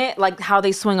swing it, like how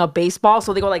they swing a baseball.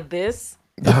 So they go like this.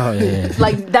 Oh yeah.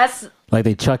 Like that's like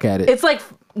they chuck at it. It's like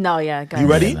guys. You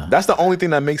ready? That's the only thing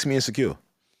that makes me insecure.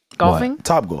 Golfing?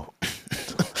 Top Golf.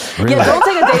 Really? Yeah, don't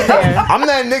take a date there. I'm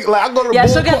that nigga. Like I go to the Yeah,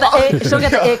 bull she'll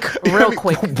get the ick real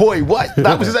quick. Boy, what?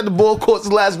 I was just at the bull courts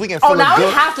last weekend. Oh, now we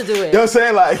have to do it. You know what I'm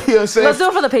saying? Like, you know what I'm saying? Let's do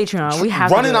it for the Patreon. We have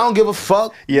Running, to do it. I don't give a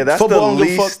fuck. Yeah, that's Football,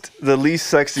 the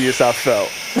least sexiest I felt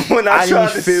when I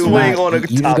tried to swing on a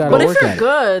Top Golf. But if you're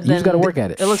good, you then just gotta work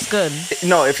at it. It looks good.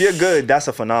 No, if you're good, that's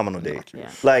a phenomenal date.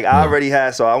 Yeah. Like I already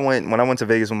had, so when I went to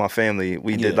Vegas with my family,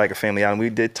 we did like a family outing. We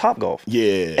did Top Golf.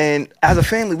 Yeah. And as a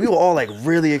family, we were all like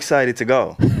really excited to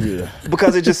go. Yeah.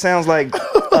 Because it just sounds like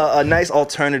a nice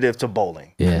alternative to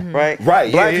bowling. Yeah. Right?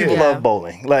 Right. Black people love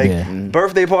bowling. Like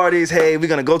birthday parties, hey, we're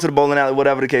gonna go to the bowling alley,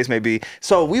 whatever the case may be.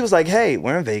 So we was like, hey,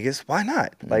 we're in Vegas, why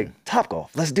not? Like Top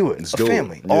Golf, let's do it. Let's do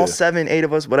family. All 7, 8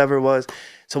 of us, whatever it was.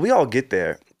 So we all get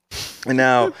there. And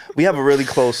now we have a really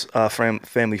close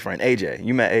family friend, AJ.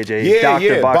 You met AJ,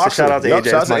 Dr. Boxer. Shout out to AJ.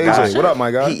 Shout out to AJ. What up, my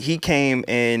guy? He came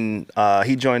and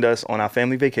he joined us on our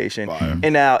family vacation.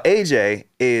 And now AJ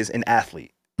is an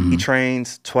athlete. He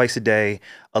trains twice a day,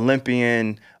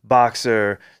 Olympian,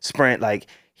 boxer, sprint. Like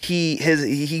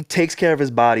he takes care of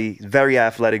his body. Very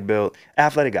athletic built,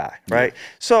 athletic guy, right?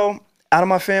 So out of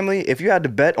my family, if you had to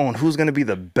bet on who's going to be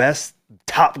the best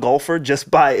top golfer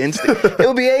just by instinct, it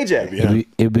would be AJ.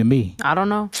 It'd be me. I don't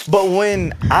know. But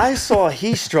when I saw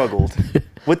he struggled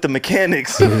with the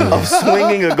mechanics of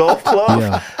swinging a golf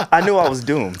club, I knew I was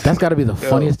doomed. That's got to be the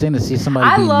funniest thing to see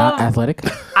somebody not athletic.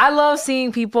 I love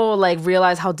seeing people like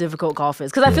realize how difficult golf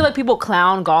is because I feel like people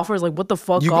clown golfers like what the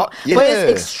fuck golf, but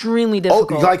it's extremely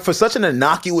difficult. Like for such an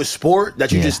innocuous sport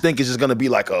that you just think is just gonna be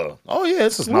like oh yeah,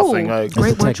 this is nothing. Like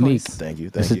great technique. Thank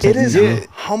you. It is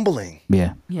humbling.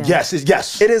 Yeah. Yes.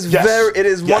 It is very. It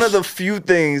is one of the few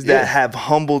things that have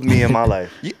humbled me in my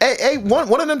life. Hey,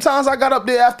 one of them times I got up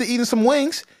there after eating some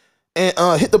wings and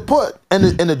hit the putt, and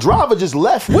the driver just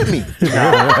left with me.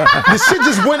 The shit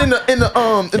just went in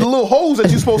the little holes that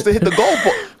you're supposed to hit the golf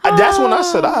ball. That's when I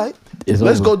said, all right.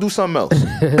 Let's go do something else.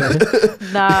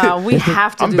 Nah, we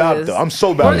have to do this. I'm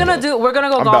so bad. We're gonna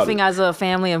go golfing as a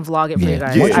family and vlog it for you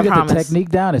guys. Once you get promise. the technique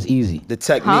down, it's easy. The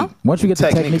technique. Once you get the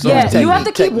technique down, you have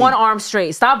to keep one arm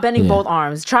straight. Stop bending both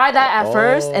arms. Try that at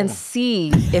first and see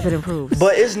if it improves.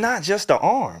 But it's not just the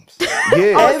arms.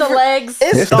 It's the legs.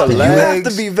 It's the legs. You have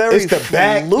to be very. It's the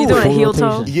back. You doing a heel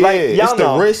toe? Yeah, like, it's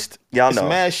the wrist. Y'all know. It's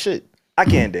mad shit. I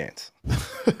can't dance.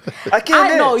 I can't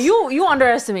dance. No, you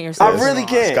underestimate yourself. I really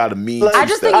can't. It's got a mean. I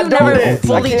just think you never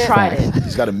fully tried it.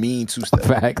 He's got a mean two-step.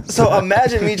 Facts. So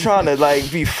imagine me trying to like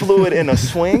be fluid in a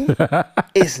swing.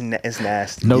 It's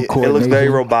nasty. No It coordination. looks very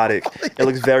robotic. It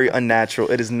looks very unnatural.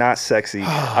 It is not sexy.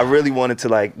 I really wanted to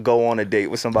like go on a date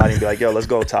with somebody and be like, yo, let's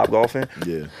go top golfing.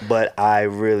 Yeah. But I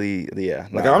really,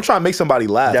 Like I'm trying to make somebody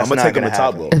laugh. That's I'm gonna not take him to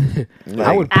top gonna golf.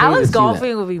 I would pay to Alex see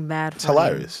golfing would be mad. It's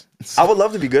hilarious. I would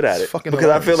love to be good at it fucking because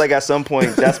I feel hilarious. like at some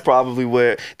point that's probably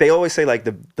where they always say like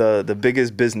the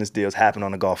biggest business deals happen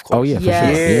on the golf course. Oh yeah, for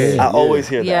Yes. sure. I always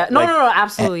hear Yeah. that. No, Like, no,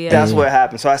 absolutely. Yeah. That's where it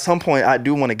happens. So at some point I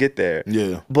do want to get there.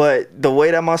 Yeah. But the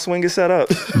way that my swing is set up,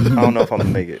 I don't know if I'm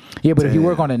gonna make it. Yeah, but if you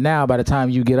work on it now, by the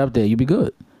time you get up there, you'll be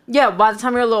good. Yeah, by the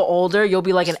time you're a little older, you'll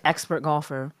be like an expert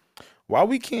golfer. Why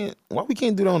we can't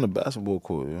do that on the basketball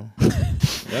court, yo?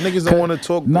 Y'all niggas don't want to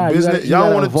talk Nah, business. you Y'all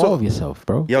gotta want to evolve talk. yourself,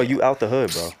 bro. Yo, you out the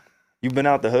hood, bro. You've been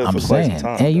out the hood I'm for quite saying,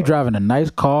 some time. and you bro. driving a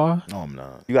nice car, No, I'm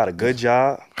not. You got a good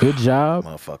job. good job,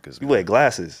 Motherfuckers. You wear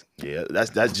glasses. Yeah,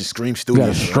 that just screams you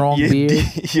got studious. a bro. strong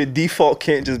beard. Your default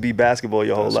can't just be basketball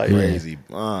your whole life. Crazy.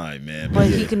 All right, man. But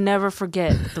yeah. he can never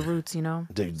forget the roots, you know?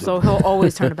 Dude, So he'll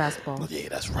always turn to basketball. Yeah,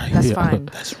 that's right. That's fine.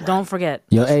 That's right. Don't forget.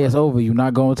 Your A is over. You're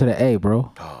not going to the A,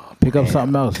 bro. Pick up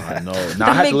something else. I know.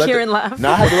 Don't make Kieran laugh.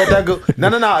 Now I had to let that go.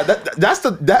 No.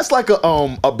 That's like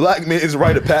a black man's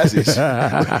rite of passage.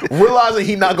 Realizing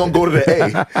he not gonna go to the A.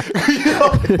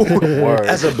 You know?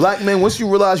 As a black man, once you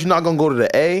realize you're not gonna go to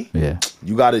the A, Yeah.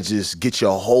 you gotta just get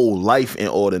your whole life in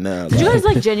order now. Did you guys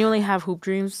like genuinely have hoop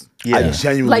dreams? Yeah. I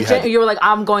genuinely Like you were like,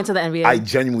 I'm going to the NBA. I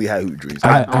genuinely had hoop dreams.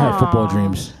 I had football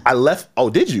dreams. I left. Oh,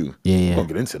 did you? Yeah, yeah. We're gonna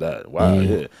get into that. Wow.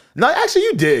 Yeah. No, actually,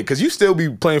 you did because you still be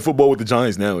playing football with the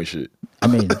Giants now and shit. I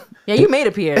mean, Yeah, you made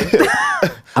it, Pierre.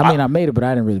 I made it, but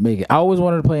I didn't really make it. I always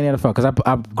wanted to play in the NFL because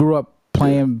I grew up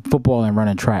playing football and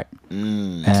running track.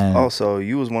 And Oh, so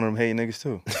you was one of them hating niggas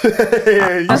too.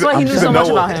 That's why he knew so much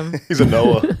about him. He's a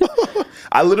Noah.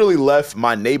 I literally left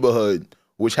my neighborhood,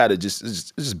 which had it's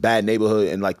just bad neighborhood,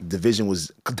 and like division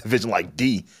like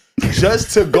D,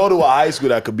 just to go to a high school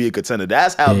that could be a contender.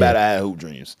 That's how bad I had hoop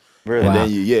dreams. Really? And Wow.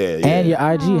 then and your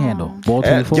IG handle, Ball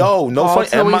And, 24. yo, no Fall funny.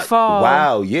 till we and fall.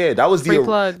 Wow, yeah, that was Free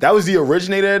plug. that was the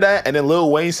originator of that, and then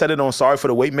Lil Wayne said it on "Sorry for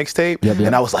the Wait" mixtape, Yep.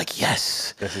 and I was like,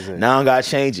 yes, This is it. now I gotta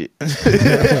change it.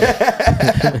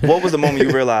 What was the moment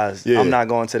you realized Yeah. I'm not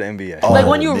going to the NBA? Like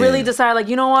when you man. really decide, like,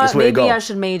 you know That's what, where it maybe go. I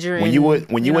should major in.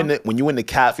 when you know? in the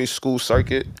catfish school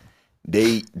circuit,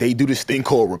 they do this thing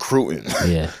called recruiting.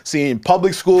 Yeah. See, in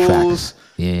public schools, Facts.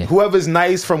 Yeah. whoever's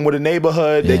nice from with a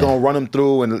neighborhood, they're Yeah. gonna run them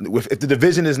through, and if the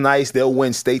division is nice, they'll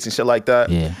win states and shit like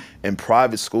that. Yeah. In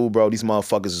private school, bro, these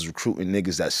motherfuckers is recruiting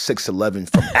niggas that's 6'11"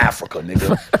 from Africa,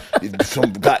 nigga,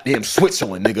 from goddamn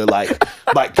Switzerland, nigga.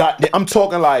 Like goddamn, I'm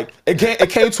talking like it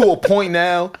came to a point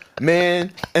now,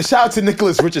 man. And shout out to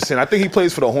Nicholas Richardson. I think he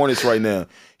plays for the Hornets right now.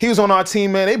 He was on our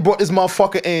team, man. They brought this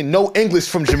motherfucker in, no English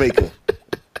from Jamaica.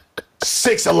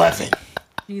 6'11".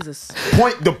 Jesus.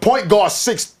 The point guard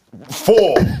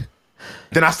 6'4".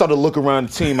 Then I started to look around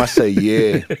the team. I say,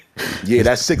 yeah,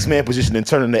 that 6-man position and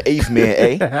turning to 8th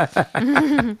man,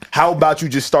 eh? How about you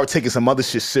just start taking some other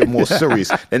shit more serious?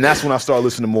 And that's when I started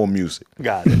listening to more music.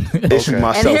 Got it. Issue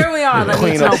myself. And here we are on the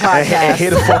Clean Need to Know up. And podcast. here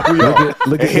the fuck we are.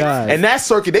 Look at And guys. that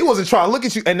circuit, they wasn't trying to look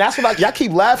at you. And that's what y'all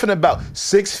keep laughing about.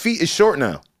 6 feet is short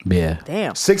now. Yeah.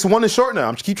 Damn. 6'1" is short now.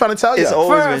 I keep trying to tell you. It's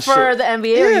always been For short. the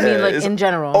NBA, or you mean like it's in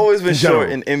general? Always been In short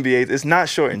general. in NBA. It's not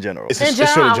short in general. It's in short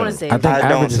general, I want to say. I think I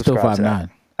don't average is still subscribe to 5'9". that.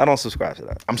 I don't subscribe to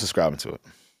that. I'm subscribing to it.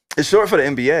 It's short for the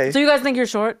NBA. So you guys think you're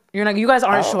short? You're not. You guys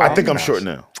aren't short. I think I'm short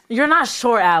now. You're not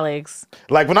short, Alex.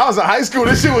 Like when I was in high school,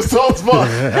 this shit was tall as fuck.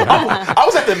 I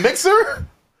was at the mixer.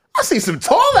 I see some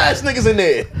tall ass niggas in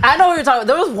there. I know what you're talking.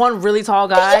 There was one really tall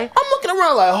guy. I'm looking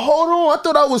around like, hold on. I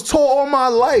thought I was tall all my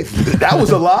life. That was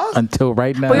a lie. Until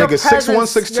right now. But your Nigga,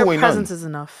 presence, 6'1", 6'2", your ain't presence nothing. is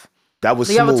enough. That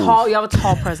was You have smooth. a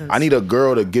tall presence. I need a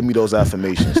girl to give me those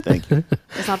affirmations. Thank you.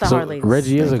 It's not that So hard, ladies.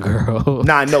 Reggie is a girl.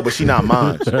 Nah, I know, but she not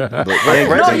mine. But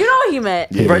No, you know what he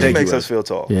meant. Yeah, Reggie thank makes you, us feel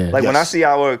tall. Yeah. Like when I Yes. see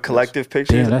our collective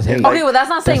pictures. Damn, that's and, hate. like, Okay, well that's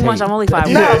not saying That's much. hate. I'm only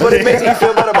 5'1". nah, but it makes me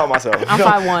feel better about myself. I'm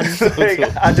 5'1".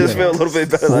 Like, I just feel a little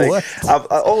bit better. Like,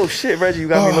 oh shit, Reggie, you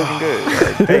got me looking good.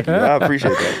 Like, thank you. I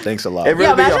appreciate that. Thanks a lot. It really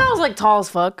Yeah, be- imagine I was like tall as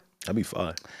fuck. That'd be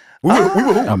fine. We would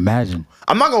hoop. Imagine.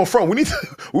 I'm not going front. We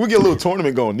would get a little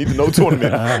tournament going. Need to know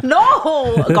tournament.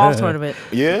 No, a golf tournament.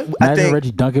 Yeah. Imagine think-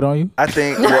 Reggie dunk it on you. I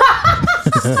think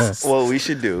what we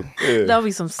should do, That'll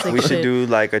be some sick we shit. should do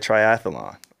like a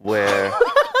triathlon where.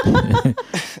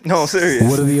 No, I'm serious.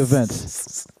 What are the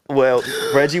events? Well,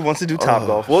 Reggie wants to do Top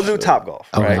Golf. We'll do Top Golf,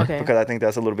 right? Okay. Because I think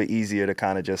that's a little bit easier to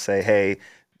kind of just say, hey,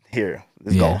 here,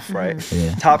 it's Yeah. golf, right?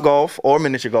 Yeah. Top Golf or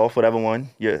miniature golf, whatever one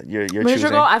you're Miniature choosing.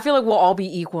 golf, I feel like we'll all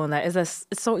be equal in that. It's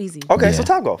so easy. Okay, Yeah. so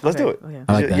Top Golf. Let's Okay, do it. okay.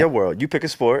 I like It's that. your world. You pick a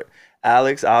sport.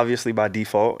 Alex, obviously by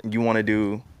default, you want to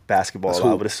do basketball.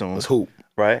 I would assume. Let's hoop.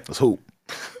 Right? Let's hoop.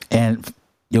 And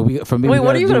yo, for me, Wait, we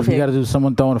what are you gonna we pick? got to do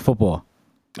someone throwing a football.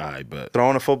 All right, bet.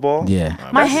 Throwing a football. Yeah.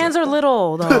 My hands are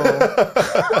little though.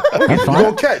 That's You fine.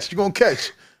 gonna catch. You gonna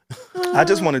catch. I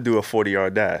just want to do a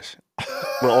 40-yard dash.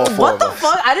 With all four What of the us.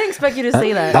 fuck? I didn't expect you to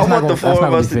say that. I That's not want the gonna- four that's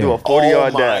of not us to gonna do be a fair.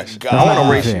 40-yard Oh my dash. God. I want to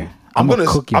That's race not you. fair. I'm gonna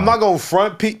cook you. I'm not gonna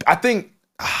front Pete. I think.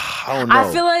 I don't know.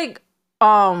 I feel like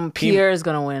Pierre is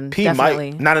gonna win. Pete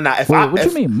definitely. might. Nah. If Wait, what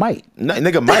you mean, might? No,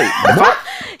 nigga might. If I-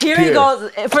 Here he Pierre.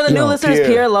 goes. For the new Yo, listeners, Pierre.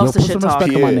 Pierre loves Yo, to put shit some talk.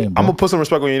 respect on my name, bro. I'm gonna put some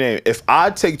respect on your name. If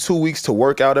I take 2 weeks to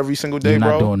work out every single day, You're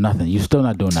not bro. doing nothing. You still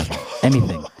not doing nothing.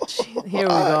 Anything. Here we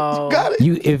go. Got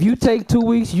it. If you take 2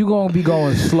 weeks, you gonna be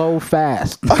going slow,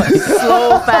 fast.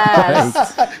 Slow,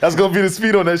 fast. That's gonna be the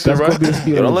speed on that shit, That's right? gonna be the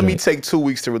speed Yo, on don't that let me joint. take 2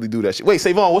 weeks to really do that shit. Wait,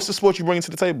 Savon, what's the sport you bringing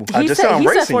to the table? I He just said said I'm he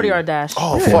said racing 40 you. yard dash.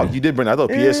 Oh fuck, you did bring that. I thought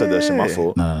Pierre said that shit. My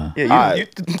fault. Nah. Yeah, Alright.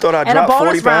 you thought I'd And a drop 40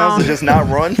 bonus pounds round. to just not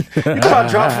run? You thought I'd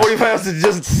drop 40 pounds to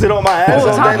just sit on my ass Oh,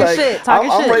 all talking day? Like, shit, talking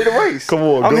I'm shit. ready to race. Come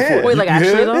on, I'm go here. for it. Wait, like You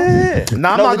actually here? though? Yeah.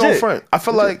 Nah, I'm No, not going legit. front. I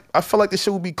feel like this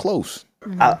shit will be close.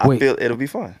 I Wait. feel it'll be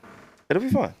fun. It'll be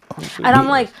fun. And I'm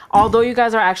like, although you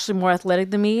guys are actually more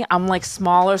athletic than me, I'm like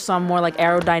smaller, so I'm more like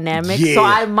aerodynamic. Yeah. So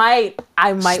I might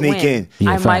Sneak win. in.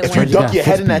 Yeah, I facts. might If you win. Reggie duck got your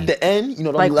foot head in at speed. the end, you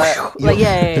know, Like, like like,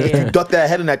 yeah. If you duck that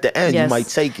head in at the end, Yes. you might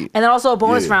take it. And then also a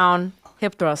bonus Yeah. round,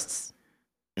 hip thrusts.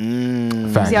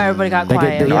 Fact. See how everybody got That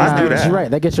quiet. get, No, I do that. You're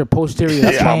right. That gets your posterior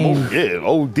Yeah, chain. yeah,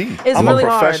 OD. It's I'm really a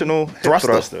professional hip Thruster.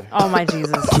 thruster. hard. Oh my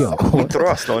Jesus. Yo,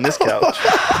 Thrust on this couch.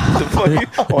 The fuck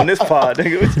you- on this pod,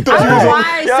 nigga. I don't know why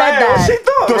I said that. What she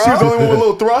thought, Thought she was the bro? only one with a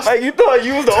little thrust. Like you thought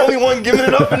you was the only one giving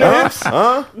it up in the hips?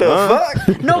 Huh? The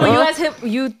fuck? No, but you guys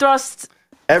you thrust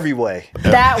Every way.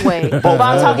 that way. But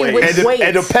I'm talking with And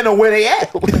weights. depending on where they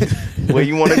at. Where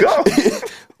you want to go?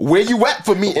 Where you at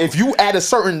for me? If you at a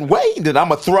certain way, then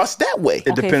I'ma thrust that way. It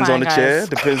Okay, depends fine, on the guys. chair,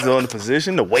 depends on the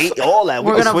position, the weight, all that.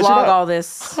 We're can gonna switch vlog it up. all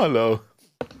this. Hello. Sign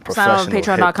up on Professional hip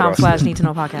thruster. patreon.com/need to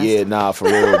know podcast. Yeah, nah, for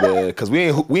real, man. Because we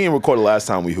ain't recorded last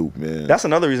time we hooped, man. That's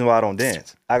another reason why I don't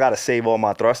dance. I gotta save all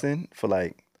my thrusting for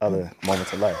like other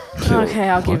moments in life. Okay,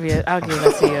 I'll give you. I'll give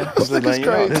that to you. Just letting you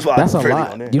know. This is why That's I a really lie.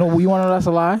 don't dance. You know, you want to know that's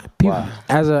a lie. People,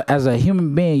 as a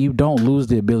human being, you don't lose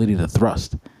the ability to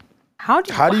thrust. How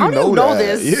do How do you know that?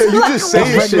 this? Yeah, you just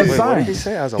saying Regular shit. science. What did he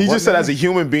say? As a He what just said now? as a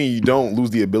human being, you don't lose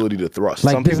the ability to thrust.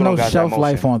 Like Some there's people no don't got that shelf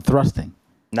life motion. on thrusting.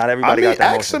 Not I everybody mean, got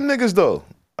that ask some motion. niggas though.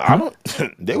 I don't.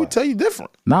 They would tell you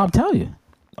different. Now I'm telling you.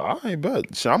 All right,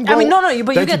 but shit, I'm I mean, going- no,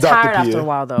 but you Thank get Dr. tired after Pierre. a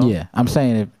while, though. Yeah, I'm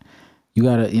saying if you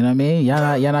gotta, you know what I mean.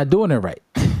 Y'all not doing it right.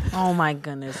 Oh my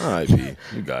goodness. All right, P,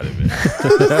 you got it, man.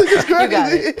 This nigga's crazy. You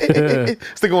got it.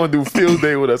 This nigga want to do field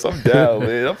day with us. I'm down,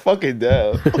 man. I'm fucking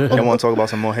down. You want to talk about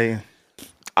some more hating?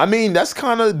 I mean, that's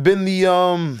kind of been the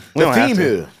We don't have theme to.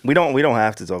 here. We don't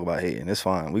have to talk about hating. It's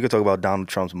fine. We could talk about Donald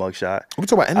Trump's mugshot. We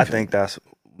talk about anything. I think that's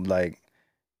like,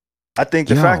 I think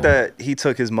the Yo. fact that he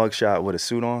took his mugshot with a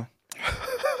suit on,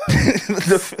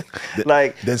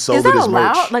 like then Is sold that his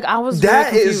allowed? merch. Like I was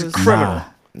that very is confused. criminal. Nah.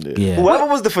 Yeah. Whoever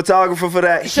was the photographer for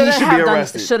that, he should Shouldn't be have done.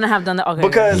 arrested. Shouldn't have done that. Okay.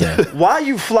 Because Yeah. why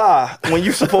you fly when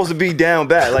you supposed to be down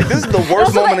bad? Like this is the worst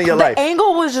Also, moment of your the life.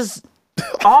 angle was just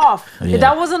off. Yeah.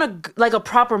 That wasn't a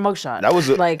proper mugshot.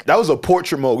 That was a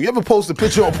portrait mode. You ever post a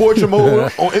picture on portrait mode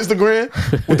on Instagram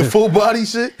with the full body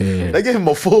shit? Yeah. They gave him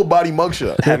a full body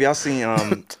mugshot. Have y'all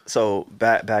seen so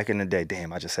back in the day,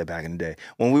 damn, I just said back in the day.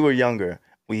 When we were younger,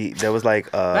 there was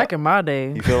like back in my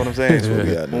day. You feel what I'm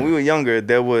saying? When we were younger,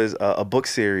 there was a book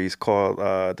series called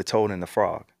The Toad and the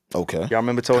Frog. Okay. Y'all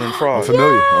remember Toad and the Frog? I'm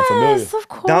familiar. Yes, of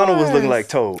course. Donald was looking like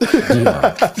Toad.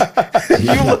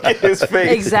 You look at his face.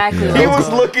 Exactly. He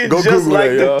was looking just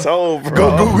like the Toad, bro.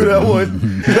 Go Google that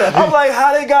one. I'm like,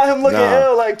 how they got him looking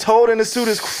ill like Toad in the suit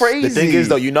is crazy. The thing is,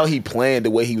 though, you know he planned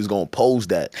the way he was going to pose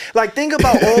that. Like, think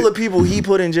about all the people he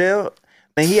put in jail.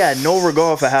 And he had no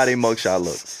regard for how they mugshot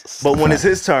looked. But when it's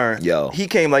his turn, he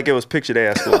came like it was picture day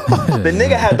at school. The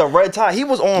nigga had the red tie. He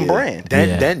was on brand.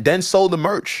 Then sold the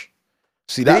merch.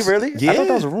 See, did he really? Yeah. I thought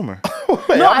that was a rumor. No,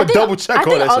 I'm gonna double check on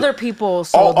that. I think other people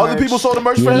sold merch. Other people sold the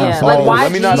merch for him? Yeah. Like YG,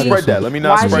 let me not spread that.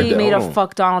 YG made a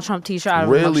fuck Donald Trump t-shirt out of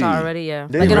a mugshot already, yeah.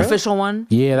 Like an official one.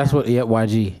 Yeah, that's what,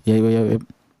 YG.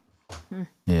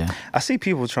 Yeah. I see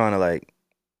people trying to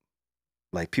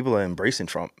like people are embracing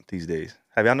Trump these days.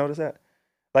 Have y'all noticed that?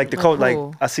 Like the code, like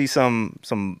I see some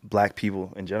black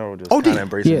people in general just kind of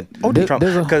embracing Trump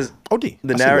because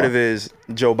the narrative is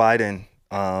Joe Biden.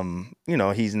 You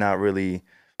know, he's not really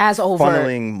as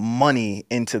funneling money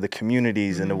into the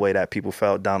communities in the way that people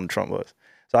felt Donald Trump was.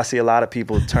 So I see a lot of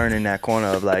people turning that corner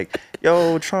of like,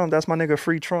 yo, Trump, that's my nigga,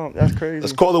 free Trump. That's crazy.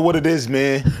 Let's call it what it is,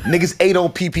 man. Niggas ate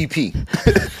on PPP.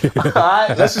 All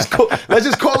right, let's just call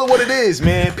it what it is,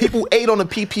 man. People ate on the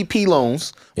PPP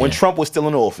loans when Trump was still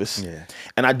in office. Yeah.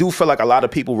 And I do feel like a lot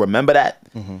of people remember that.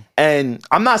 And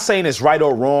I'm not saying it's right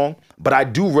or wrong, but I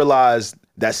do realize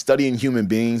that studying human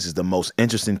beings is the most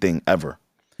interesting thing ever.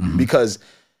 Because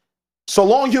so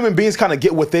long human beings kind of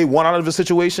get what they want out of a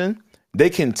situation, they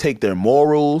can take their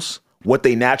morals, what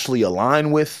they naturally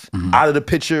align with, out of the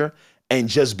picture and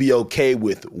just be okay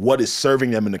with what is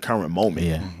serving them in the current moment.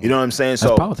 You know what I'm saying?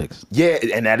 That's politics. Yeah,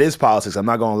 and that is politics. I'm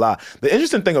not gonna lie. The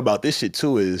interesting thing about this shit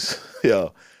too is,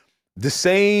 the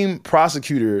same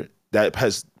prosecutor that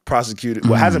has prosecuted,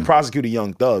 hasn't prosecuted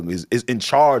Young Thug is in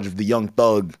charge of the Young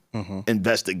Thug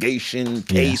investigation,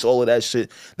 case, all of that shit.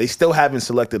 They still haven't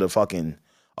selected a fucking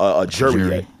a jury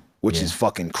yet. Which is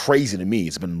fucking crazy to me.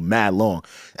 It's been mad long.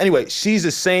 Anyway, she's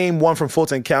the same one from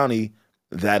Fulton County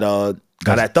that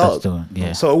got at Thug.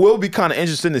 So it will be kind of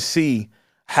interesting to see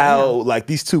how like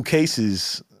these two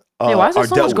cases why is there are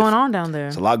so dealt much going with. on down there?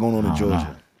 It's a lot going on in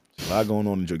Georgia. It's a lot going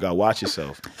on in Georgia. Gotta watch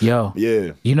yourself. Yo.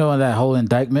 Yeah. You know, in that whole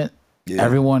indictment,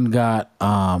 everyone got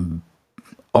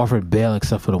offered bail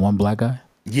except for the one black guy.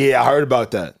 Yeah, I heard about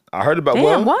that. I heard about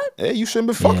what? Hey, you shouldn't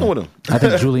be fucking with him. I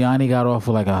think Giuliani got off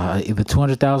with like either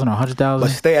 200,000 or 100,000.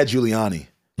 Let's stay at Giuliani.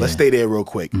 Let's stay there real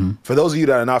quick. For those of you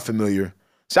that are not familiar,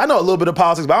 see, I know a little bit of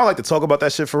politics, but I don't like to talk about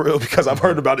that shit for real because I've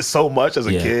heard about it so much as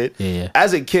a kid.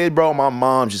 As a kid, bro, my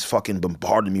mom just fucking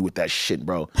bombarded me with that shit,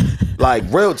 bro. Like,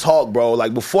 real talk, bro.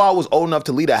 Like, before I was old enough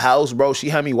to leave the house, bro, she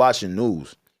had me watching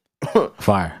news.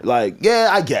 Fire. Like,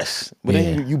 yeah, I guess. But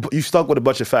then you stuck with a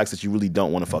bunch of facts that you really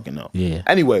don't want to fucking know.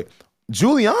 Anyway,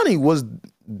 Giuliani was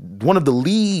one of the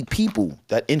lead people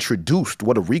that introduced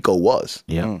what a RICO was.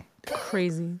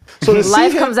 Crazy. So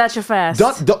life comes at you fast.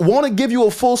 Want to give you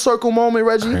a full circle moment,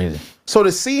 Reggie? Crazy. So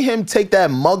to see him take that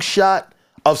mugshot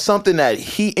of something that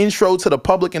he introed to the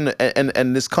public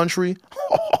in this country,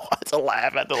 it's a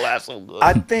laugh at the laugh so good.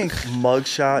 I think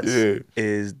mugshots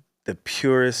is the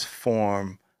purest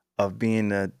form of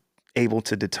being able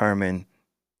to determine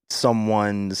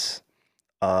someone's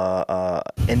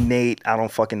innate, I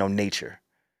don't fucking know, nature.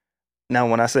 Now,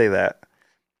 when I say that,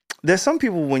 there's some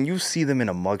people, when you see them in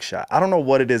a mugshot, I don't know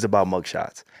what it is about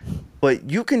mugshots, but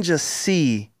you can just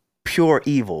see pure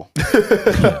evil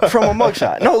from a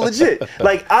mugshot. No, legit.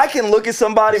 Like, I can look at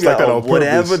somebody and be like,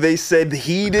 whatever they said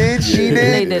he did, she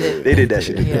did. They did that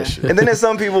shit. And then there's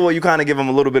some people where you kind of give them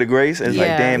a little bit of grace. And it's like,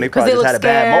 damn, they probably just had a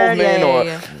bad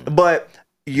moment. But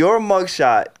your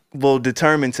mugshot will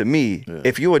determine to me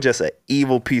if you are just an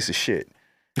evil piece of shit.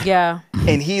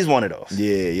 And he's one of those.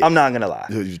 I'm not going to lie.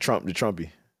 The Trumpy.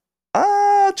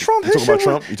 Trump. You talking about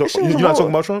Trump? You're not talking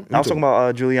about Trump? I'm talking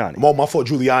about Giuliani. Oh, my fault,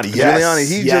 Giuliani. Yes.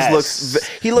 Giuliani, he just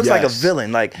looks like a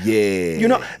villain. Like, you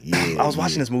know, I was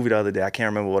watching this movie the other day. I can't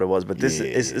remember what it was, but this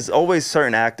is always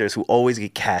certain actors who always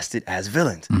get casted as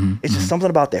villains. It's just something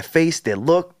about their face, their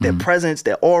look, their presence,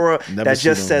 their aura that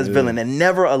just says villain. They're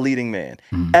never a leading man,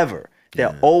 ever.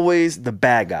 They're always the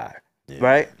bad guy,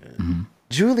 right?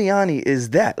 Giuliani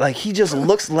is that. Like, he just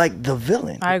looks like the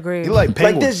villain. I agree. He like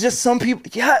Penguin. Like, there's just some people.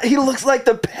 Yeah, he looks like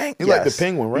the Penguin. He like the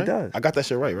Penguin, right? He does. I got that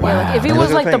shit right? Yeah, like, if he He was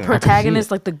looks like like the Penguin.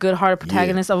 protagonist, like the good-hearted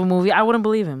protagonist of a movie, I wouldn't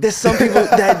believe him. There's some people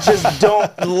that just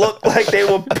don't look like they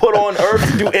were put on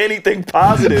earth to do anything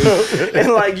positive.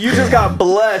 And like, you just got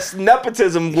blessed.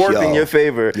 Nepotism worked in your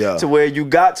favor to where you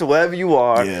got to wherever you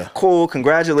are. Yeah. Cool,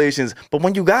 congratulations. But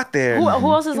when you got there, Who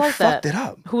else is you like that? fucked it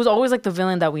up. Who's always like the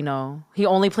villain that we know? He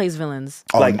only plays villains.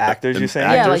 Like actors, you're saying?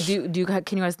 Yeah, actors? like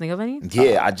can you guys think of any?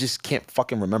 Yeah, I just can't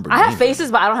fucking remember. I have names.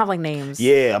 faces, but I don't have like names.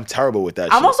 Yeah, I'm terrible with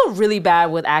that. I'm shit. also really bad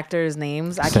with actors'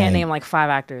 names. I Same. can't name like 5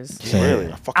 actors. Really,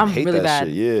 I fucking I'm hate really that bad.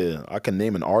 shit. Yeah, I can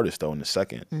name an artist though in a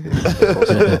second.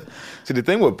 Mm-hmm. See, the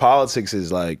thing with politics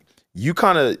is like you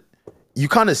kind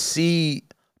of see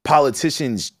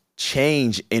politicians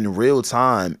change in real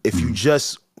time if you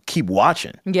just keep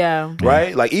watching, Yeah.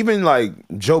 right? Like even like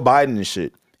Joe Biden and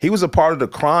shit. He was a part of the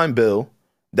crime bill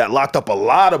that locked up a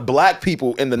lot of black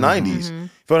people in the 90s. You Mm-hmm. know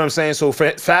what I'm saying? So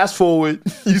fast forward,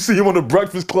 you see him on the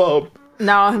Breakfast Club.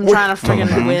 Now I'm trying to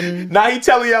freaking win. Now he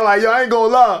telling you like, yo, I ain't gonna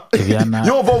lie. you're not-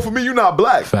 You don't vote for me, you not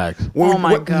black. Facts. Oh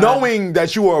my God. Knowing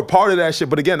that you are a part of that shit.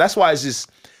 But again, that's why it's just,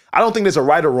 I don't think there's a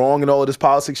right or wrong in all of this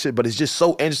politics shit, but it's just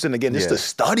so interesting again, just to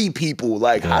study people.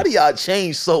 Like, how do y'all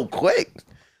change so quick?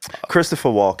 Christopher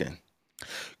Walken.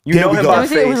 You There know we him go. by Let me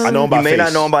see, face. I know him by You may not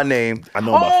face. know him by name. I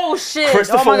know about Oh shit!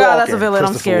 Christopher Oh my god, that's a Walken. villain.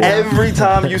 I'm Christopher scared. Walken. Every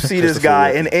time you see this Christopher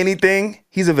guy Walken. in anything,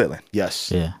 he's a villain.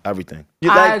 Yes. Yeah. Everything.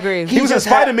 You're I like, agree. He was in just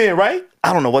had- Spider-Man, right?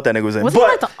 I don't know what that nigga was in. Was he but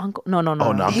like the uncle? No. Oh, no,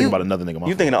 I'm thinking about another nigga.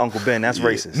 you thinking of Uncle Ben? That's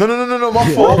racist. No, my All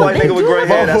fault. white nigga with gray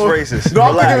hair, that's racist. No,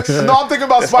 Relax. I'm thinking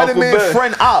about That's Uncle Spider-Man's Ben.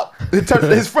 friend Op.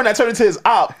 His friend that turned into his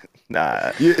Op.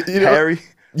 Nah. You know- Harry?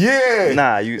 Yeah.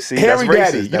 Nah, you see, Harry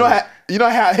that's Daddy. racist. You know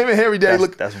how him and Harry Daddy That's,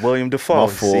 look. that's William Dafoe.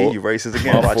 My See, fault. you racist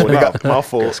again. My Watch fault. your mouth. My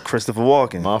fault. That's Christopher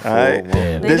Walken. My fault. All right? My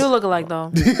fault. They This- do look alike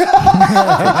though.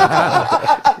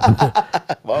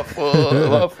 My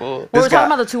fault. We're talking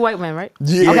about the 2 white men, right?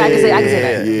 Yeah. Okay, I can say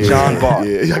that. Yeah. John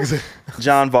Vaught. Yeah, I can say.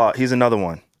 John Vaught. He's another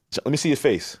one. Let me see his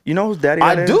face. You know whose daddy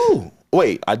I that is? do.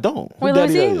 Wait, I don't. Who Wait, let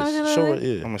me daddy see. that is? Let me see, Show let it. me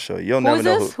Yeah. I'm going to show you. You'll Who never is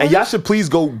know this? who. And y'all should please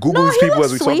go Google No, these he people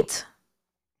as looks we talk. sweet.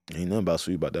 Ain't nothing about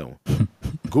sweet about that one.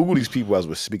 Google these people as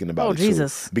we're speaking about Oh, it too.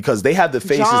 Jesus. Because they have the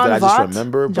faces John that I just Vaught?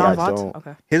 remember, but John I Vaught? don't.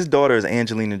 Okay. His daughter is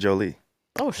Angelina Jolie.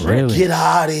 Oh shit. Really? Get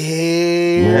out of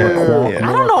here. Yeah.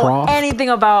 I don't know Croft? anything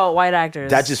about white actors.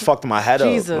 That just fucked my head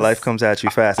Jesus. up. Life comes at you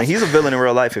fast. And he's a villain in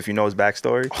real life if you know his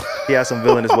backstory. He has some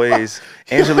villainous ways.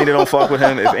 Angelina don't fuck with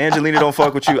him. If Angelina don't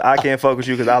fuck with you, I can't fuck with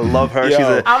you because I love her. Yo. She's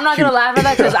a I'm not gonna laugh at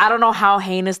that because I don't know how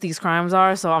heinous these crimes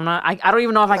are. So I'm not. I don't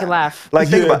even know if I can laugh. like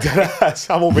think about deadass.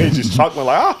 I'm over here just chuckling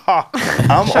like, ah.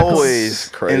 I'm always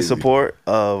Crazy. in support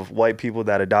of white people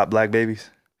that adopt black babies,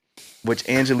 which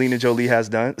Angelina Jolie has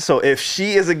done. So if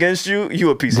she is against you, you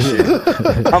a piece of shit.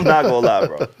 I'm not gonna lie,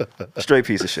 bro. Straight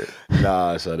piece of shit.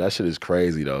 Nah, so that shit is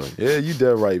crazy though. Yeah, you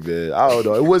dead right, man. I don't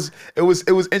know. It was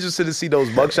interesting to see those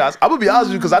mugshots. I'm gonna be honest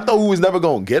with you because I thought we was never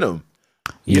gonna get him.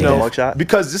 You Yeah. know, Mugshot?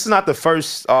 because this is not the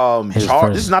first His charge.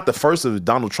 first. This is not the first of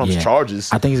Donald Trump's Yeah. charges.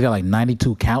 I think he's got like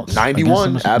 92 counts. 91,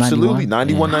 against him. absolutely.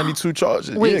 91, Yeah. 92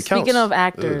 charges. Wait, yeah, it speaking counts. of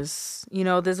actors, you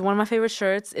know, there's one of my favorite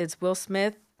shirts. It's Will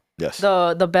Smith, Yes.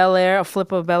 the Bel Air, a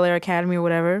flip of Bel Air Academy or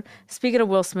whatever. Speaking of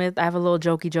Will Smith, I have a little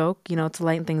jokey joke, you know, to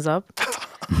lighten things up.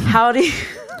 How do you?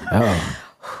 Oh.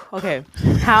 Okay,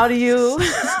 how do you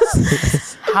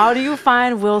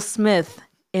find Will Smith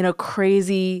in a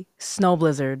crazy snow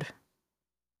blizzard?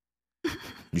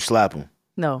 You slap him.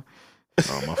 No,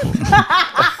 Oh, my fault.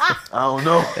 I don't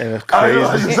know.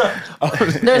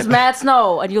 Crazy. there's mad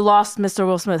snow and you lost Mr.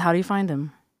 Will Smith. How do you find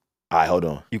him? All right, hold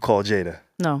on. You call Jada.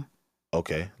 No,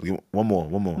 Okay, one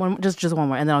more. just one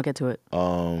more, and then I'll get to it.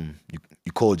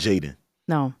 You call Jaden.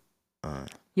 No,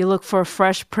 you look for a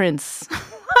Fresh Prince.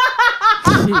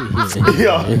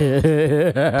 Yeah.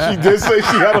 She did say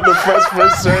she had on the Fresh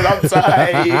Prince shirt. I'm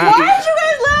tired. Why aren't you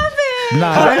guys laughing?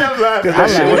 Nah, I am laughing. That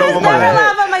shit You went guys over my never head.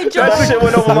 laugh at my That jokes. shit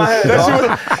went over my head.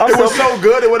 It was so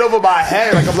good. It went over my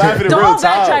head. Like I'm laughing in real Don't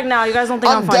time. backtrack now. You guys don't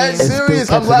think I'm I'm dead funny. serious.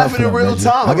 still I'm catching up laughing in to him, real Reggie.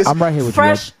 time. Like it's, I'm right here with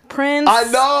Fresh Prince. I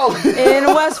know.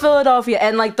 In West Philadelphia,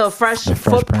 and like the fresh The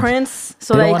Fresh footprints,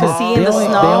 so that you can see in the They only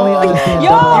snow. understand Yo!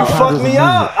 double You fucked entendres me in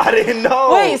up. I didn't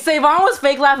know. Wait, Savon was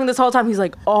fake laughing this whole time. He's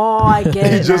like, "Oh, I get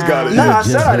it." He just now. got it. Nah, Yeah, I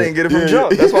said I didn't get it from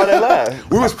jump. That's why they laughed.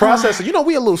 We was processing. You know,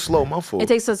 we a little slow, my fault. It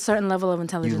takes a certain level of You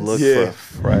intelligence. look Yeah.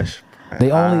 for fresh. They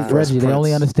only Reggie. They only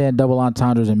Prince. understand double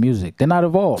entendres in music. They're not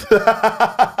evolved.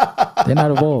 They're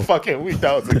not evolved. Fucking weak.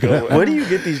 That was a good one. Where do you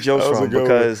get these jokes from?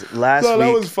 Because last week,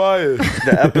 that was fire.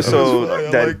 the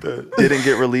episode that didn't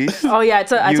get released. Oh yeah, I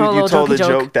told a little you told a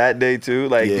joke joke that day too.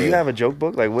 Like, do you have a joke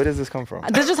book? Like, where does this come from?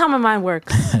 This is just how my mind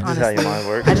works. This is how your mind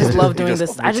works. I just love doing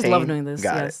this. I just love doing this.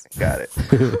 Got it.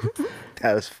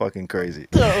 That is fucking crazy.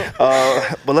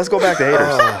 But let's go back to haters.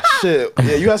 Oh, shit.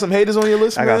 Yeah, you got some haters on your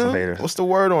list, man? I got some haters. What's the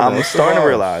word on that? I'm starting to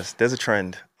realize there's a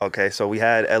trend. Okay, so we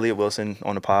had Elliot Wilson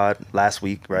on the pod last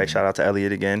week, right? Shout out to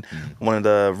Elliot again. One of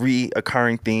the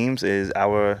reoccurring themes is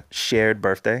our shared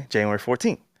birthday, January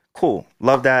 14th. Cool.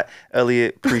 Love that.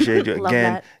 Elliot, appreciate you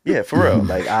again. That. Yeah, for real.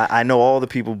 Like, I know all the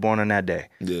people born on that day.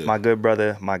 Yeah. My good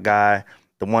brother, my guy,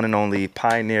 the one and only,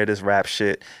 pioneered this rap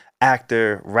shit.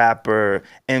 Actor, rapper,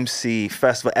 MC,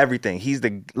 festival, everything. He's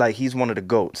one of the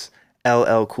GOATs.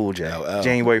 LL Cool J.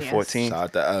 January 14th. Shout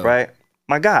out to L. Right?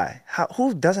 My guy.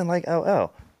 Who doesn't like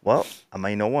LL? Well, I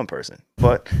might know one person,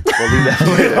 but we'll leave that for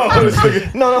later.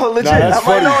 No, legit. I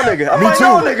might know a nigga. I might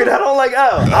know a nigga that don't like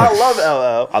L. I love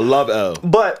LL. I love L.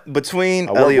 But between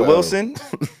Elliot Wilson,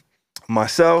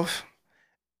 myself,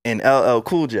 and LL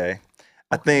Cool J,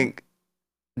 I think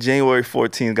January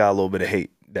 14th got a little bit of hate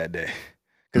that day.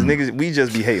 Because niggas, we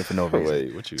just be hating for no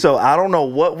reason. So I don't know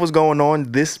what was going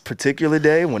on this particular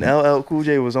day when LL Cool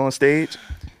J was on stage,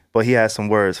 but he had some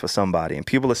words for somebody. And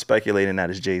people are speculating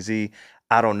that it's Jay-Z.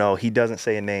 I don't know. He doesn't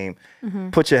say a name.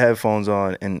 Put your headphones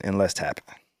on and let's tap it.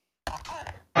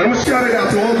 I'm gonna shout it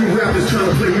out to all you rappers trying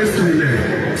to play mystery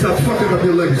man. Stop fucking up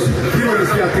your legacy. Get on this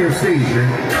goddamn stage,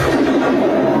 man.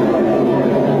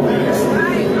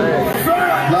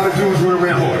 A lot of dudes run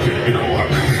around, you know,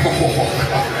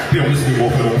 they don't listen to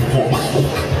more for the performance.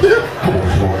 Come on,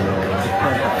 Sean.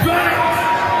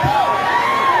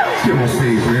 Let's get on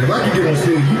stage, man. If I can get on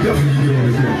stage, you definitely can get on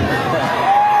this thing.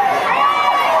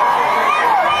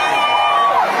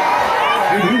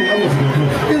 I knew I wasn't gonna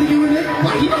come. Really doing that?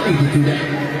 Why you don't need to do that?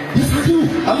 Yes, I do.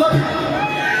 I love it.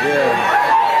 Yeah.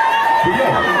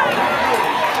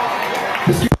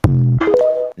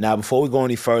 Now, before we go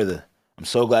any further, I'm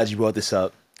so glad you brought this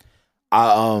up.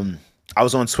 I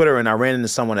was on Twitter and I ran into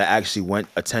someone that actually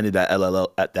attended that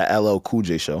LL Cool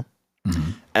J show,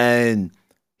 and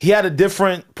he had a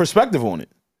different perspective on it.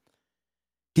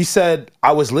 He said,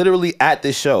 "I was literally at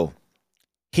this show.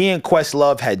 He and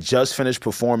Questlove had just finished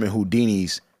performing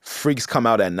Houdini's Freaks Come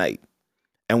Out at Night,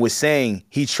 and was saying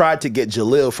he tried to get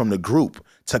Jalil from the group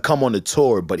to come on the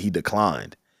tour, but he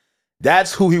declined.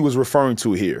 That's who he was referring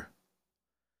to here."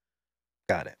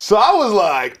 Got it. So I was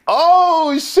like,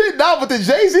 oh shit, now but the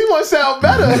Jay-Z one sound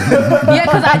better. Yeah,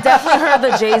 because I definitely heard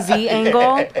the Jay-Z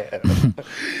angle.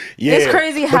 Yeah. It's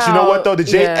crazy how. But you know what though? The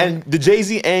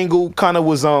Jay-Z angle kind of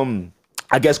was I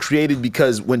guess created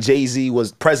because when Jay-Z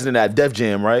was president at Def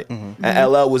Jam, right? And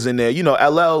LL was in there. You know,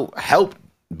 LL helped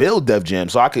build Def Jam,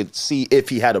 so I could see if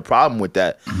he had a problem with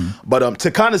that. But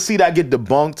to kind of see that get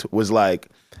debunked was like,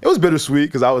 it was bittersweet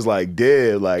because I was like,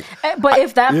 damn, like. But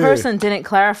if that person didn't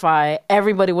clarify,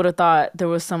 everybody would have thought there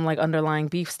was some like underlying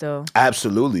beef still.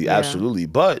 Absolutely, absolutely.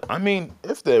 But I mean,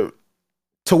 to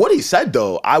what he said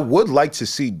though, I would like to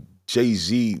see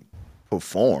Jay-Z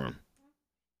perform.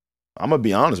 I'm gonna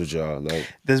be honest with y'all.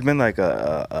 Like, there's been like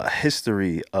a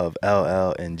history of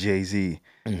LL and Jay-Z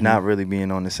not really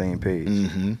being on the same page.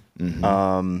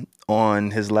 On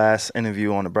his last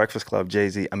interview on the Breakfast Club,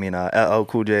 LL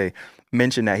Cool J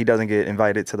mentioned that he doesn't get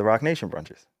invited to the Rock Nation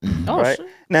brunches. Right? Shit.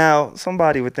 Now,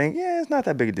 somebody would think, yeah, it's not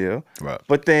that big a deal. Right.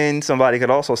 But then somebody could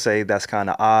also say that's kind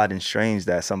of odd and strange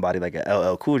that somebody like a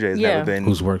LL Cool J has never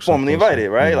been formally invited,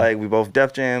 right? Like, we both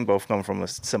Def Jam, both come from a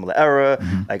similar era.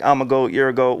 Like, I'm a goat, you're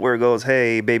a goat, we're goats,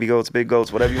 hey, baby goats, big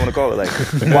goats, whatever you want to call it. Like,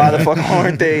 why the fuck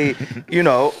aren't they,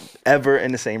 ever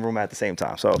in the same room at the same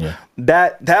time? So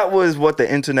that was what the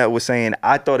internet was saying.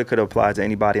 I thought it could apply to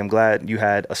anybody. I'm glad you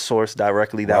had a source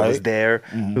directly that was there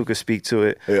who could speak to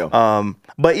it.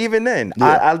 But even then,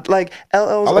 I like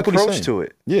LL's approach to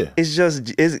it. It's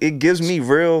just, it gives me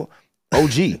real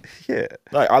OG.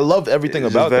 Like, I love everything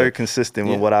about it. It's very consistent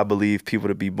with what I believe people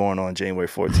to be born on January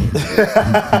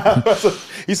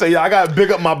 14th. He said, I got to big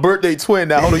up my birthday twin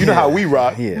now. Hold on, you know how we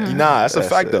rock. Nah, that's a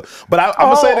fact though. But I'm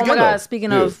going to say it again. Oh my God,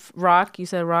 speaking of rock, you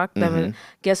said rock.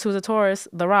 Guess who's a Taurus?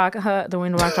 The Rock,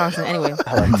 Dwayne The Rock Johnson. Anyway.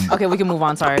 Okay, we can move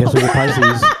on, sorry. Guess who's a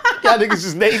Pisces? Y'all niggas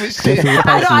just naming shit.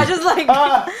 I know, I just like.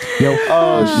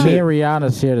 Me and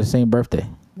Rihanna share the same birthday.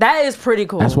 That is pretty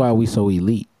cool. That's why we so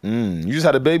elite. You just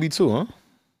had a baby too, huh?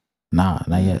 Nah,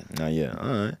 not yet. Not yet. All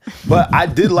right. But I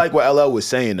did like what LL was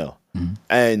saying though.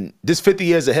 And this 50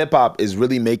 years of hip hop is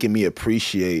really making me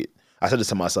appreciate. I said this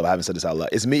to myself. I haven't said this out loud.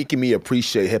 It's making me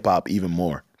appreciate hip hop even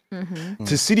more.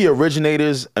 To see the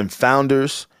originators and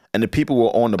founders and the people who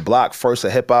were on the block first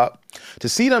of hip hop To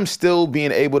see them still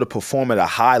being able to perform at a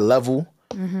high level.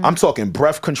 I'm talking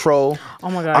breath control. Oh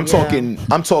my God, I'm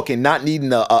talking not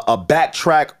needing a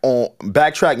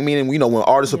backtrack meaning, you know, when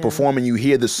artists are performing, you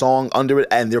hear the song under it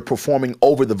and they're performing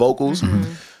over the vocals.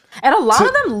 And a lot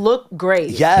of them look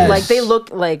great. Yes. Like they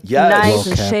look like nice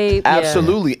and shaped.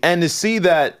 Absolutely. And to see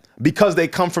that because they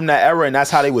come from that era and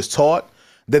that's how they was taught,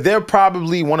 that they're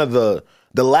probably one of the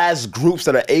last groups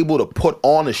that are able to put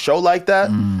on a show like that.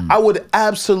 I would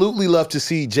absolutely love to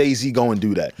see Jay-Z go and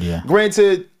do that.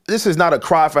 Granted, this is not a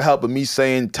cry for help of me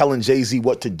telling Jay-Z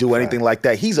what to do, anything like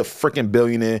that. He's a freaking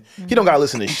billionaire. He don't gotta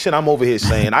listen to shit I'm over here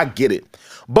saying. I get it.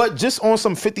 But just on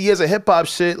some 50 years of hip hop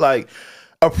shit, like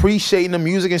appreciating the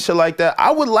music and shit like that,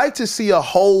 I would like to see a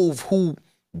Hove who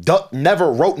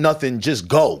never wrote nothing just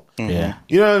go. Yeah.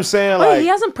 You know what I'm saying? Wait, like, he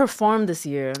hasn't performed this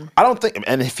year. I don't think,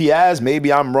 and if he has,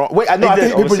 maybe I'm wrong. Wait, I know.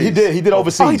 He did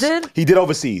overseas. Oh, he did? He did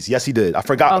overseas. Yes, he did. I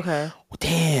forgot. Okay.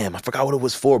 Damn, I forgot what it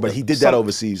was for, but he did that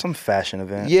overseas. Some fashion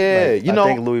event. Yeah, like, you know.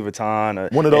 I think Louis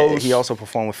Vuitton. One of those. He also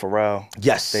performed with Pharrell.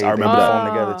 Yes, they I remember that.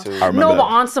 performed together too. I remember But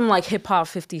that. on some like hip hop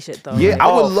 50 shit though. Yeah,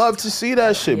 I would love to see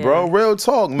that shit, bro. Real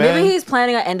talk, man. Maybe he's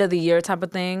planning an end of the year type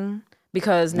of thing.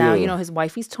 Because now, you know, his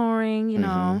wifey's touring, you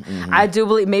know. I do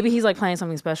believe maybe he's like planning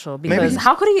something special. Because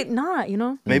how could he not, you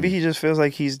know? Maybe he just feels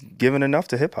like he's given enough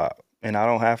to hip hop. And I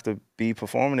don't have to be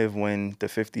performative when the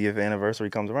 50th anniversary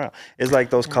comes around. It's like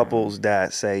those couples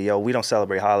that say, yo, we don't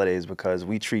celebrate holidays because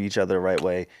we treat each other the right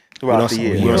way throughout the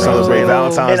year. We don't celebrate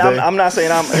Valentine's Day. I'm not saying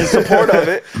I'm in support of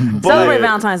it. But Celebrate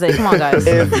Valentine's Day. Come on, guys.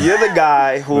 If you're the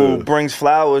guy who brings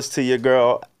flowers to your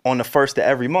girl on the first of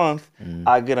every month,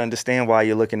 I could understand why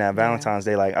you're looking at Valentine's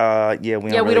Day like, we don't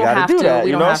really got to do that.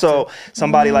 You know, so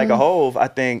somebody like a Hove, I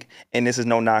think, and this is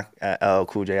no knock at LL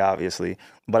Cool J, obviously,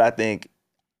 but I think,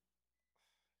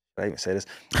 I even say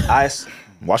this,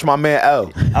 watch my man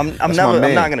L. I'm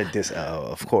not gonna diss L,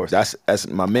 of course. That's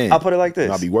my man. I'll put it like this.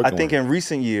 I'll be working I think in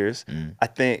recent years, I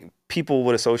think people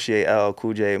would associate LL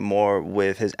Cool J more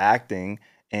with his acting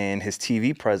and his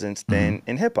TV presence than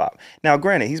in hip hop. Now,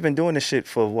 granted, he's been doing this shit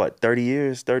for what, 30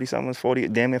 years, 30 something, 40,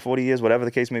 damn near 40 years, whatever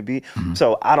the case may be.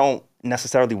 So I don't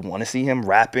necessarily want to see him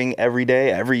rapping every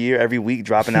day, every year, every week,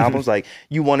 dropping albums. Like,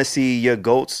 you want to see your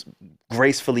GOATs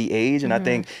gracefully age, and I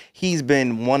think he's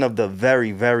been one of the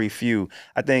very, very few.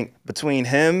 I think between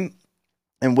him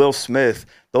and Will Smith,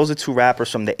 those are two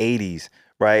rappers from the 80s,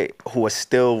 right, who are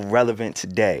still relevant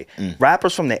today.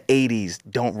 Rappers from the 80s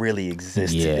don't really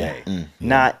exist today.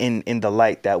 Not in the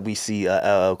light that we see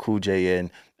LL Cool J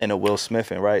and a Will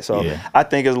Smith in, right? So I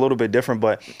think it's a little bit different,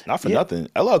 but not for nothing.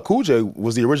 LL Cool J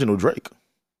was the original Drake.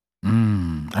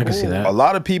 I can see that. A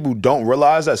lot of people don't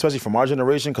realize that, especially from our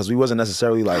generation, because we wasn't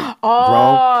necessarily like grown.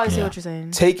 I see what you're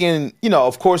saying. Taking, you know,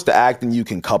 of course, the acting you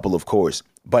can couple, of course,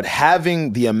 but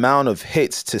having the amount of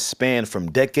hits to span from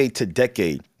decade to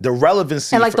decade, the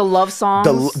relevancy and like the love songs,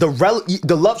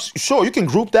 the love, sure, you can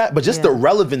group that, but just the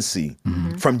relevancy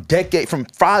from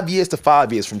 5 years to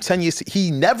 5 years, from 10 years, he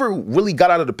never really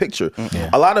got out of the picture.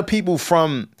 A lot of people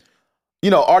from, you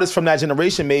know, artists from that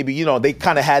generation, maybe, you know, they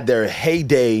kind of had their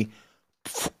heyday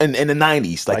in the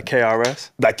 90s. Like KRS?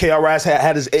 Like KRS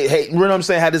had his, you know what I'm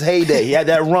saying, had his heyday. He had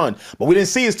that run. But we didn't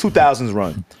see his 2000s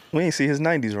run. We didn't see his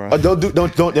 90s run.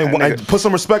 Don't put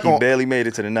some respect on. He barely made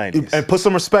it to the 90s. And put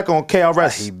some respect on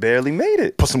KRS. He barely made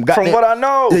it. Put some From what I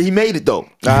know. Yeah, he made it though.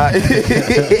 Okay.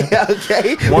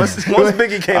 Once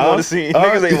Biggie came on the scene,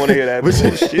 niggas ain't want to hear that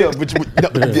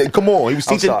bullshit. Come on, he was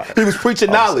teaching. He was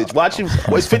preaching knowledge. Watch him.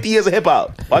 Well, it's 50 years of hip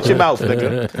hop. Watch your mouth,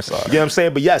 nigga. I'm sorry. You know what I'm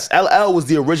saying? But yes, LL was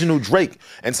the original Drake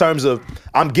in terms of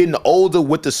I'm getting older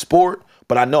with the sport,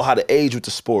 but I know how to age with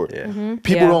the sport.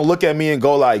 People don't look at me and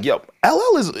go like, yo,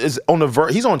 LL is on the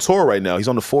he's on tour right now. He's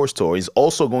on the Force tour. He's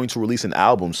also going to release an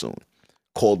album soon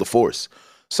called The Force.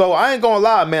 So I ain't gonna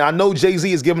lie, man. I know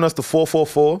Jay-Z is giving us the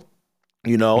 444,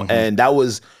 you know, and that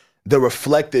was the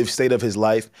reflective state of his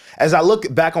life. As I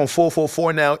look back on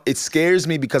 444 now, it scares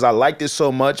me because I like this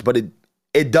so much, but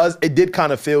it did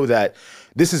kind of feel that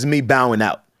this is me bowing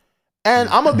out. And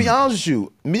I'm gonna be honest with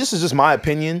you, this is just my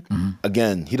opinion.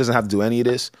 Again, he doesn't have to do any of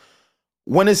this.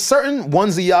 When it's certain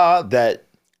ones of y'all that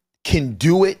can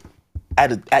do it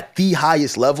at the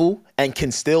highest level and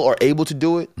can still are able to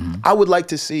do it, I would like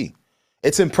to see.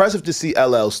 It's impressive to see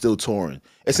LL still touring.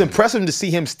 It's impressive to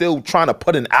see him still trying to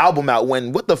put an album out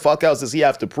when what the fuck else does he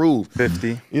have to prove?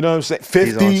 50. You know what I'm saying?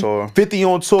 50. He's on tour. 50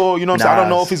 on tour. You know what I'm saying? I don't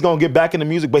know if he's gonna get back into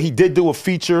music, but he did do a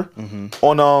feature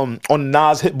on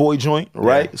Nas Hit Boy joint,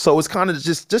 right? So it's kind of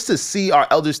just to see our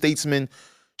elder statesmen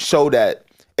show that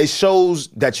it shows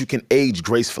that you can age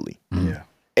gracefully.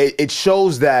 It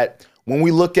shows that when we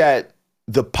look at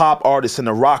the pop artists and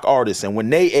the rock artists, and when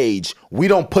they age, we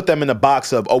don't put them in the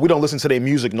box of, oh, we don't listen to their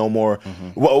music no more.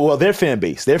 Well, their fan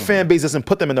base doesn't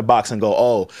put them in the box and go,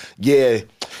 oh, yeah,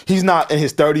 he's not in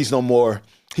his 30s no more.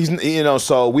 He's, you know,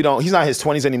 so he's not in his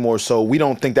 20s anymore, so we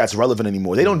don't think that's relevant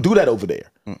anymore. They don't do that over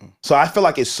there. So I feel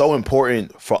like it's so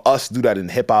important for us to do that in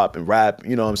hip hop and rap,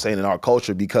 you know what I'm saying, in our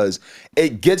culture, because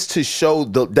it gets to show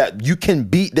that you can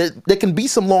be, there can be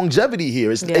some longevity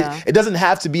here. It doesn't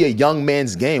have to be a young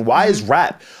man's game. Why is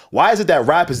it that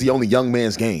rap is the only young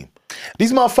man's game?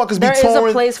 These motherfuckers be touring. There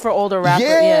is a place for older rappers.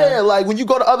 Yeah, like when you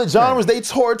go to other genres, they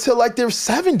tour till like they're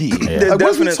 70. Like,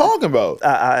 what are we talking about?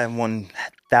 I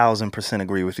 1000%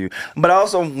 agree with you. But I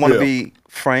also want to be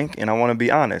frank and I want to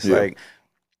be honest. Like,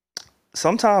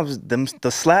 sometimes the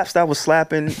slaps that was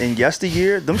slapping in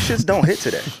yesteryear, them shits don't hit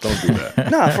today. Don't do that.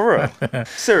 Nah, for real.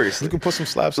 Seriously. You can put some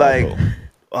slaps like,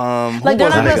 like they're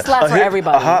not gonna slap for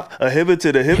everybody. A hop, a hip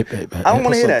to the hip. I don't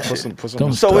want to hear that shit.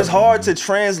 So it's hard to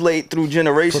translate through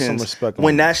generations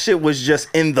when that shit was just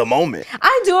in the moment.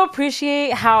 I do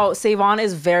appreciate how Savon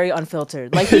is very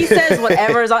unfiltered. Like, he says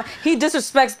whatever is on. He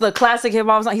disrespects the classic hip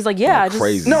hop song. He's like, yeah,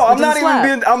 crazy. No, I'm not even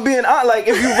being. I'm being like,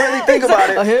 if you really think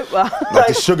about it, like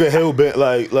the Sugar Hill bit,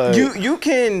 like you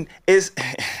can is.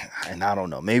 And I don't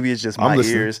know, maybe it's just my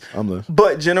ears.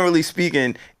 But generally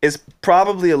speaking, it's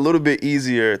probably a little bit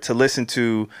easier to listen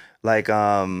to, like,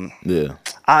 Eye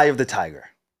of the Tiger.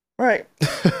 Right.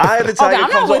 Eye of the Tiger. Okay,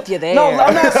 I'm not with you there. No,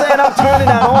 I'm not saying I'm turning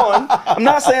that on. I'm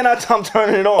not saying I'm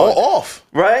turning it on. Or off.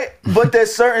 Right? But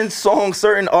there's certain songs,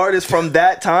 certain artists from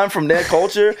that time, from that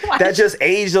culture, that just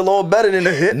aged a little better than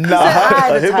the hit. Nah.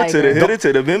 A hip to the hit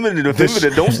to the vim to the vim to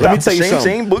the don't stop. Let me tell you something.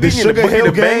 Same boogie and the boogie,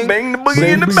 the bang bang, the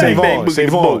boogie and the bang bang,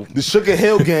 boogie. The Sugar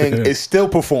Hill Gang is still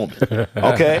performing.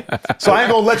 Okay? So I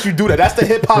ain't gonna let you do that. That's the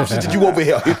hip hop shit that you over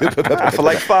here. For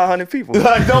like 500 people.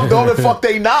 Like, no, the fuck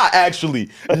they not,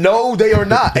 actually. No, they are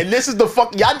not. And this is the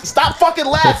fuck. Y'all stop fucking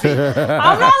laughing.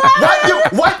 I'm not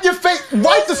laughing. Wipe your face.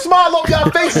 Wipe the smile off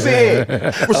your face here.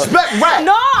 Respect rap.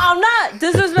 No, I'm not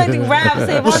disrespecting rap.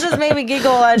 Savon just made me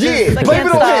giggle. I blame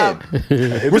it on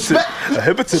him. Respect.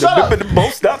 Shut up.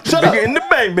 Both stop. Shut up. In the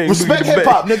bang bang. Respect hip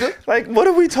hop, nigga. Like, what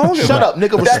are we talking about? Shut up,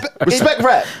 nigga. Respect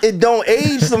rap. It don't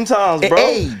age sometimes, bro.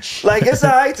 Age. Like, it's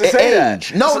alright to say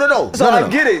that. No. So I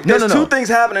get it. There's two things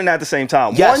happening at the same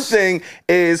time. Yes. One thing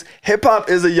is hip hop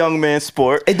is a young man's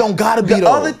sport. It don't gotta be. The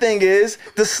other thing is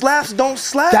the slaps don't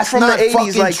slap from the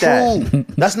 80s like that.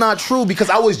 That's not true, because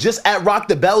I was just at Rock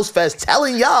the Bells Fest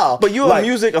telling y'all. But you're a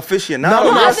music aficionado.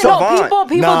 No,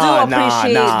 people do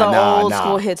appreciate the old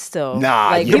school hits still.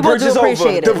 Like, the bridge is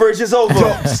over. The bridge is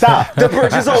over. Stop. The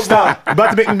bridge is over. Stop. You're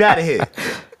about to make me mad at here.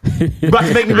 You're about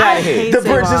to make me mad at here. The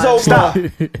bridge is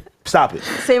over. Stop it.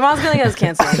 Savon's gonna get us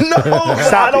canceled. No,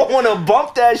 I don't want to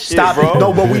bump that shit, bro.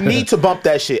 No, but we need to bump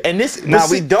that shit. And this,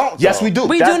 we don't. Yes, we do.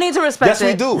 We do need to respect it.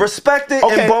 Yes, we do. Respect it,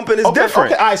 and bumping is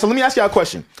different. Okay, all right. So let me ask y'all a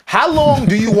question. How long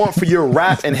do you want for your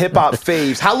rap and hip hop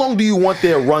faves? How long do you want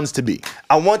their runs to be?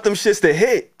 I want them shits to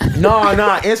hit. No.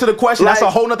 Answer the question. That's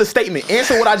a whole nother statement.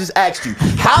 Answer what I just asked you.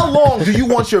 How long do you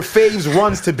want your faves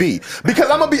runs to be? Because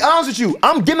I'm gonna be honest with you.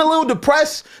 I'm getting a little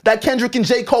depressed that Kendrick and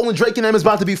J. Cole and Drake and them is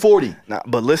about to be 40. Nah,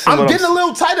 but listen, I'm getting a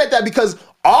little tight at that, because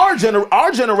our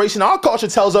generation, our culture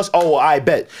tells us, oh, I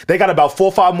bet they got about 4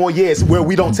 or 5 more years where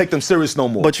we don't take them serious no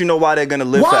more. But you know why they're gonna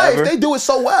live forever? Why? If they do it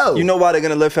so well. You know why they're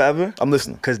gonna live forever? I'm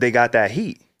listening. Because they got that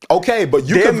heat. Okay, but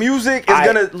their music is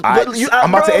gonna.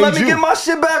 I'm about to age let me get my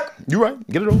shit back. You right?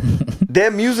 Get it over. Their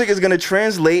music is gonna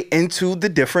translate into the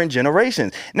different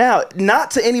generations. Now, not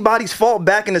to anybody's fault.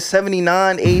 Back in the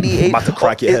 79, 88. I'm about to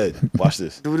crack your head. Watch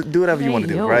this. Do whatever you want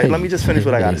to do, right? Let me just finish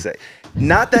what I gotta say.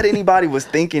 Not that anybody was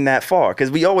thinking that far, because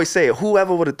we always say,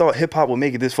 whoever would have thought hip hop would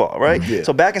make it this far, right? Yeah.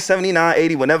 So back in 79,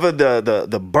 80, whenever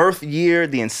the birth year,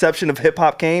 the inception of hip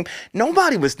hop came,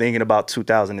 nobody was thinking about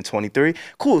 2023.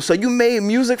 Cool. So you made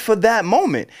music for that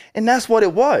moment, and that's what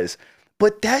it was.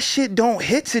 But that shit don't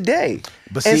hit today.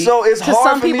 But and see, so it's hard to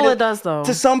some for people me it does, though.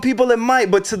 To some people it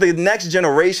might, but to the next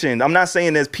generation, I'm not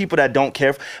saying there's people that don't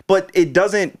care, but it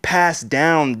doesn't pass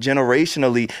down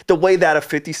generationally the way that a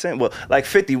 50 Cent will. Like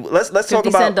 50, let's talk about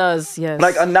 50 Cent does, yes.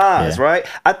 Like a Nas, right?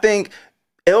 I think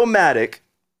Illmatic,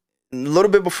 a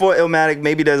little bit before Illmatic,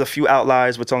 maybe there's a few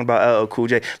outliers. We're talking about LL Cool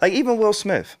J. Like even Will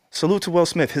Smith. Salute to Will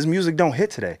Smith. His music don't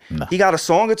hit today. No. He got a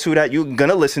song or two that you're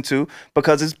gonna listen to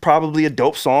because it's probably a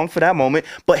dope song for that moment.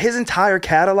 But his entire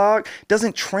catalog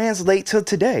doesn't translate to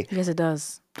today. Yes, it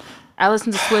does. I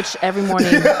listen to Switch every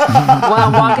morning while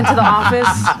I'm walking to the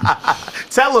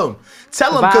office. Tell him.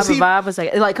 Tell him because he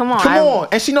like, come on. Come on.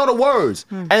 And she know the words.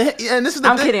 And this is the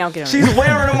I'm thing. kidding. She's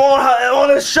wearing them on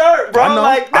her shirt, bro.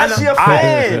 Like, that's your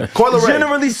fan.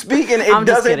 Generally speaking, it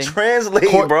doesn't translate,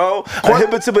 bro.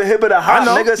 A hot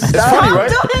nigga style. It's funny,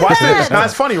 right? Watch this. Now,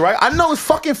 it's funny, right? I know it's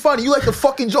fucking funny. You like the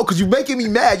fucking joke because you making me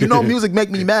mad. You know music make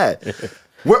me mad.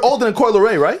 We're older than Coi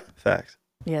Leray, right? Facts.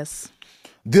 Yes.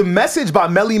 The message by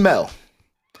Melly Mel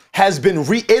has been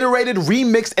reiterated,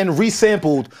 remixed, and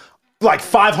resampled like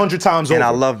 500 times over. And I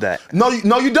love that. No,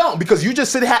 you don't, because you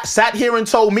just sat here and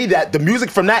told me that the music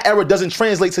from that era doesn't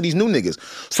translate to these new niggas.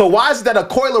 So why is it that a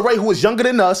Coi Leray who is younger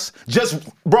than us,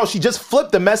 she just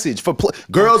flipped the message for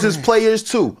girls is players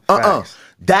too.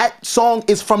 That song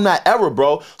is from that era,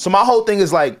 bro. So my whole thing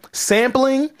is like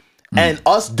sampling and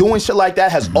us doing shit like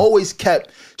that has always kept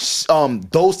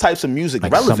those types of music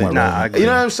relevant. You know what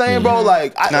I'm saying, bro?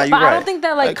 Like, I don't think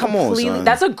that like completely. Come on,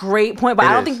 that's a great point, but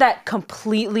I don't think that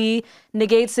completely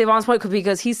negates Savon's point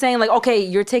because he's saying like, okay,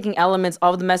 you're taking elements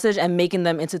of the message and making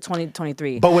them into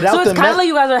 2023. But without so it's kind of like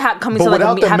you guys are coming to like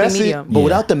a happy medium. But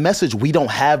without the message, we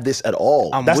don't have this at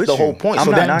all. That's the whole point.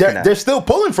 So they're still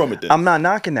pulling from it. Then. I'm not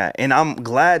knocking that, and I'm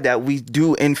glad that we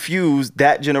do infuse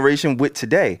that generation with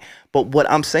today. But what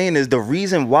I'm saying is the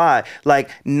reason why, like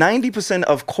 90%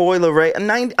 of Coi Leray,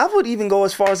 I would even go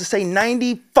as far as to say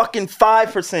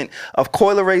 95% of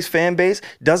Coi Leray's fan base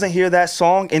doesn't hear that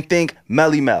song and think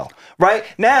Melly Mel. Right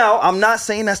now, I'm not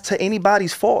saying that's to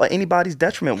anybody's fault or anybody's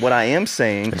detriment. What I am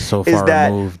saying is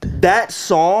that that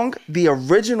song, the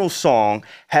original song,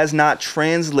 has not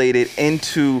translated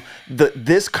into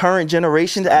this current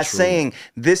generation as saying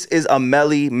this is a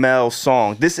Melly Mel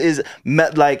song. This is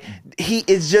he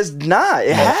is just not.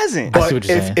 It hasn't. But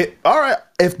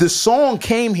if the song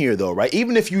came here though, right?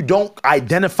 Even if you don't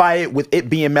identify it with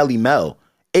it being Melly Mel,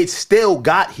 it still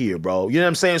got here, bro. You know what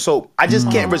I'm saying? So I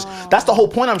just can't that's the whole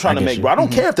point I'm trying to make, bro. I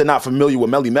don't care if they're not familiar with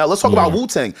Melly Mel. Let's talk about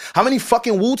Wu-Tang. How many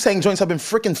fucking Wu-Tang joints have been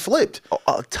freaking flipped?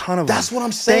 A ton of them. That's what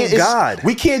I'm saying. Thank God.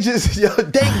 We can't just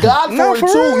thank God for it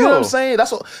too. Real. You know what I'm saying?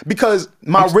 That's what, because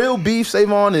my real beef,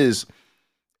 Savon, is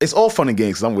it's all fun and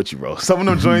games because I'm with you, bro. Some of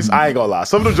them joints, I ain't gonna lie.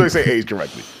 Some of them joints ain't aged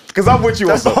correctly. Because I'm with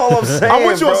you on some. That's all I'm saying. I'm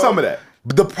with you on some of that.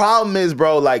 But the problem is,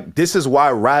 bro, like this is why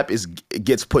rap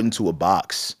gets put into a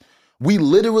box. We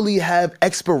literally have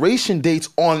expiration dates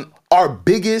on our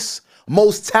biggest,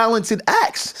 most talented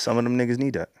acts. Some of them niggas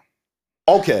need that.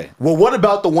 Okay, well, what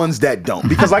about the ones that don't?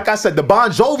 Because like I said, the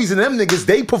Bon Jovis and them niggas,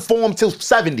 they perform till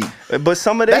 70. But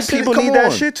some of their people need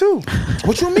that shit too.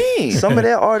 What you mean? Some of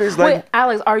their artists like... Wait,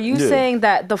 Alex, are you saying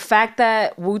that the fact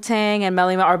that Wu-Tang and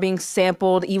Melly Mel are being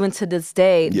sampled even to this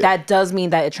day, that does mean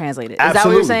that it translated? Is that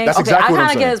what you're saying? That's exactly what I'm saying. I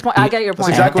kind of get his point. I get your point.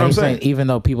 That's exactly what I'm saying. Even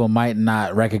though people might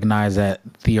not recognize that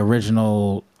the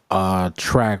original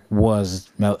track was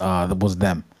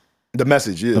them. The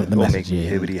message, yeah. The message, yeah.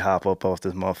 Hibbity hop up off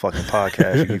this motherfucking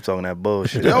podcast. You keep talking that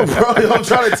bullshit. Yo, bro, I'm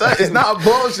trying to tell you, it's not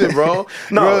bullshit, bro.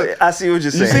 No, bro, I see what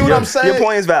you're saying. You see what I'm saying? Your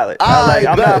point is valid.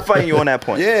 I'm not fighting you on that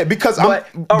point. Yeah, because all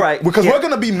right, because we're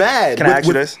gonna be mad. Can I ask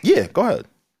you this? Yeah, go ahead.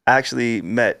 I actually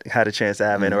had a chance to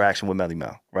have an interaction with Melly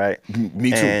Mel, right?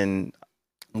 Me too. And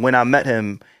when I met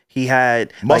him, he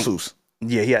had muscles.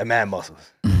 Yeah, he had mad muscles.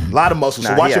 A lot of muscles.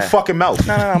 So watch your fucking mouth.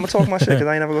 No, I'm gonna talk my shit because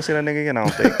I ain't never gonna see that nigga again. I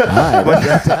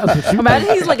don't think.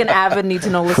 Imagine he's like an avid need to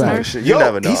know listener. You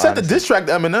never know. He sent the diss track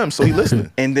to Eminem, so he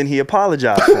listened. And then he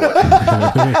apologized for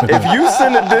it. If you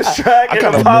send a diss track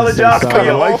and apologize for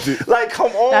your own, like,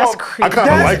 come on, that's crazy. I kind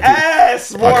of liked it.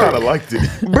 Ass work. I kind of liked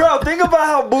it, bro. Think about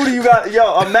how booty you got.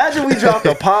 Yo, imagine we dropped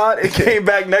a pod and came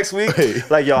back next week.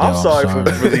 Like, I'm sorry for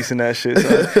releasing that shit.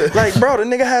 So, like, bro, the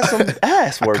nigga had some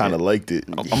ass work. I kind of liked it.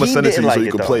 I'm gonna send it to you so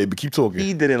you can play it, but keep talking.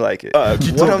 He didn't like it.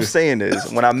 What I'm saying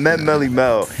is, when I met Melly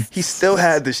Mel, he still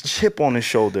had this chip on his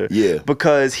shoulder. Yeah.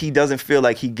 Because he doesn't feel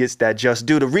like he gets that just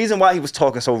due. The reason why he was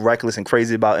talking so reckless and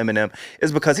crazy about Eminem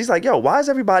is because he's like, yo, why is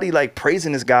everybody like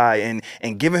praising this guy and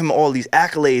giving him all these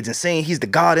accolades and saying he's the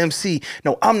God MC?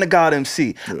 No, I'm the God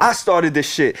MC. Yeah. I started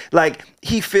this shit. Like,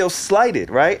 he feels slighted,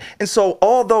 right? And so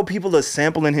although people are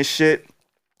sampling his shit,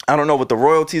 I don't know what the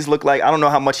royalties look like. I don't know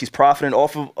how much he's profiting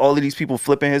off of all of these people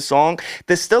flipping his song.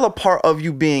 There's still a part of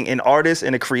you being an artist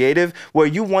and a creative where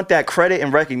you want that credit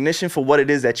and recognition for what it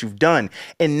is that you've done.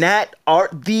 And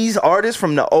these artists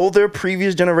from the older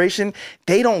previous generation,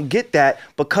 they don't get that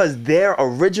because their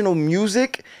original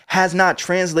music has not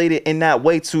translated in that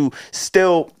way to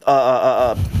still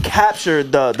capture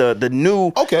the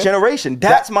new generation.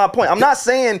 That's my point. I'm not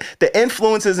saying the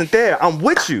influence isn't there. I'm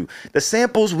with you. The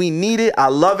samples, we need it. I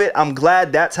love love it. I'm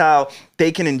glad that's how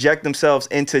they can inject themselves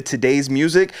into today's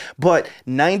music. But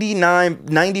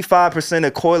 95%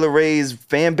 of Coi Leray's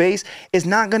fan base is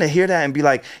not going to hear that and be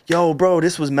like, yo, bro,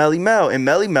 this was Melly Mel. And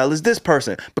Melly Mel is this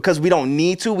person. Because we don't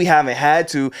need to. We haven't had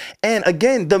to. And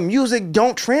again, the music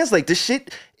don't translate. This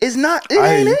shit is not, it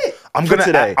ain't it. I'm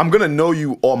gonna know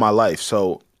you all my life.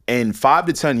 So in 5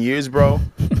 to 10 years, bro,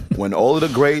 when all of the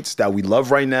greats that we love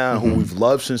right now, who we've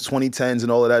loved since 2010s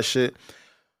and all of that shit,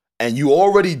 and you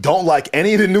already don't like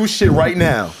any of the new shit right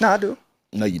now. Nah, I do.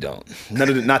 No, you don't.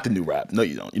 Not the new rap. No,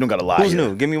 you don't. You don't gotta lie. Who's here.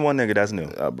 new? Give me one nigga that's new.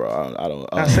 Bro, I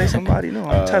don't. Now say somebody new.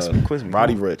 Test me, quiz me.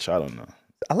 Roddy Ricch, I don't know.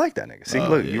 I like that nigga. See,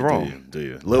 look, yeah, you're wrong. Do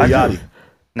you? Lil Yachty.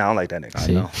 No, I don't like that nigga.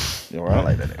 I know. You're right. I don't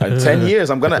like that nigga. In 10 years,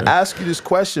 I'm gonna ask you this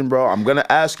question, bro. I'm gonna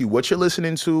ask you what you're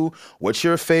listening to, what's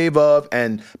your fave of,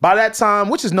 and by that time,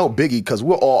 which is no biggie, because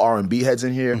we're all R&B heads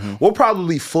in here, we'll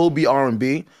probably full be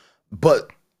R&B, but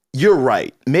you're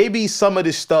right. Maybe some of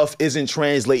this stuff isn't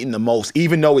translating the most,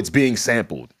 even though it's being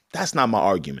sampled. That's not my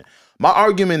argument. My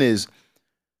argument is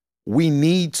we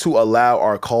need to allow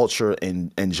our culture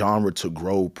and genre to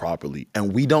grow properly,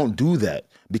 and we don't do that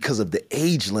because of the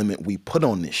age limit we put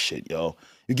on this shit, yo.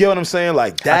 You get what I'm saying?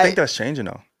 Like that. I think that's changing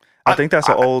though. I think that's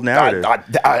an old narrative.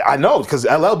 I know, because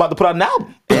LL about to put out an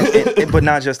album. But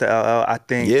not just the LL. I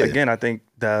think, again, I think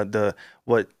the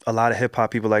what a lot of hip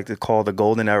hop people like to call the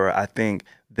golden era, I think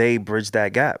they bridged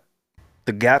that gap.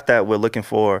 The gap that we're looking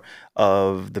for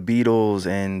of the Beatles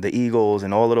and the Eagles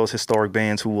and all of those historic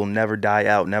bands who will never die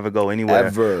out, never go anywhere.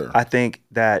 Ever. I think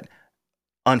that,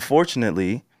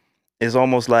 unfortunately, is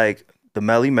almost like the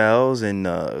Melly Mels and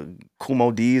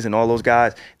Kumo D's and all those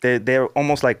guys, they're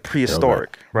almost like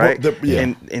prehistoric, right?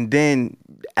 And then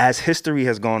as history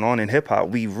has gone on in hip hop,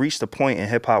 we've reached a point in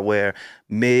hip hop where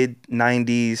mid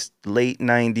 90s, late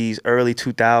 90s, early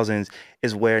 2000s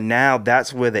is where now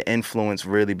that's where the influence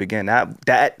really began.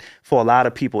 That for a lot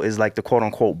of people is like the quote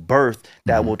unquote birth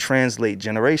that will translate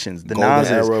generations. The Golden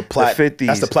Nas's, era, the 50s.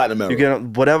 That's the platinum era. You get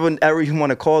whatever era you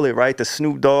want to call it, right? The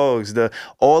Snoop Dogg's,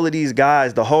 all of these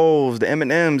guys, the Hoves, the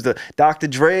Eminems, the Dr.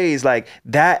 Dre's, like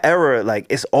that era, like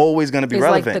it's always going to be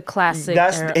relevant. It's like the classic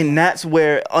era. And that's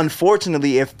where,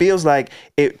 unfortunately, it feels like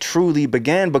it truly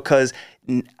began because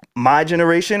my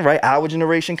generation, right? Our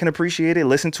generation can appreciate it,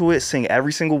 listen to it, sing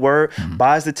every single word,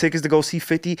 buys the tickets to go see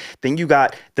 50. Then you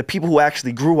got the people who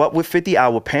actually grew up with 50,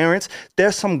 our parents.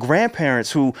 There's some grandparents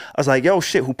who I was like, yo,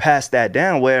 shit, who passed that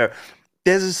down, where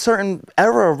there's a certain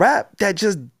era of rap that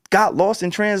just got lost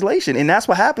in translation. And that's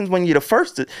what happens when you're the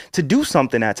first to do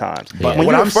something at times. But when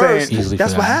you're the first,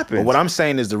 that's what happens. But what I'm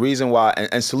saying is the reason why,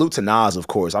 and salute to Nas, of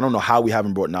course. I don't know how we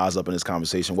haven't brought Nas up in this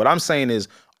conversation. What I'm saying is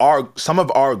some of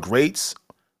our greats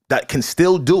that can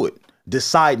still do it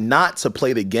decide not to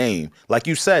play the game. Like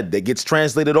you said, that gets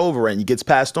translated over and it gets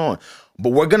passed on.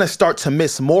 But we're gonna start to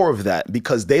miss more of that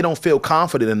because they don't feel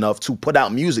confident enough to put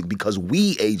out music because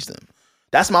we age them.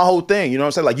 That's my whole thing. You know what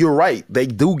I'm saying? Like, you're right. They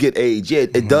do get aged. Yeah,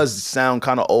 it does sound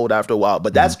kind of old after a while,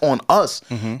 but that's on us.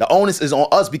 The onus is on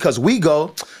us because we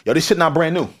go, yo, this shit not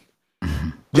brand new.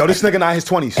 Yo, this nigga not in his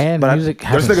 20s. And but music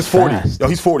happens this nigga's 40. fast. Yo,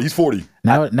 he's 40. He's 40.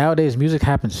 Nowadays, music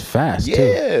happens fast, too.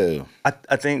 Yeah.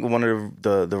 I think one of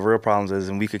the real problems is,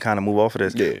 and we could kind of move off of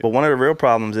this, Yeah. but one of the real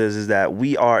problems is that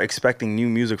we are expecting new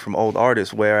music from old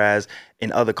artists, whereas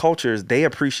in other cultures, they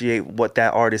appreciate what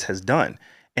that artist has done.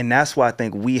 And that's why I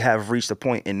think we have reached a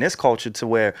point in this culture to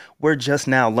where we're just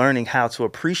now learning how to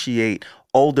appreciate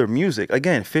older music.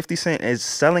 Again, 50 Cent is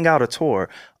selling out a tour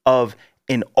of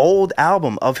an old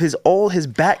album of his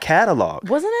back catalog.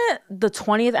 Wasn't it the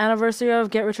 20th anniversary of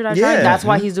Get Rich or Die Yeah. Trying? That's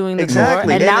why he's doing the tour.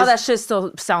 And now that shit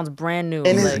still sounds brand new.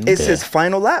 And like, it's his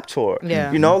final lap tour.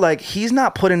 Yeah. You know, like he's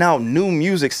not putting out new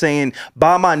music saying,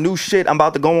 buy my new shit, I'm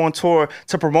about to go on tour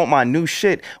to promote my new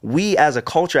shit. We as a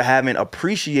culture haven't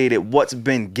appreciated what's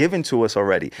been given to us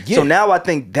already. Yeah. So now I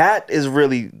think that is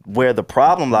really where the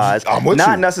problem lies. I'm with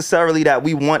not you. necessarily that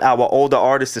we want our older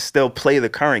artists to still play the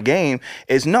current game.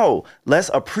 Is no, let's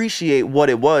appreciate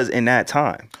what it was in that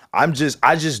time. I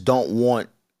just don't want,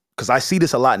 because I see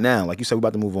this a lot now. Like you said, we're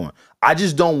about to move on. I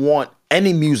just don't want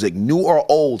any music, new or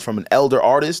old, from an elder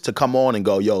artist to come on and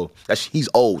go, yo, he's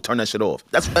old, turn that shit off.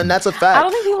 That's a fact. I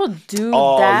don't think people do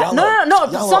that.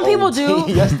 No. Some people do.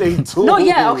 Yes, they do. No,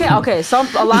 yeah, okay.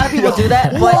 A lot of people do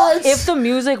that. But if the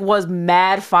music was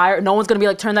mad fire, no one's gonna be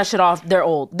like, turn that shit off. They're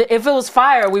old. If it was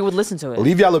fire, we would listen to it.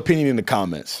 Leave y'all opinion in the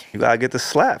comments. You gotta get the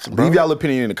slaps, bro. Leave y'all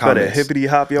opinion in the Better comments. hippity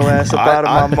hop your ass up out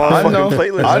of my motherfucking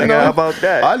playlist. I know. Nigga. How about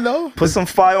that? I know. Put some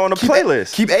fire on the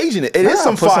playlist. Keep aging it. It is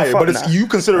some put some fire, but it's, you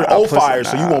consider it old fire,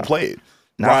 so you won't play it.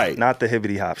 Not the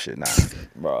hibbity hop shit, nah.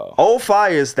 Bro. Old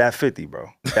Fire is that 50, bro.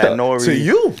 That Nori. To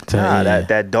you. Nah,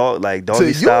 that dog, like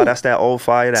Doggy Style, that's that Old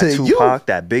Fire, that Tupac,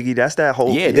 that Biggie, that's that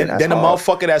whole Yeah, then the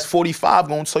motherfucker that's 45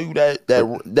 gonna tell you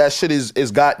that shit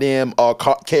is goddamn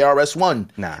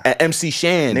KRS-One and MC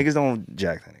Shan. Niggas don't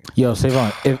jack that nigga. Yo,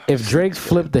 Savon, if Drake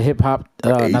flipped the hip hop,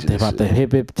 not the hip hop, the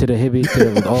hip to the hippie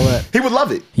to all that, he would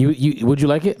love it. You would you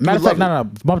like it? Matter of fact, no,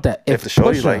 bump that. If the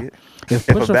shorty like it. If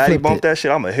a baddie bump that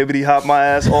shit, I'm a hibbity hop my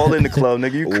ass all in the club,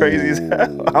 nigga. You crazy as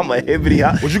hell. I'm a hibbity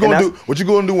hop. What you gonna do? What you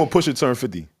gonna do when Pusha turn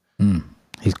 50?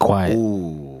 He's quiet.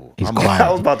 He's quiet.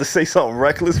 I was about to say something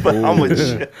reckless, but I'm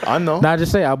a I know. Nah,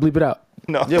 just say I'll bleep it out.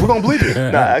 No. Yeah, we're gonna bleep it.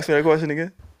 Nah, ask me that question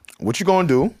again. What you gonna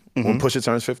do when Pusha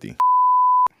turns 50?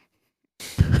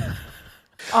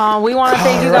 We want to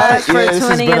thank you guys for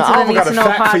tuning into the Need to Know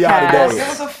podcast. Give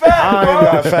us a fact, I don't even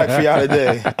got a fact for y'all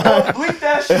today. Bleep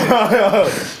that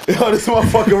shit. Yo, this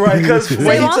motherfucker right.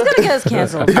 Savon's gonna get us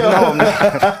canceled. No, I'm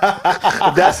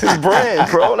not. That's his brand,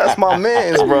 bro. That's my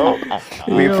man's, bro.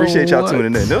 We appreciate y'all tuning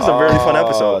in. This was a very fun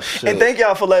episode. Shit. And thank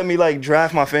y'all for letting me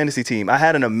draft my fantasy team. I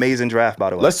had an amazing draft, by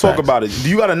the way. Let's talk about it. Do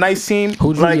you got a nice team?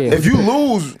 If you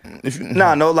lose,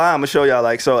 nah, no lie, I'm gonna show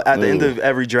y'all. So at the end of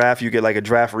every draft, you get a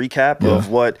draft recap of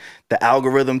what the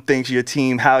algorithm thinks your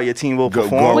team, how your team will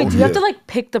perform. Wait, do you have to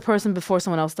pick the person before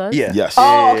someone else does? Yeah. Yes.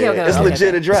 Oh, okay. It's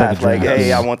legit a draft.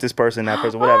 Hey, I want this person, that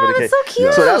person, whatever the case. That's so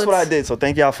cute. So that's what I did. So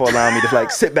thank y'all for allowing me to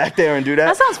sit back there and do that.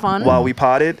 That sounds fun. While we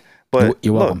potted. But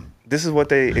You're look, welcome. this is what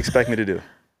they expect me to do.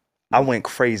 I went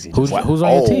crazy. Who's on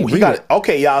your team? He got it.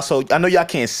 Okay, y'all. So I know y'all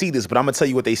can't see this, but I'm gonna tell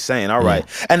you what they saying. All right.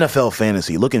 NFL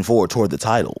fantasy, looking forward toward the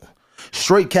title.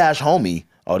 Straight Cash Homie.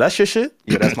 Oh, that's your shit?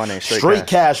 Yeah, that's my name. Straight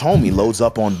Cash Homie loads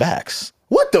up on backs.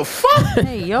 What the fuck?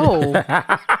 Hey, yo.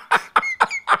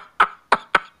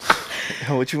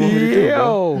 What you want me to do,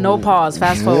 bro? No pause.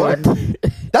 Fast forward.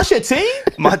 That's your team?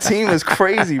 My team is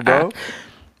crazy, bro.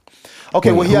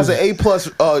 Okay, well, he has an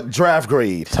A+ draft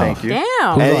grade. Thank you.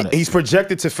 Damn. And he's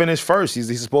projected to finish first.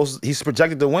 He's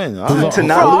projected to win. All right. To For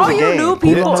not all lose a you game. new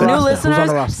people, Who's on the new roster? Who's on the listeners,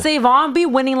 roster? Savon be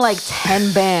winning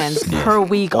 10 bands per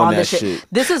week On on that this shit. shit.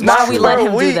 This is Not why we per let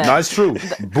him do week. that. No, it's true.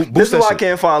 This is why I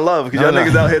can't find love, because y'all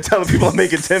niggas out here telling people I'm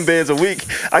making 10 bands a week.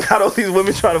 I got all these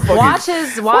women trying to fucking... Watch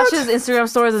his Instagram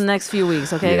stories in the next few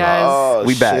weeks, okay, guys? Oh,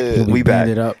 We back. shit. We back.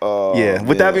 It up. Yeah.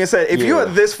 With that being said, if you are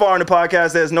this far in the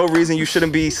podcast, there's no reason you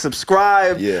shouldn't be subscribed,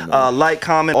 like,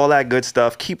 comment, all that good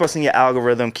stuff. Keep us in your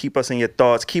algorithm. Keep us in your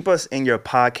thoughts. Keep us in your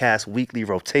podcast weekly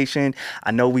rotation. I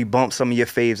know we bumped some of your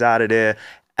faves out of there.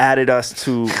 Added us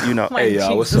to, Hey,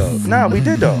 y'all, what's up? Nah, we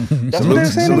did, though. That's what they were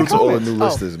saying in the Salute to all the comments. new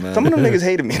listeners, man. Some of them niggas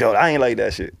hated me, though. I ain't like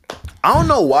that shit. I don't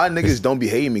know why niggas don't be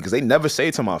hating me, because they never say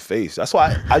it to my face. That's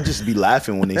why I just be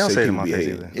laughing when they don't say say it to people my be face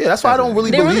hating. either. Yeah, that's why I don't really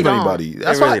They believe really don't. anybody.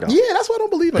 That's They why. really don't. Yeah, that's why I don't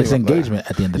believe It's anybody. engagement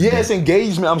at the end of the day. Yeah, it's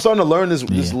engagement. I'm starting to learn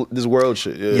this world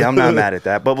shit. Yeah, I'm not mad at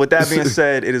that. But with that being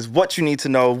said, it is what you need to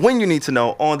know, when you need to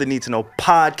know, on the Need to Know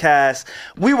podcast.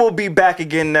 We will be back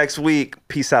again next week.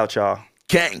 Peace out, y'all.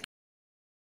 Gang.